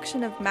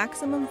production of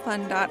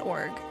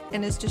MaximumFun.org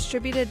and is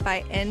distributed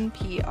by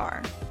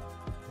NPR.